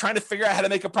 you're like trying to figure out how to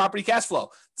make a property cash flow.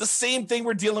 It's the same thing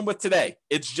we're dealing with today.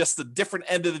 It's just the different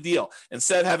end of the deal.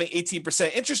 Instead of having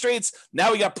 18% interest rates,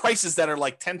 now we got prices that are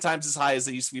like 10 times as high as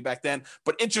they used to be back then,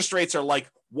 but interest rates are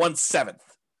like 1/7.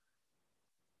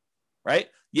 Right?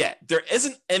 Yeah, there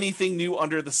isn't anything new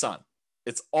under the sun.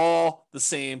 It's all the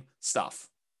same stuff.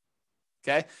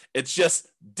 Okay? It's just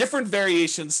different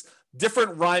variations,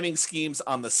 different rhyming schemes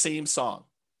on the same song.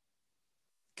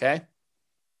 Okay?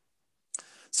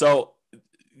 So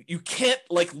you can't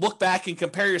like look back and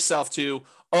compare yourself to,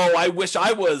 oh, I wish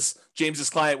I was James's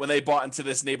client when they bought into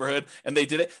this neighborhood and they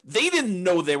did it. They didn't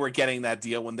know they were getting that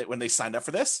deal when they signed up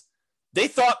for this. They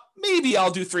thought maybe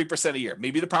I'll do 3% a year.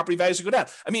 Maybe the property values would go down.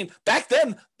 I mean, back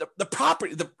then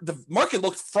the market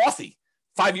looked frothy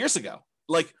 5 years ago.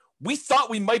 Like we thought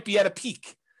we might be at a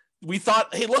peak. We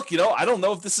thought, hey, look, I don't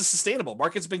know if this is sustainable.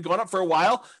 Market's been going up for a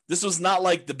while. This was not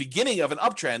like the beginning of an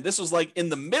uptrend. This was like in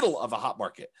the middle of a hot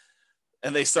market.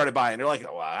 And they started buying. They're like,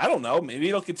 well, I don't know. Maybe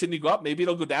it'll continue to go up. Maybe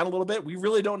it'll go down a little bit. We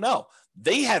really don't know.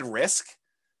 They had risk.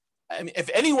 I mean, if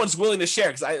anyone's willing to share,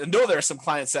 because I know there are some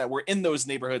clients that were in those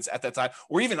neighborhoods at that time,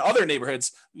 or even other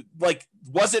neighborhoods, like,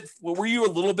 were you a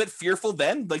little bit fearful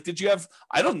then? Like,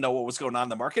 I don't know what was going on in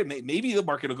the market. Maybe the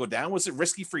market will go down. Was it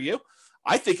risky for you?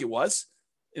 I think it was.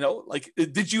 Like,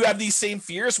 did you have these same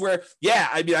fears where, yeah,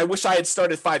 I mean, I wish I had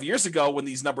started 5 years ago when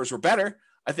these numbers were better.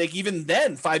 I think even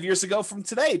then, 5 years ago from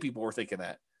today, people were thinking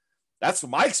that. That's what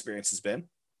my experience has been.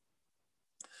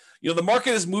 The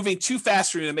market is moving too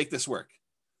fast for me to make this work.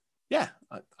 Yeah,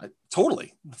 I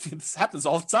totally. This happens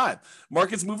all the time.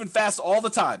 Market's moving fast all the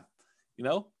time,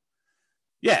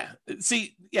 Yeah.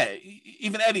 See, yeah,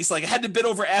 even Eddie's like, I had to bid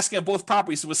over asking on both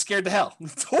properties, so was scared to hell.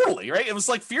 Totally, right? It was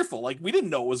like fearful. Like we didn't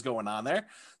know what was going on there.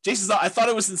 Jason's I thought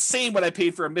it was insane what I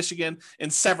paid for a Michigan in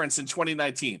Severance in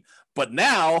 2019. But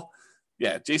now,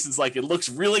 yeah, Jason's like, it looks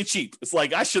really cheap. It's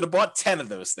like, I should have bought 10 of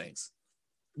those things.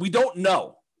 We don't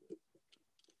know.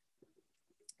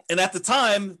 And at the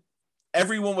time,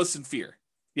 everyone was in fear.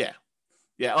 Yeah.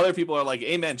 Yeah. Other people are like,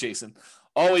 amen, Jason.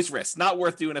 Always risk. Not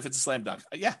worth doing if it's a slam dunk.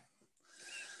 Yeah.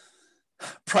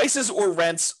 Prices or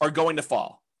rents are going to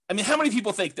fall. I mean, how many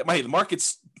people think that the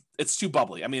market's it's too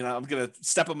bubbly? I mean, I'm going to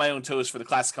step on my own toes for the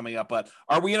class coming up, but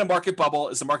are we in a market bubble?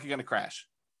 Is the market going to crash?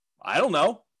 I don't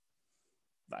know.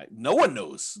 No one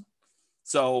knows.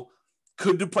 So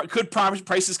could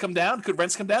prices come down? Could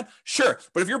rents come down? Sure.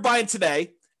 But if you're buying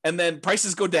today and then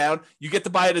prices go down, you get to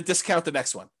buy at a discount the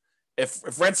next one. If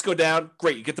rents go down,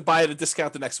 great. You get to buy at a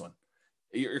discount the next one.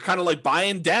 You're kind of like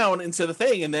buying down into the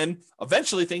thing, and then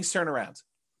eventually things turn around.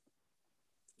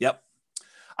 Yep.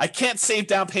 I can't save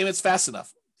down payments fast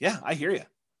enough. Yeah, I hear you.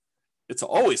 It's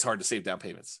always hard to save down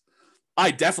payments. I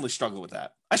definitely struggle with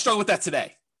that. I struggle with that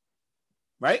today.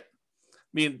 Right?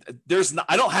 I mean,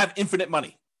 I don't have infinite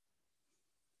money.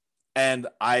 And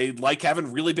I like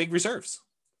having really big reserves.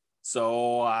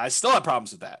 So I still have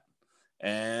problems with that.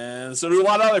 And so do a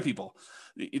lot of other people.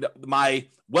 You know, my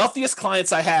wealthiest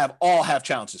clients I have all have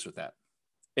challenges with that.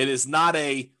 It is not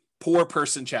a poor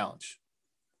person challenge.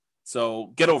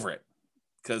 So get over it,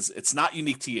 because it's not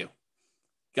unique to you.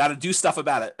 Got to do stuff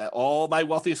about it. All my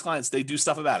wealthiest clients, they do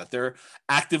stuff about it. They're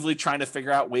actively trying to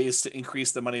figure out ways to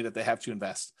increase the money that they have to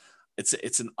invest.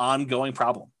 It's an ongoing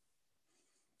problem.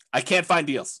 I can't find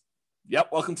deals. Yep,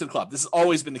 welcome to the club. This has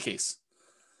always been the case.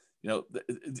 You know,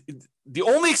 the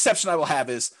only exception I will have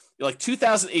is like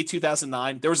 2008,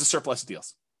 2009, there was a surplus of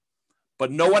deals.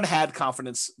 But no one had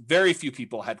confidence. Very few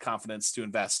people had confidence to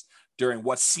invest during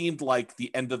what seemed like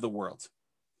the end of the world.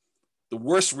 The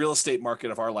worst real estate market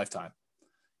of our lifetime.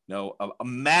 You know, a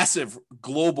massive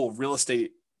global real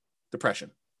estate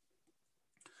depression.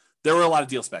 There were a lot of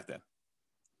deals back then.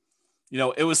 You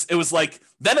know, it was like,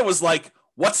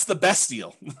 what's the best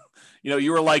deal? You know,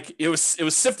 you were like, it was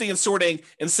sifting and sorting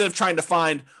instead of trying to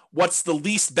find what's the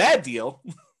least bad deal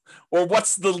or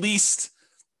what's the least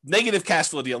negative cash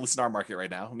flow deal, at least in our market right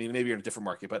now. I mean, maybe you're in a different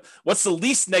market, but what's the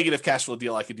least negative cash flow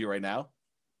deal I could do right now?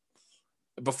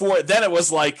 Before then it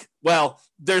was like, well,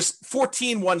 there's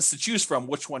 14 ones to choose from.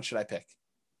 Which one should I pick?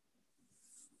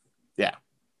 Yeah.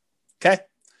 Okay.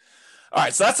 All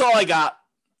right. So that's all I got.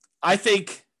 I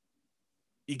think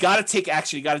you got to take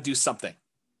action. You got to do something.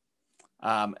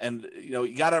 And you know,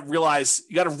 you got to realize,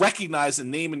 you got to recognize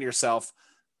and name in yourself,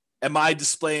 am I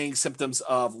displaying symptoms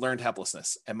of learned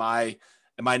helplessness? Am I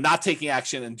not taking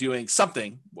action and doing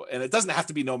something? And it doesn't have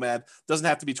to be Nomad, doesn't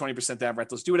have to be 20% down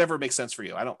rentals. Do whatever makes sense for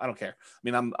you. I don't care. I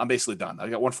mean, I'm basically done. I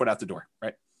got one foot out the door,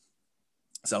 right?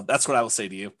 So that's what I will say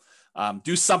to you.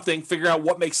 Do something, figure out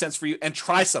what makes sense for you, and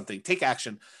try something. Take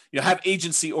action. You know, have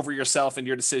agency over yourself and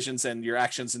your decisions and your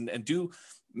actions, and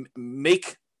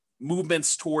make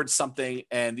movements towards something.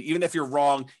 And even if you're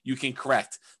wrong, you can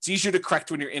correct. It's easier to correct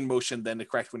when you're in motion than to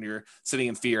correct when you're sitting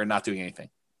in fear and not doing anything.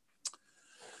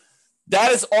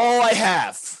 That is all I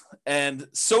have. And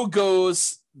so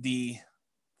goes the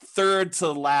third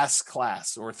to last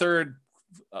class, or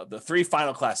the three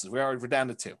final classes. We're down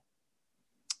to two.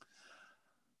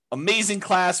 Amazing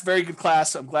class, very good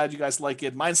class. I'm glad you guys like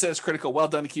it. Mindset is critical. Well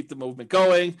done to keep the movement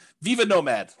going. Viva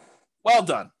Nomad. Well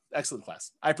done. Excellent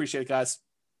class. I appreciate it, guys.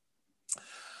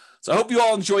 So I hope you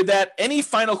all enjoyed that. Any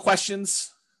final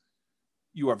questions?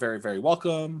 You are very, very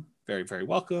welcome. Very, very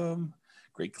welcome.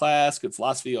 Great class. Good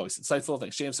philosophy. Always insightful.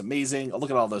 Thanks, James. Amazing.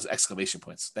 Look at all those exclamation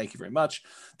points. Thank you very much.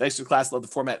 Thanks for the class. Love the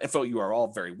format info. You are all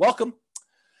very welcome.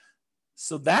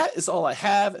 So that is all I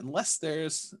have, unless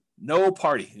there's no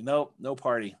party. No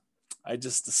party. I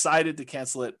just decided to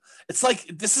cancel it. It's like,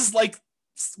 this is like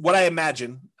what I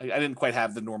imagine. I didn't quite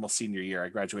have the normal senior year. I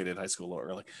graduated high school a little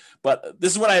early, but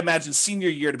this is what I imagine senior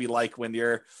year to be like when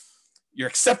you're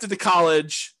accepted to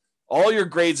college, all your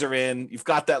grades are in, you've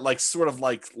got that like sort of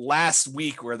like last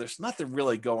week where there's nothing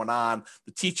really going on.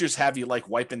 The teachers have you like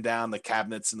wiping down the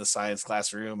cabinets in the science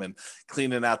classroom and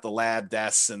cleaning out the lab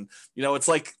desks. And, you know, it's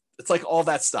like all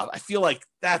that stuff. I feel like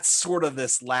that's sort of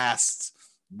this last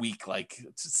week, like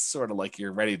it's sort of like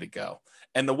you're ready to go.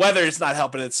 And the weather is not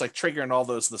helping. It's like triggering all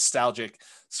those nostalgic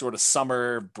sort of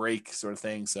summer break sort of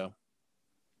thing. So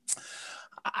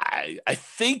I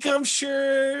think I'm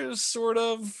sure sort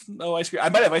of no ice cream. I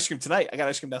might have ice cream tonight. I got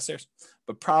ice cream downstairs,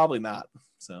 but probably not.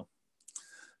 So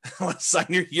I want to sign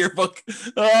your yearbook.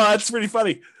 Oh, that's pretty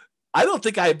funny. I don't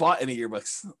think I bought any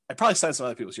yearbooks. I probably signed some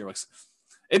other people's yearbooks.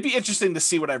 It'd be interesting to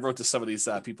see what I wrote to some of these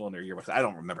people in their yearbooks. I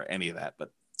don't remember any of that,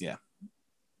 but yeah.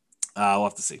 We'll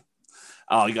have to see.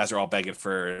 Oh, you guys are all begging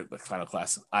for the final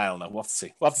class. I don't know. We'll have to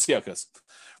see. We'll have to see how it goes.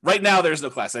 Right now, there's no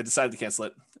class. I decided to cancel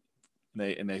it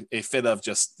in a fit of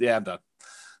just, yeah, I'm done.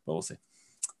 But we'll see.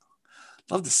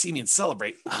 Love to see me and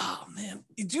celebrate. Oh, man.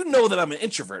 You do know that I'm an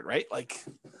introvert, right? Like,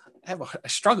 I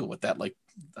struggle with that. Like,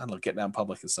 I don't know, getting out in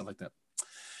public and stuff like that.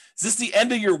 Is this the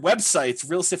end of your website,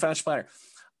 Real Estate Financial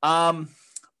Planner?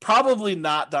 Probably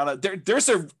not, Donna. There's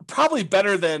a probably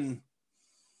better than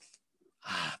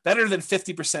better than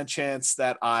 50% chance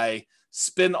that I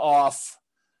spin off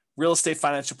Real Estate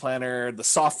Financial Planner, the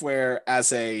software,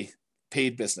 as a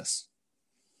paid business.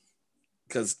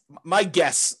 Because my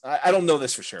guess, I don't know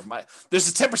this for sure. There's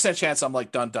a 10% chance I'm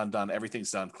like, done.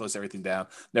 Everything's done. Close everything down.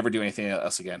 Never do anything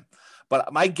else again.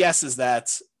 But my guess is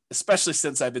that, especially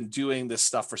since I've been doing this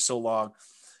stuff for so long,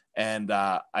 and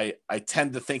I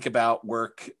tend to think about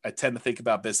work. I tend to think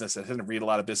about business. I tend to read a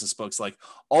lot of business books. Like,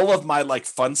 all of my like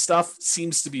fun stuff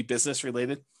seems to be business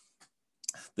related.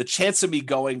 The chance of me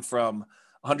going from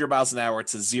 100 miles an hour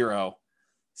to zero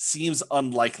seems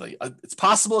unlikely. It's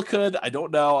possible it could. I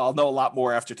don't know. I'll know a lot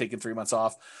more after taking 3 months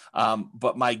off.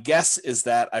 But my guess is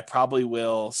that I probably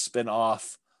will spin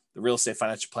off the Real Estate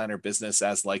Financial Planner business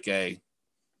as like a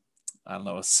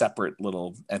separate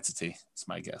little entity. It's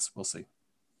my guess. We'll see.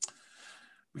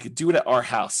 We could do it at our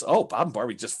house. Oh, Bob and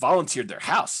Barbie just volunteered their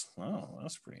house. Oh,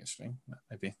 that's pretty interesting.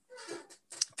 Maybe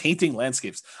painting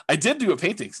landscapes. I did do a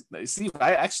painting. Steve,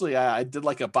 I did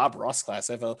like a Bob Ross class.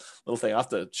 I have a little thing. I'll have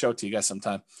to show it to you guys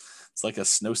sometime. It's like a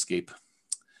snowscape.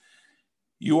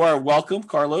 You are welcome,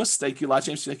 Carlos. Thank you a lot,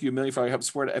 James. Thank you a million for all your help and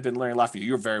support. I've been learning a lot from you.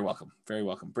 You're very welcome. Very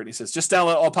welcome. Brittany says, just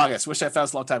download all podcasts. Wish I found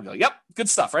this a long time ago. Yep. Good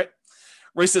stuff, right?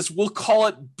 Ray says, we'll call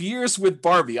it Beers with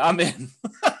Barbie. I'm in.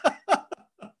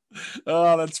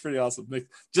 Oh, that's pretty awesome. Nick,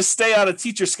 just stay on a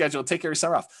teacher schedule. Take your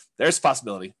summer off. There's a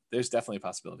possibility. There's definitely a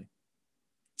possibility.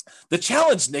 The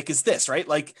challenge, Nick, is this, right?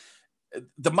 Like,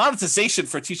 the monetization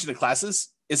for teaching the classes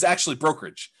is actually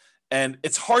brokerage. And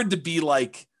it's hard to be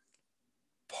like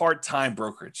part-time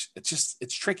brokerage. It's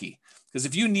tricky. Because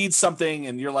if you need something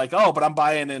and you're like, oh, but I'm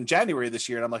buying in January this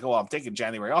year. And I'm like, oh, I'm taking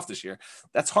January off this year.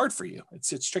 That's hard for you.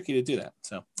 It's tricky to do that.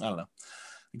 So I don't know.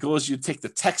 The goal is you take the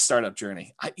tech startup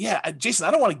journey. Jason,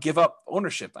 I don't want to give up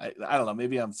ownership. I don't know.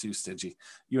 Maybe I'm too stingy.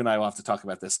 You and I will have to talk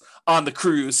about this on the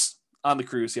cruise.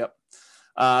 Yep.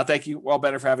 Thank you, Well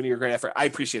Better, for having your great effort. I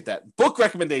appreciate that. Book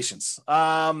recommendations.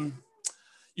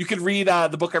 You can read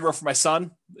the book I wrote for my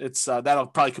son. It's that'll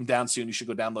probably come down soon. You should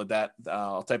go download that.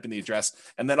 I'll type in the address.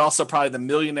 And then also probably The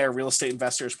Millionaire Real Estate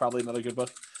Investor is probably another good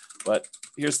book. But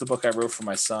here's the book I wrote for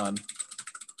my son.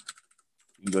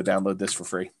 You can go download this for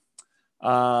free.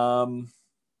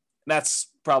 That's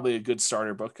probably a good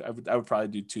starter book. I would probably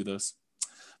do 2 of those.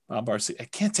 Barcy, I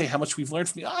can't tell you how much we've learned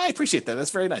from you. I appreciate that. That's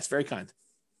very nice. Very kind.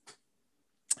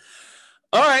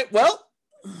 All right. Well,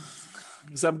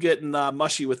 because I'm getting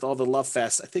mushy with all the love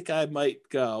fest, I think I might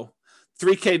go.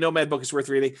 3K Nomad book is worth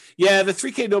reading. Yeah, the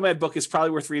 3K Nomad book is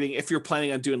probably worth reading if you're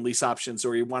planning on doing lease options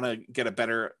or you want to get a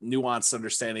better nuanced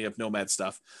understanding of Nomad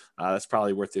stuff. That's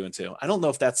probably worth doing too. I don't know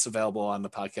if that's available on the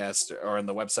podcast or on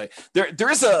the website.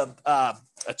 There is a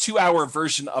 2-hour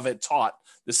version of it taught.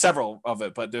 There's several of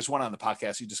it, but there's one on the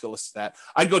podcast. You just go listen to that.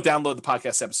 I'd go download the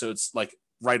podcast episodes like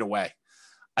right away.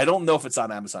 I don't know if it's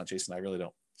on Amazon, Jason. I really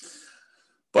don't.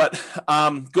 But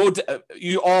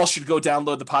you all should go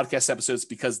download the podcast episodes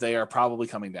because they are probably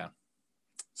coming down.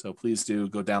 So please do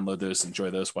go download those,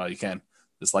 enjoy those while you can.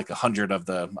 There's like 100 of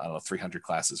the 300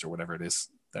 classes or whatever it is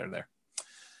that are there.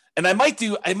 And I might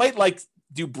do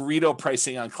burrito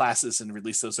pricing on classes and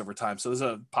release those over time. So there's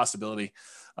a possibility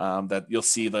that you'll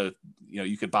see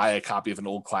you could buy a copy of an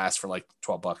old class for like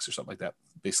 $12 or something like that.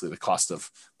 Basically the cost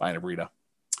of buying a burrito.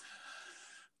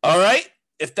 All right.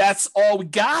 If that's all we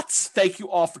got, thank you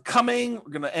all for coming. We're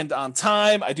going to end on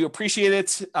time. I do appreciate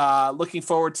it. Looking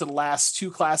forward to the last 2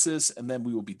 classes, and then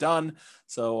we will be done.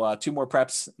 So 2 more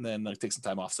preps, and then take some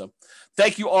time off. So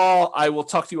thank you all. I will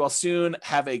talk to you all soon.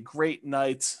 Have a great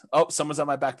night. Oh, someone's on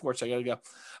my back porch. I got to go.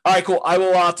 All right, cool. I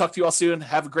will talk to you all soon.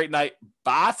 Have a great night.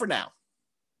 Bye for now.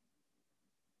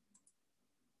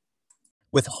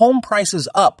 With home prices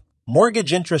up,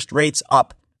 mortgage interest rates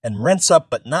up, and rents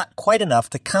up but not quite enough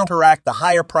to counteract the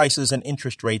higher prices and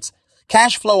interest rates,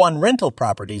 cash flow on rental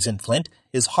properties in Flint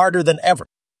is harder than ever.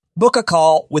 Book a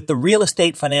call with the Real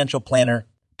Estate Financial Planner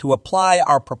to apply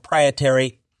our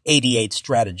proprietary 88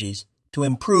 strategies to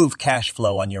improve cash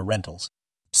flow on your rentals.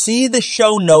 See the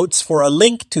show notes for a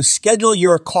link to schedule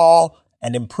your call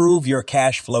and improve your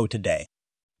cash flow today.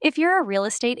 If you're a real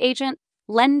estate agent,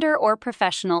 lender, or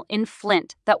professional in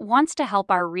Flint that wants to help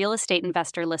our real estate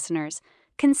investor listeners,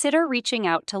 consider reaching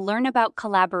out to learn about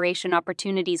collaboration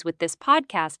opportunities with this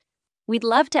podcast. We'd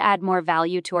love to add more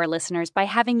value to our listeners by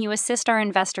having you assist our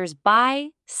investors buy,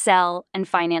 sell, and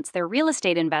finance their real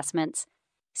estate investments.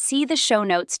 See the show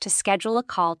notes to schedule a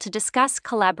call to discuss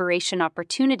collaboration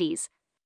opportunities.